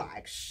gonna be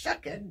like,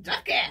 shucka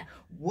ducka,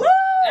 woo!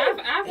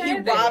 I've he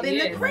had robbing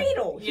that, the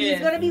cradle. Yes.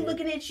 He's gonna be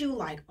looking at you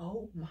like,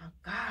 oh my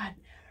God.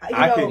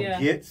 I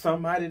can get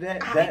somebody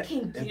that I've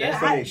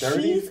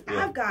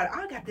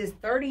got this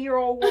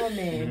 30-year-old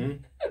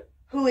woman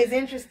who is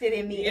interested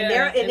in me, and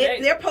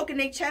they're poking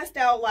their chest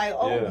out like,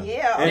 oh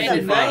yeah, they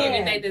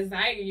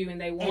desire you,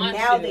 and they want you. And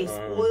now they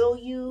spoil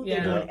you.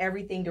 They're doing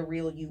everything to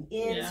reel you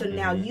in. Yeah. So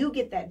now you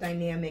get that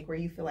dynamic where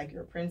you feel like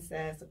you're a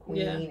princess, a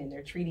queen, and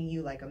they're treating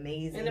you like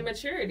amazing. And the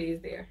maturity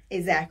is there.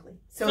 Exactly.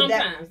 So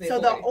sometimes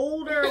the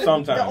older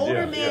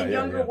man,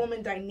 younger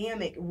woman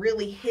dynamic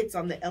really hits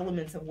on the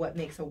elements of what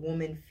makes a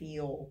woman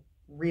feel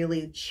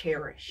really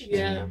cherished.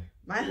 Yeah.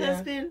 My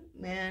husband,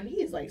 man,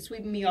 he is like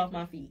sweeping me off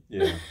my feet.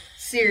 Yeah.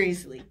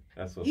 Seriously.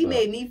 That's what's he up.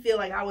 made me feel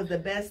like I was the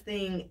best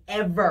thing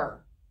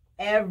ever.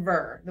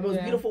 Ever. The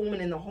most beautiful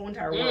woman in the whole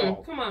entire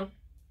world. Come on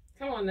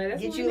now.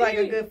 That's get you like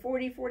a good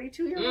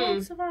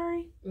 42-year-old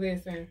Safari.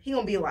 Listen. He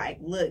gonna be like,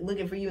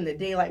 looking for you in the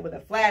daylight with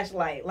a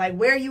flashlight. Like,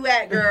 where you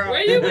at, girl?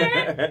 Where you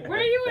at?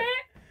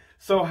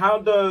 So how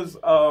does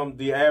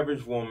the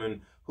average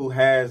woman who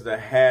has the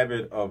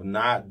habit of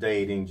not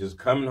dating, just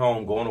coming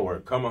home, going to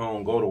work, coming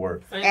home, go to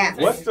work.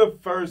 Apps. What's the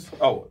first?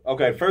 Oh,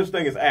 okay. First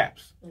thing is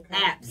apps. Okay.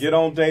 Apps. Get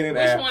on dating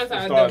apps. Which ones and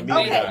are start the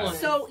meeting Okay,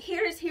 guys. so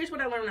here's what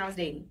I learned when I was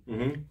dating.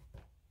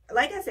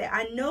 Like I said,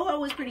 I know I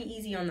was pretty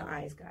easy on the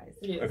eyes, guys.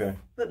 Yes. Okay.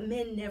 But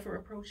men never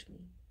approached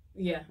me.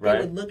 Yeah. They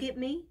would look at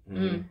me.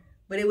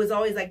 But it was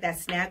always like that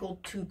snaggle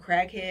to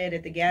crackhead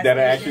at the gas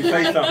That station.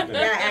 actually say something.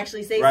 That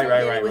actually say Right,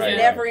 something. right, It was right,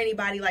 never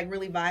anybody like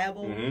really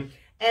viable.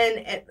 And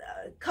a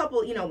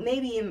couple,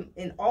 maybe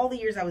in all the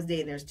years I was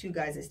dating, there's two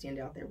guys that stand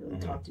out that really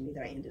talked to me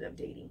that I ended up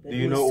dating. But Do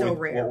you it was know so what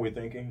rare. we're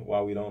thinking?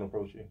 Why we don't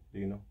approach you? Do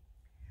you know?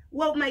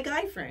 Well, my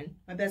guy friend,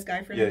 my best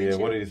guy friend, Yeah,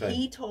 what did he say?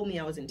 He told me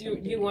I was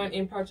intimidating. You weren't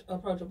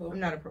approachable. I'm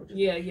not approachable.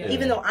 Yeah.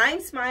 Even though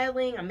I'm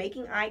smiling, I'm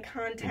making eye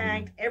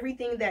contact,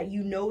 everything that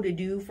you know to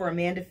do for a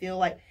man to feel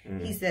like,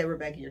 he said,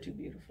 Rebecca, you're too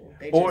beautiful.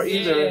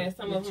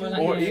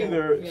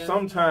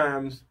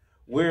 Sometimes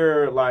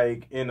we're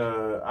like in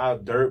our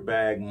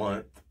dirtbag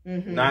month,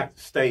 not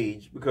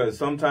stage, because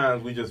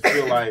sometimes we just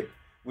feel like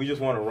we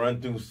just want to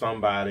run through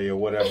somebody or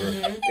whatever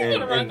in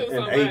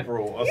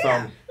April or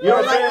something. You know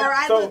what I'm saying? Or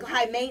I look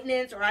high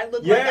maintenance, or I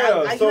look like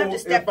I so have to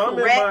step if I'm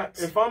correct.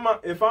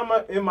 if I'm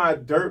in my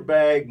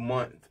dirtbag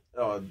month,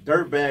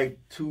 dirtbag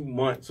 2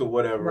 months or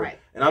whatever,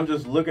 and I'm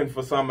just looking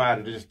for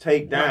somebody to just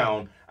take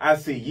down. I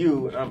see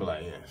you, and I'm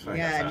like,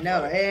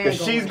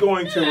 because she's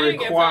going to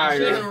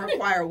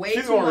require way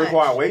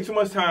too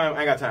much time. I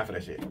ain't got time for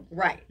that shit.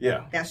 Right.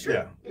 Yeah. That's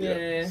true.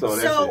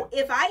 So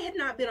if I had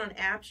not been on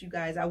apps, you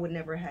guys, I would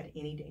never had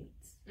any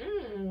dates.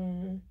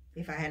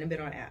 if I hadn't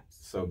been on apps.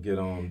 So get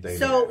on dating.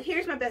 So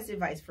here's my best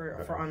advice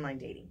for online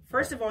dating.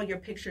 First of all, your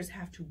pictures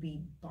have to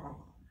be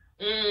bomb.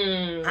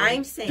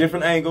 I'm saying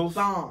different angles.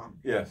 Bomb.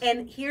 Yes.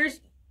 And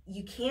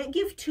you can't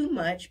give too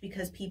much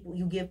because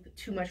you give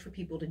too much for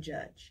people to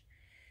judge.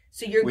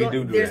 So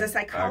there's a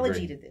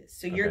psychology to this.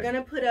 So you're going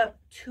to put up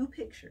 2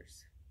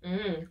 pictures.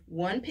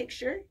 One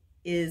picture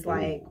is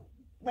like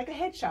a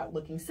headshot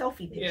looking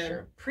selfie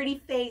picture. Yeah. Pretty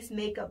face,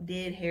 makeup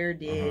did, hair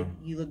did.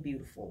 You look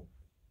beautiful.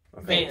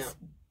 Okay. Face.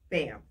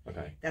 Bam.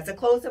 Okay. That's a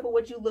close up of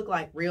what you look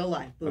like real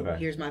life. Boom. Okay.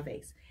 Here's my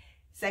face.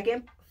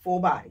 Second,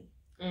 full body.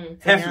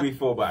 Has to be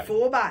full body.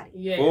 Full body.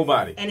 Yes. Full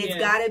body. And it's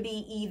got to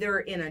be either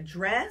in a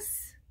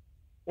dress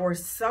or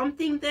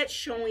something that's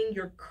showing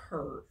your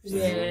curves.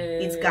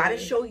 Yes. It's got to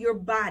show your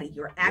body,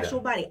 your actual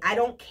body. I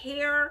don't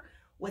care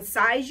what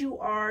size you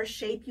are,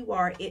 shape you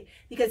are.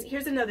 Because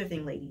here's another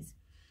thing, ladies.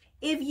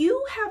 If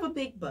you have a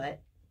big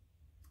butt,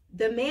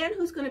 the man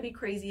who's going to be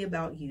crazy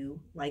about you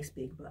likes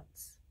big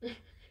butts.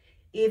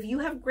 If you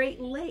have great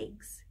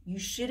legs, you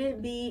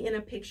shouldn't be in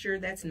a picture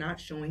that's not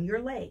showing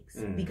your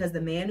legs because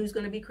the man who's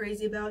going to be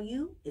crazy about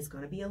you is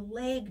going to be a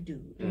leg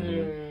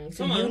dude.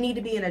 So you need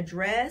to be in a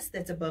dress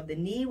that's above the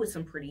knee with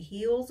some pretty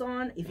heels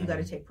on. If you got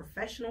to take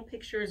professional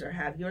pictures or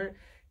have your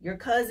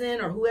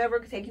cousin or whoever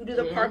take you to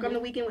the park on the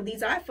weekend with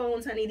these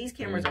iPhones, honey, these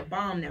cameras are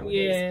bomb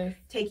nowadays.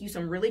 Take you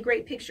some really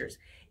great pictures.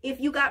 If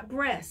you got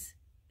breasts,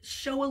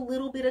 show a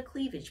little bit of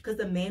cleavage because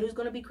the man who's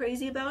going to be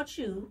crazy about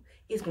you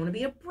is going to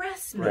be a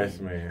breast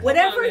man.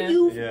 Whatever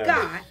you've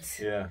got,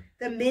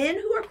 the men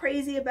who are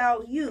crazy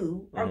about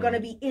you are going to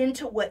be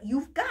into what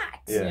you've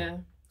got.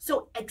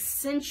 So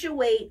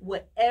accentuate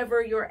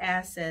whatever your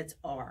assets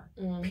are,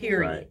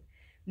 period. Right.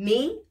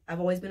 Me, I've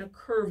always been a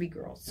curvy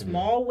girl.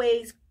 Small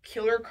waist,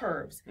 killer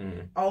curves.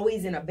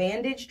 Always in a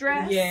bandage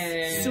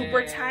dress,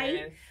 super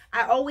tight.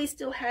 I always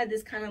still had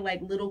this kind of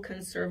like little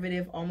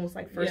conservative, almost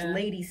like first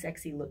lady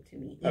sexy look to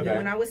me, even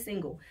when I was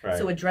single. Right.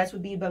 So a dress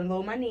would be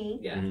below my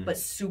knee, but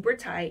super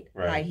tight,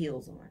 high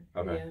heels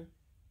on.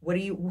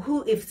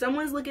 If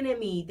someone's looking at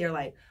me, they're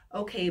like,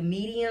 okay,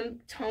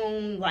 medium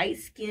tone, light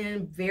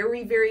skin,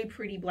 very, very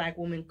pretty black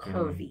woman,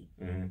 curvy.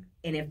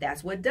 And if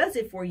that's what does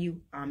it for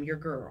you, I'm your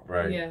girl.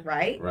 Right?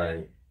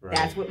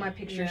 That's what my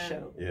pictures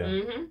show.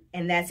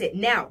 And that's it.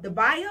 Now, the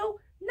bio,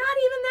 not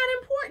even that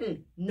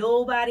important.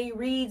 Nobody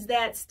reads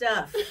that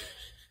stuff.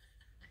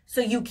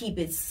 So you keep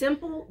it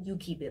simple. You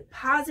keep it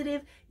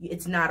positive.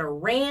 It's not a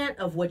rant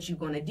of what you're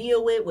going to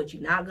deal with, what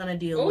you're not going to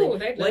deal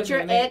with, what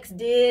your ex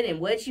did and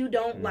what you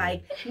don't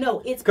like.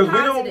 No, it's positive.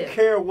 Because we don't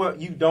care what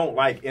you don't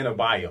like in a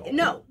bio.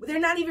 No, they're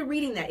not even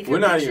reading that.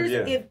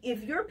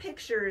 If your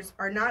pictures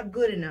are not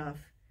good enough,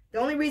 the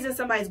only reason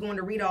somebody's going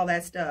to read all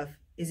that stuff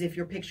is if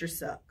your pictures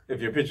suck.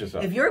 If your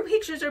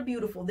pictures are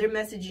beautiful, they're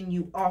messaging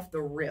you off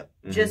the rip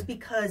just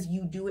because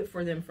you do it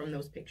for them from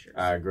those pictures.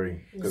 I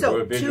agree.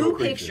 So 2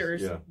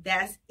 pictures,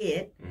 that's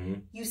it.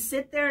 You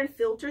sit there and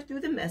filter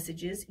through the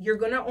messages. You're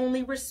going to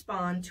only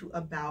respond to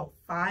about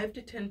 5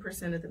 to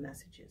 10% of the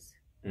messages.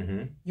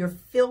 You're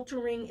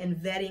filtering and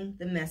vetting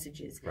the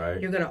messages.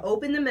 You're going to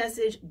open the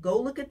message, go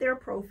look at their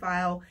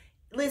profile.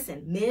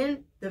 Listen,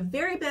 men, the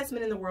very best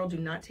men in the world do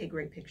not take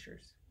great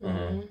pictures.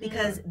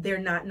 Because they're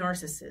not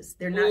narcissists.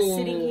 They're not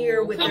sitting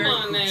here with their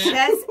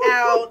chest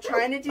out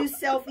trying to do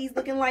selfies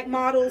looking like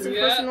models and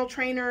personal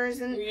trainers.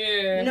 And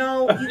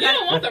no, you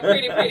don't want the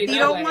pretty. You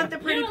don't want the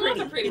pretty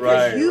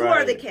because you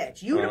are the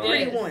catch. You're the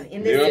pretty one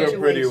in this situation. You're the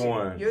pretty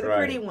one. You're the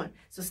pretty one.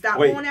 So stop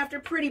going after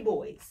pretty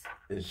boys.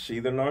 Is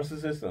she the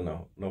narcissist or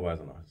no?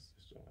 Nobody's a narcissist.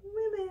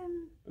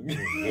 Women.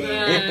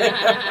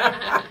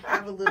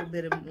 Have a little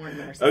bit of more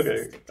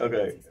narcissistic.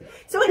 Okay.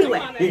 So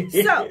anyway,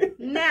 so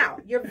now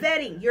you're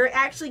vetting. You're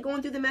actually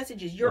going through the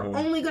messages. You're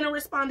only going to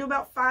respond to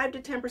about 5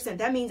 to 10%.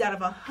 That means out of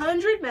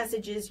 100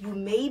 messages, you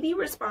maybe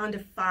respond to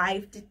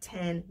 5 to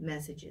 10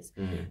 messages.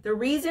 The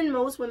reason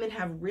most women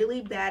have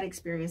really bad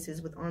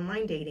experiences with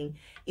online dating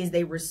is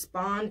they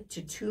respond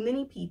to too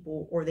many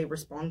people or they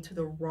respond to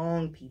the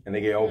wrong people. And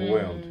they get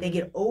overwhelmed. They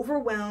get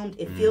overwhelmed.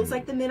 It feels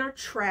like the men are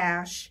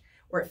trash.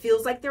 Or it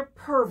feels like they're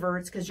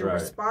perverts because you're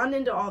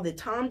responding to all the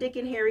Tom, Dick,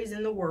 and Harrys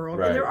in the world.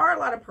 And there are a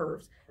lot of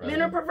pervs.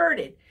 Men are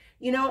perverted.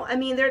 You know, I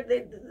mean,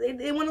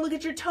 they want to look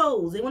at your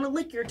toes. They want to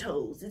lick your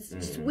toes. It's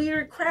just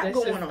weird crap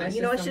going on.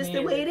 You know, it's just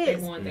the way it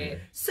is.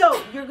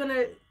 So you're going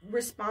to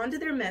respond to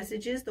their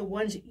messages, the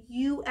ones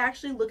you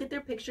actually look at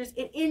their pictures.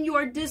 And in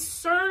your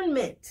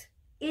discernment,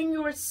 in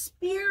your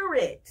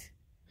spirit,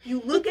 you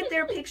look at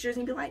their pictures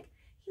and be like,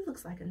 he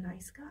looks like a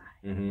nice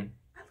guy.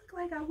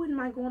 Like I wouldn't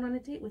mind going on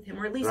a date with him,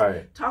 or at least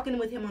talking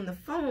with him on the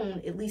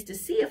phone, at least to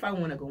see if I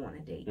want to go on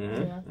a date.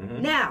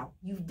 Now,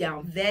 you've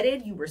down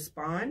vetted, you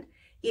respond.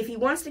 If he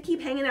wants to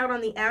keep hanging out on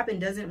the app and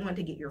doesn't want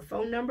to get your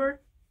phone number,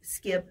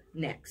 skip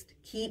next.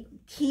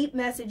 Keep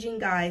messaging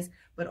guys,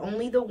 but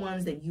only the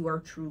ones that you are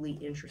truly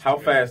interested How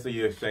in. fast do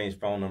you exchange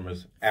phone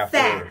numbers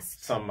after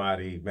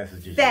somebody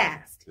messages you?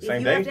 Fast. The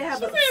same if day? you have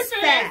to have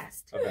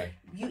fast. Okay.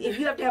 If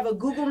you have to have a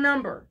Google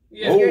number.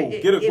 Oh,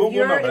 get a Google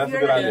number. That's a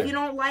good idea. If you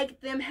don't like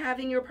them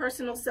having your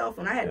personal cell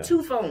phone. I had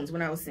 2 phones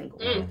when I was single.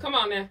 Come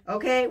on now.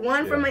 Okay?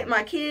 One for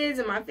my kids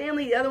and my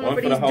family. The other one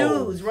for these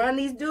dudes. Run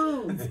these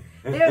dudes.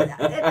 They're at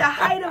the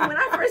height of when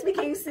I first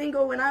became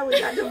single, when I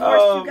got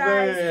divorced, you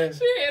guys. Man.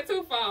 She had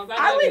 2 phones.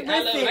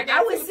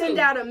 I would send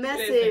out a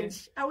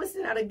message. I would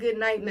send out a good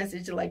night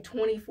message to like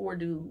 24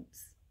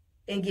 dudes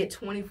and get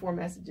 24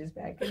 messages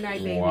back. Good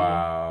night, baby.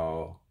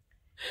 Wow.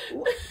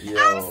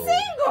 I'm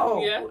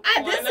single. Yeah,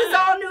 This is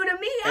all new to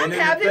me. I'm having fun.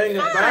 And the thing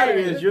about it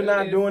is you're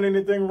not doing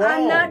anything wrong.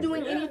 I'm not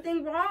doing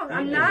anything wrong.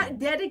 I'm not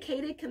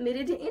dedicated,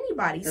 committed to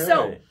anybody. Right.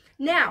 So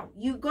now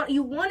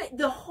you want it.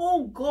 The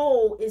whole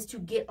goal is to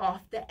get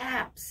off the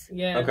apps.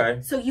 Yeah.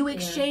 Okay. So you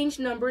exchange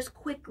numbers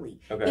quickly.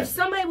 Okay. If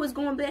somebody was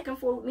going back and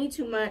forth with me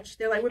too much,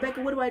 they're like,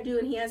 Rebecca, what do I do?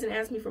 And he hasn't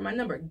asked me for my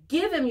number.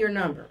 Give him your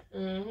number.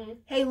 Mm-hmm.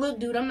 Hey, look,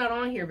 dude, I'm not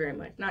on here very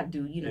much. Not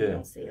dude, you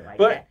don't say it like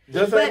that. But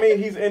does that mean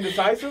he's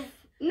indecisive?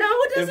 No,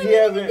 it doesn't mean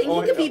anything.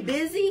 He could be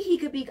busy. He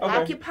could be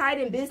occupied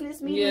in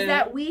business meetings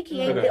that week.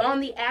 He ain't on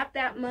the app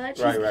that much.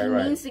 He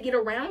needs to get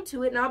around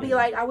to it. And I'll be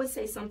like, I would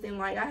say something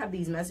like, I have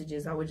these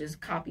messages. I would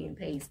just copy and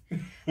paste.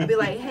 I'd be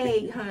like,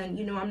 hey, hun,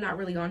 I'm not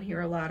really on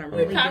here a lot. I'm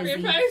really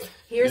busy.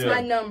 Here's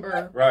my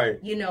number. Right.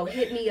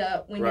 Hit me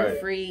up when you're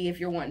free if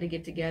you're wanting to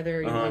get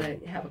together. You want to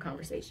have a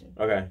conversation.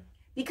 Okay.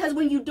 Because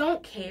when you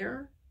don't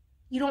care,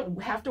 you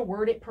don't have to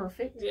word it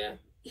perfect. Yeah.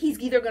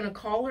 He's either going to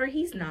call or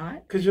he's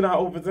not. Because you're not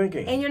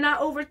overthinking. And you're not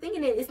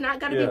overthinking it. It's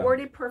not got to be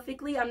worded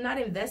perfectly. I'm not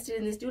invested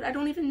in this dude. I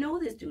don't even know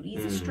this dude.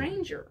 He's a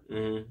stranger.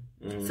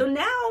 So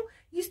now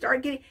you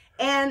start getting...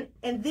 And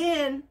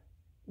then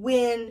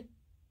when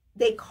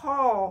they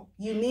call,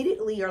 you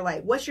immediately are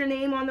like, what's your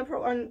name on the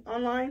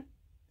online?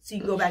 So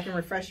you can go back and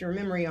refresh your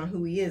memory on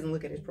who he is and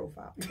look at his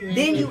profile.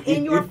 Then you,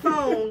 in your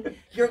phone,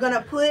 you're going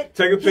to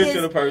take a picture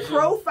of the person.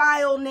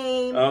 Profile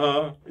name.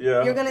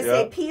 You're going to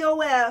say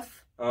POF.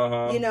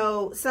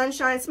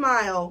 Sunshine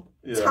Smile,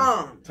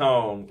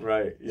 Tom,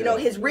 right.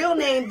 His real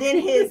name, then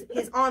his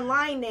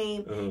online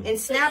name, and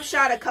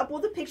snapshot a couple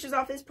of the pictures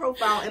off his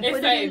profile and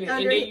put it in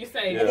under it.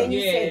 And then you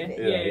save it.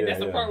 Yeah,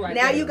 that's a pro right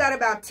now there. you got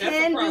about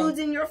 10 dudes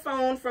in your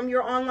phone from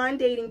your online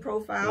dating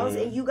profiles,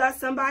 and you got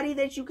somebody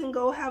that you can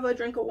go have a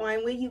drink of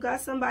wine with. You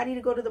got somebody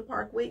to go to the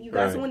park with. You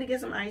got someone to get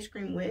some ice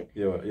cream with.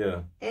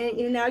 Yeah.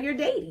 And now you're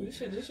dating. You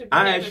should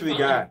I actually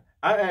got.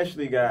 I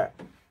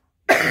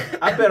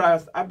bet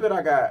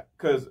I got,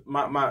 because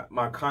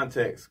my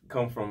contacts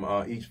come from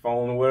each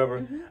phone or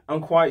whatever.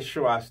 I'm quite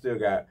sure I still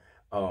got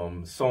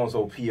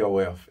so-and-so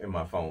POF in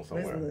my phone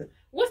somewhere.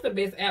 What's the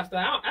best app store?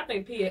 I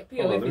think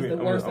POF is the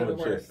worst of the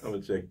worst. I'm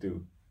going to check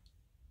too.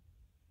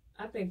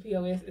 I think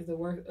POF is the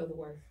worst of the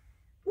worst.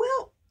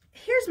 Well,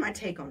 here's my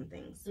take on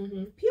things.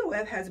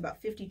 POF has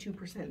about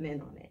 52%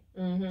 men on it.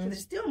 So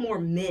there's still more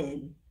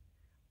men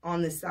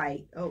on the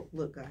site. Oh,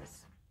 look,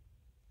 guys.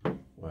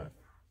 What?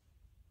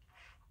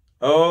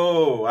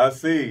 Oh, I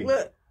see.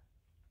 Look.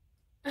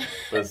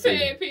 Let's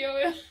see.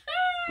 POF.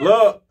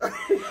 Look.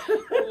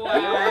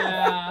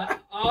 Wow.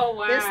 Oh,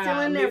 wow. They're still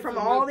in there from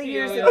all the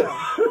years ago.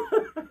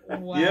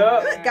 Wow.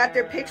 Yeah. Got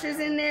their pictures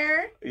in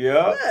there.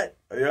 Yeah. Look.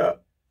 Yeah.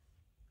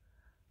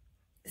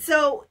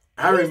 So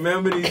I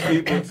remember these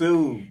people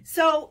too.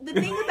 So the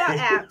thing about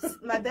apps,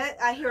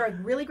 I hear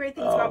really great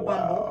things about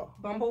Bumble.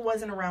 Bumble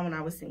wasn't around when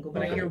I was single,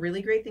 but I hear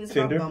really great things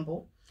about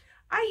Bumble.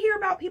 I hear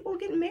about people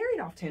getting married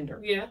off Tinder.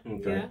 Yeah.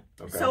 Okay. Yeah.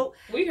 Okay. So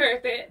we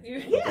heard that.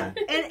 Yeah.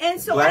 And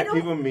so Black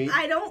people meet.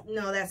 I don't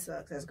know. That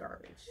sucks. That's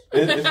garbage.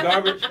 It's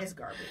garbage? It's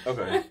garbage.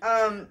 Okay.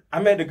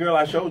 I met the girl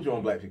I showed you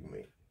on Black People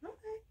Meet.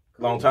 Okay.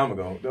 Cool. Long time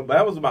ago. But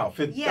that was about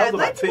 50. Yeah,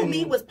 Black People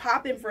Meet was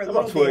popping for a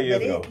little bit. 12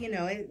 years ago.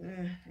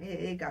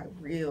 It got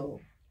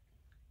real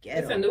ghetto.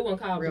 It's a new one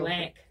called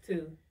Black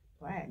too.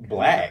 Black.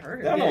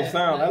 That don't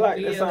sound.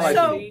 That sounds like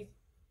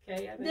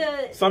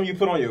something you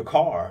put on your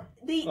car.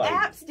 The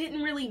apps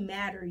didn't really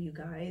matter, you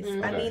guys.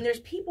 I mean,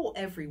 there's people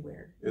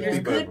everywhere. There's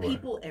good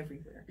people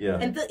everywhere. Yeah.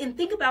 And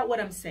think about what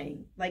I'm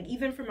saying. Like,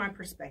 even from my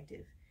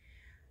perspective,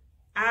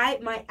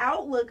 my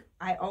outlook,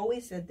 I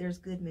always said there's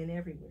good men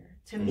everywhere.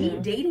 To me,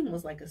 dating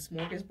was like a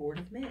smorgasbord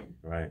of men.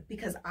 Right.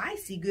 Because I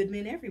see good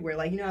men everywhere.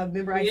 Like, I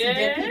remember I see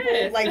dead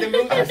people. Like the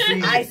movie.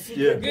 I see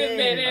good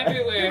men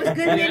everywhere. It was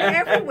good men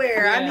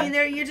everywhere. Yeah. I mean,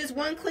 you're just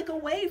one click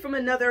away from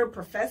another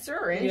professor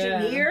or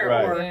engineer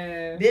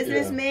or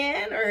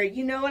businessman or,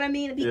 you know what I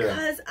mean?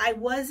 Because I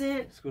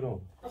wasn't.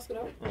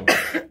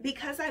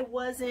 Because I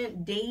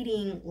wasn't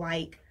dating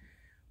like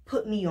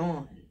put me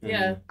on.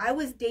 Yeah. I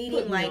was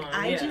dating like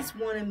I just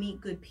want to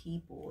meet good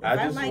people. If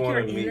I like your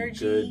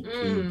energy,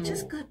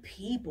 just good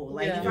people.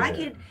 Like if I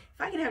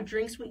could have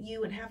drinks with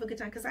you and have a good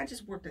time, because I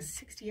just worked a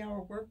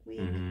 60-hour work week.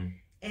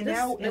 And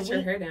now let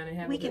your hair down and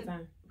have a good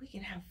time. We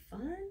can have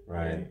fun.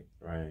 Right.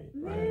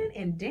 Man,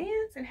 and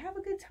dance and have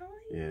a good time.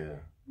 Yeah.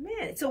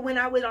 Man. So when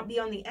I would be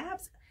on the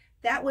apps,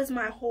 that was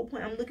my whole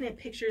point. I'm looking at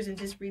pictures and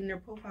just reading their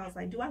profiles.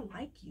 Like, do I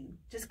like you?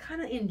 Just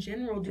kind of in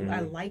general, do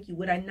I like you?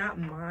 Would I not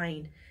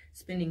mind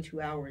spending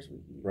 2 hours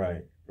with you?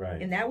 Right.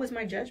 And that was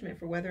my judgment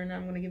for whether or not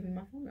I'm going to give you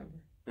my phone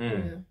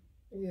number.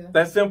 Yeah.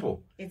 That's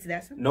simple. It's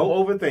that simple. No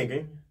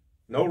overthinking.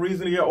 No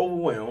reason to get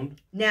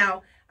overwhelmed.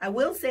 Now, I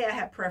will say I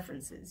have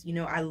preferences. You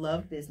know, I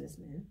love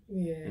businessmen.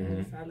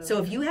 Yes. I love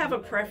So if you have a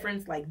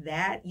preference like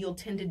that, you'll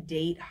tend to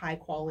date high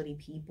quality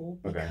people,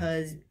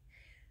 because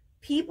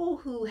people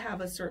who have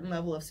a certain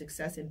level of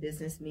success in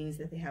business means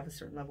that they have a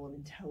certain level of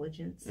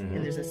intelligence,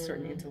 and there's a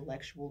certain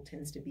intellectual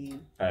tends to be,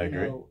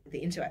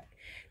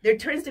 there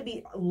tends to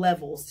be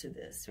levels to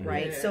this,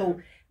 right? So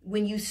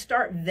when you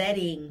start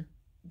vetting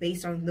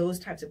based on those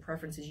types of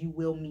preferences, you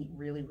will meet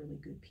really, really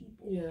good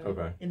people.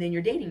 And then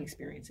your dating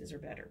experiences are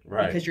better,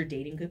 because you're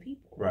dating good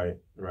people. Right.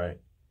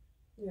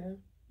 Yeah.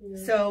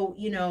 So,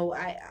 you know,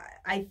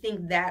 I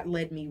think that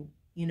led me,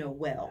 you know,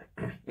 well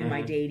in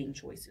my dating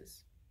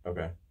choices.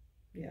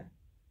 Yeah.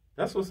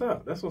 That's what's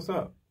up.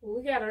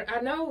 We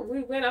I know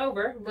we went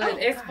over, but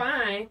it's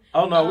fine.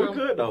 Oh, no, we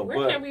could, though.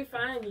 Where can we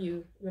find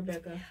you,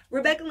 Rebacca?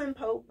 Rebacca Lynn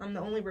Pope. I'm the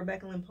only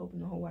Rebacca Lynn Pope in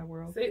the whole wide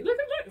world. See, look.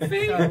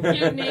 See,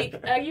 unique,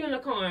 a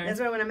unicorn.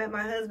 That's why when I met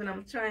my husband,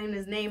 I'm trying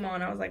his name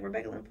on. I was like,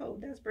 Rebacca Lynn Pope.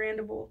 That's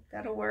brandable.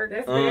 That'll work.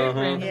 That's very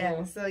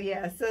brandable. So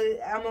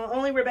I'm the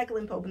only Rebacca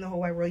Lynn Pope in the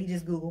whole wide world. You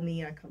just Google me,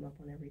 and I come up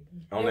on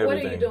everything. What are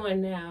you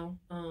doing now?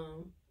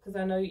 Because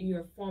I know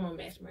you're a former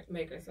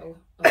matchmaker. So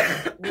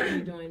what are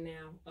you doing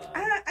now?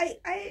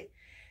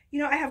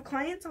 I have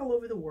clients all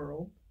over the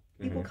world.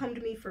 People come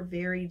to me for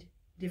varied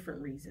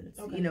different reasons.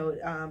 You know,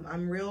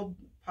 I'm real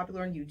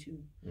popular on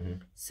YouTube.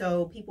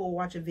 So people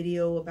watch a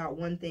video about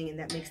one thing, and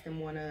that makes them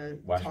want to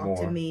talk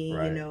to me,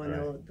 you know, and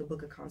they'll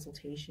book a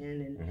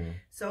consultation. And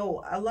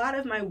so a lot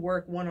of my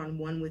work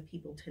one-on-one with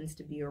people tends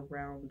to be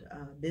around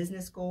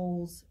business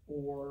goals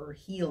or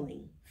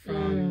healing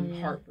from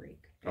heartbreak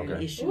and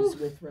issues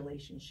with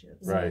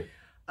relationships.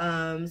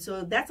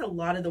 So that's a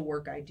lot of the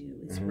work I do,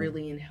 is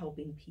really in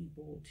helping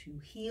people to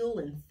heal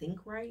and think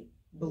right,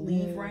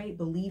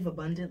 believe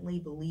abundantly,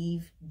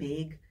 believe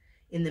big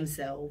in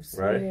themselves,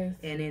 and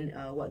in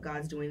what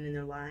God's doing in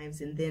their lives.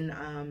 And then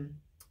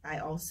I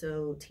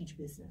also teach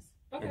business.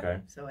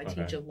 So I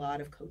teach a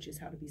lot of coaches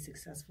how to be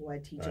successful. I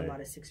teach a lot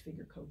of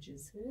six-figure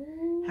coaches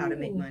how to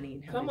make money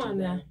and how to do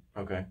that.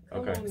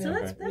 So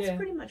that's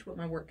pretty much what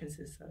my work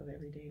consists of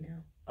every day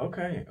now.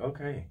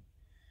 Okay.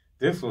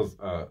 This was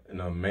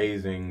an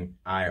amazing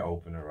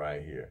eye-opener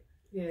right here.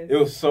 Yes. It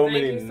was so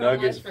many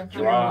nuggets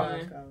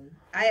dropped.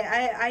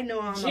 I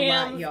know I'm a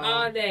lot, y'all.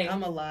 All day.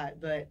 I'm a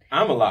lot, but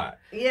I'm a lot.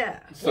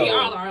 Yeah. So, we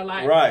all are a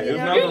lot. Right. There's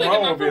nothing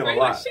wrong with being a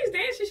lot. She's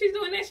dancing, she's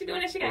doing that, she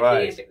got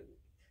kids.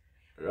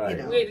 Right.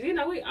 We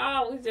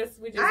just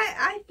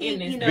I think,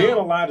 being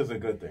a lot is a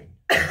good thing.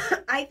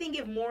 I think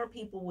if more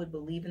people would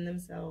believe in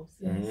themselves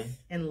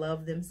and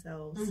love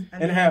themselves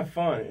and have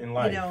fun in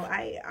life. You know,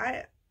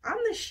 I'm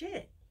the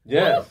shit.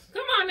 Yes. Ooh,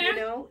 come on now. You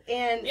know,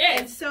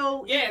 and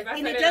so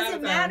and it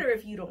doesn't matter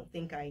if you don't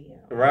think I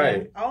am.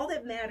 Right. All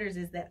that matters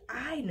is that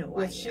I know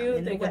what I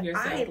am and what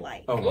I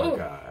like. Oh my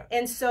God.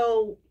 And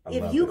so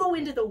if you go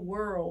into the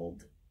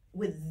world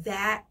with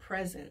that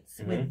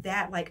presence, with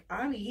that, like,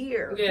 I'm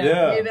here,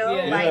 you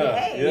know, like,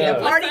 hey,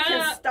 the party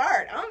can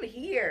start. I'm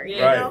here, you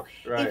know.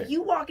 If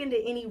you walk into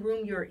any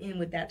room you're in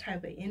with that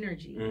type of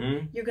energy,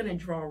 you're going to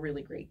draw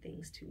really great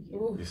things to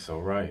you. You're so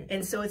right.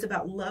 And so it's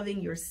about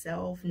loving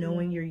yourself,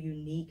 knowing you're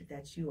unique,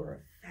 that you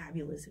are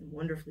fabulous and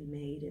wonderfully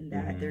made, and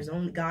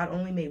that God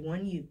only made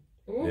one you,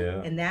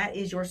 and that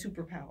is your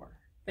superpower.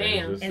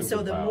 Bam. And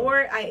so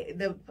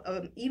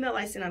the email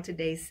I sent out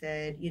today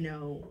said, you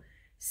know,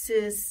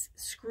 sis,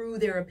 screw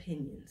their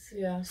opinions.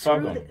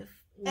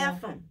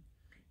 F them.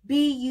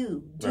 Be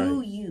you.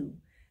 Do you.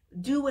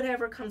 Do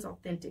whatever comes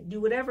authentic.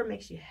 Do whatever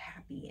makes you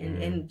happy.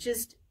 And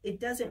just, it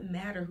doesn't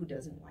matter who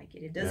doesn't like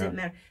it. It doesn't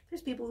matter.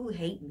 There's people who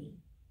hate me.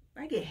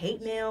 I get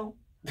hate mail.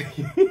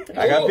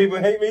 I got people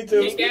hate me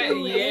too.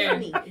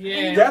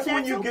 That's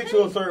when you get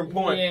to a certain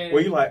point where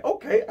you're like,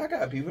 okay, I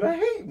got people that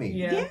hate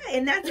me.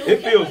 And that's okay.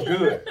 It feels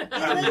good.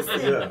 And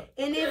listen,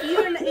 and if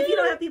you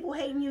don't have people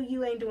hating you,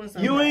 you ain't doing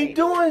something. You ain't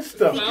doing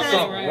stuff.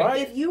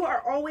 Because if you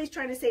are always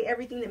trying to say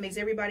everything that makes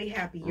everybody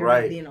happy, you're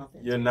not being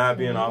authentic. You're not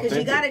being authentic. Because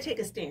you got to take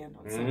a stand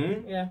on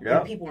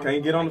something. People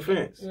can't get on the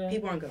fence.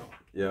 People aren't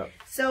going.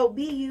 So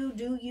be you,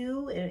 do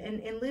you,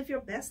 and live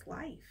your best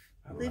life.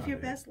 Live your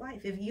best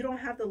life. If you don't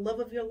have the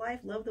love of your life,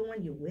 love the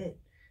one you're with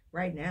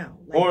right now.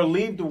 Like, or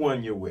leave the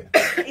one you're with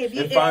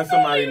and find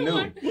somebody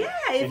new. Yeah,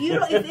 if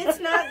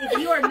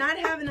you are not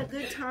having a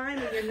good time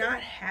and you're not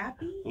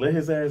happy, let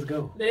his ass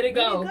go. Let it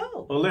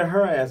go. Or let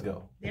her ass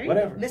go.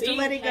 Whatever. Mr.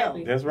 Let It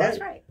Go. That's right. That's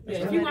right.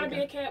 If you want to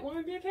be a cat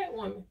woman, be a cat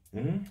woman.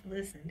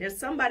 Listen, there's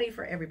somebody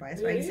for everybody.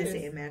 That's why I used to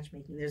say in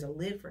matchmaking, there's a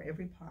lid for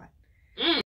every pot.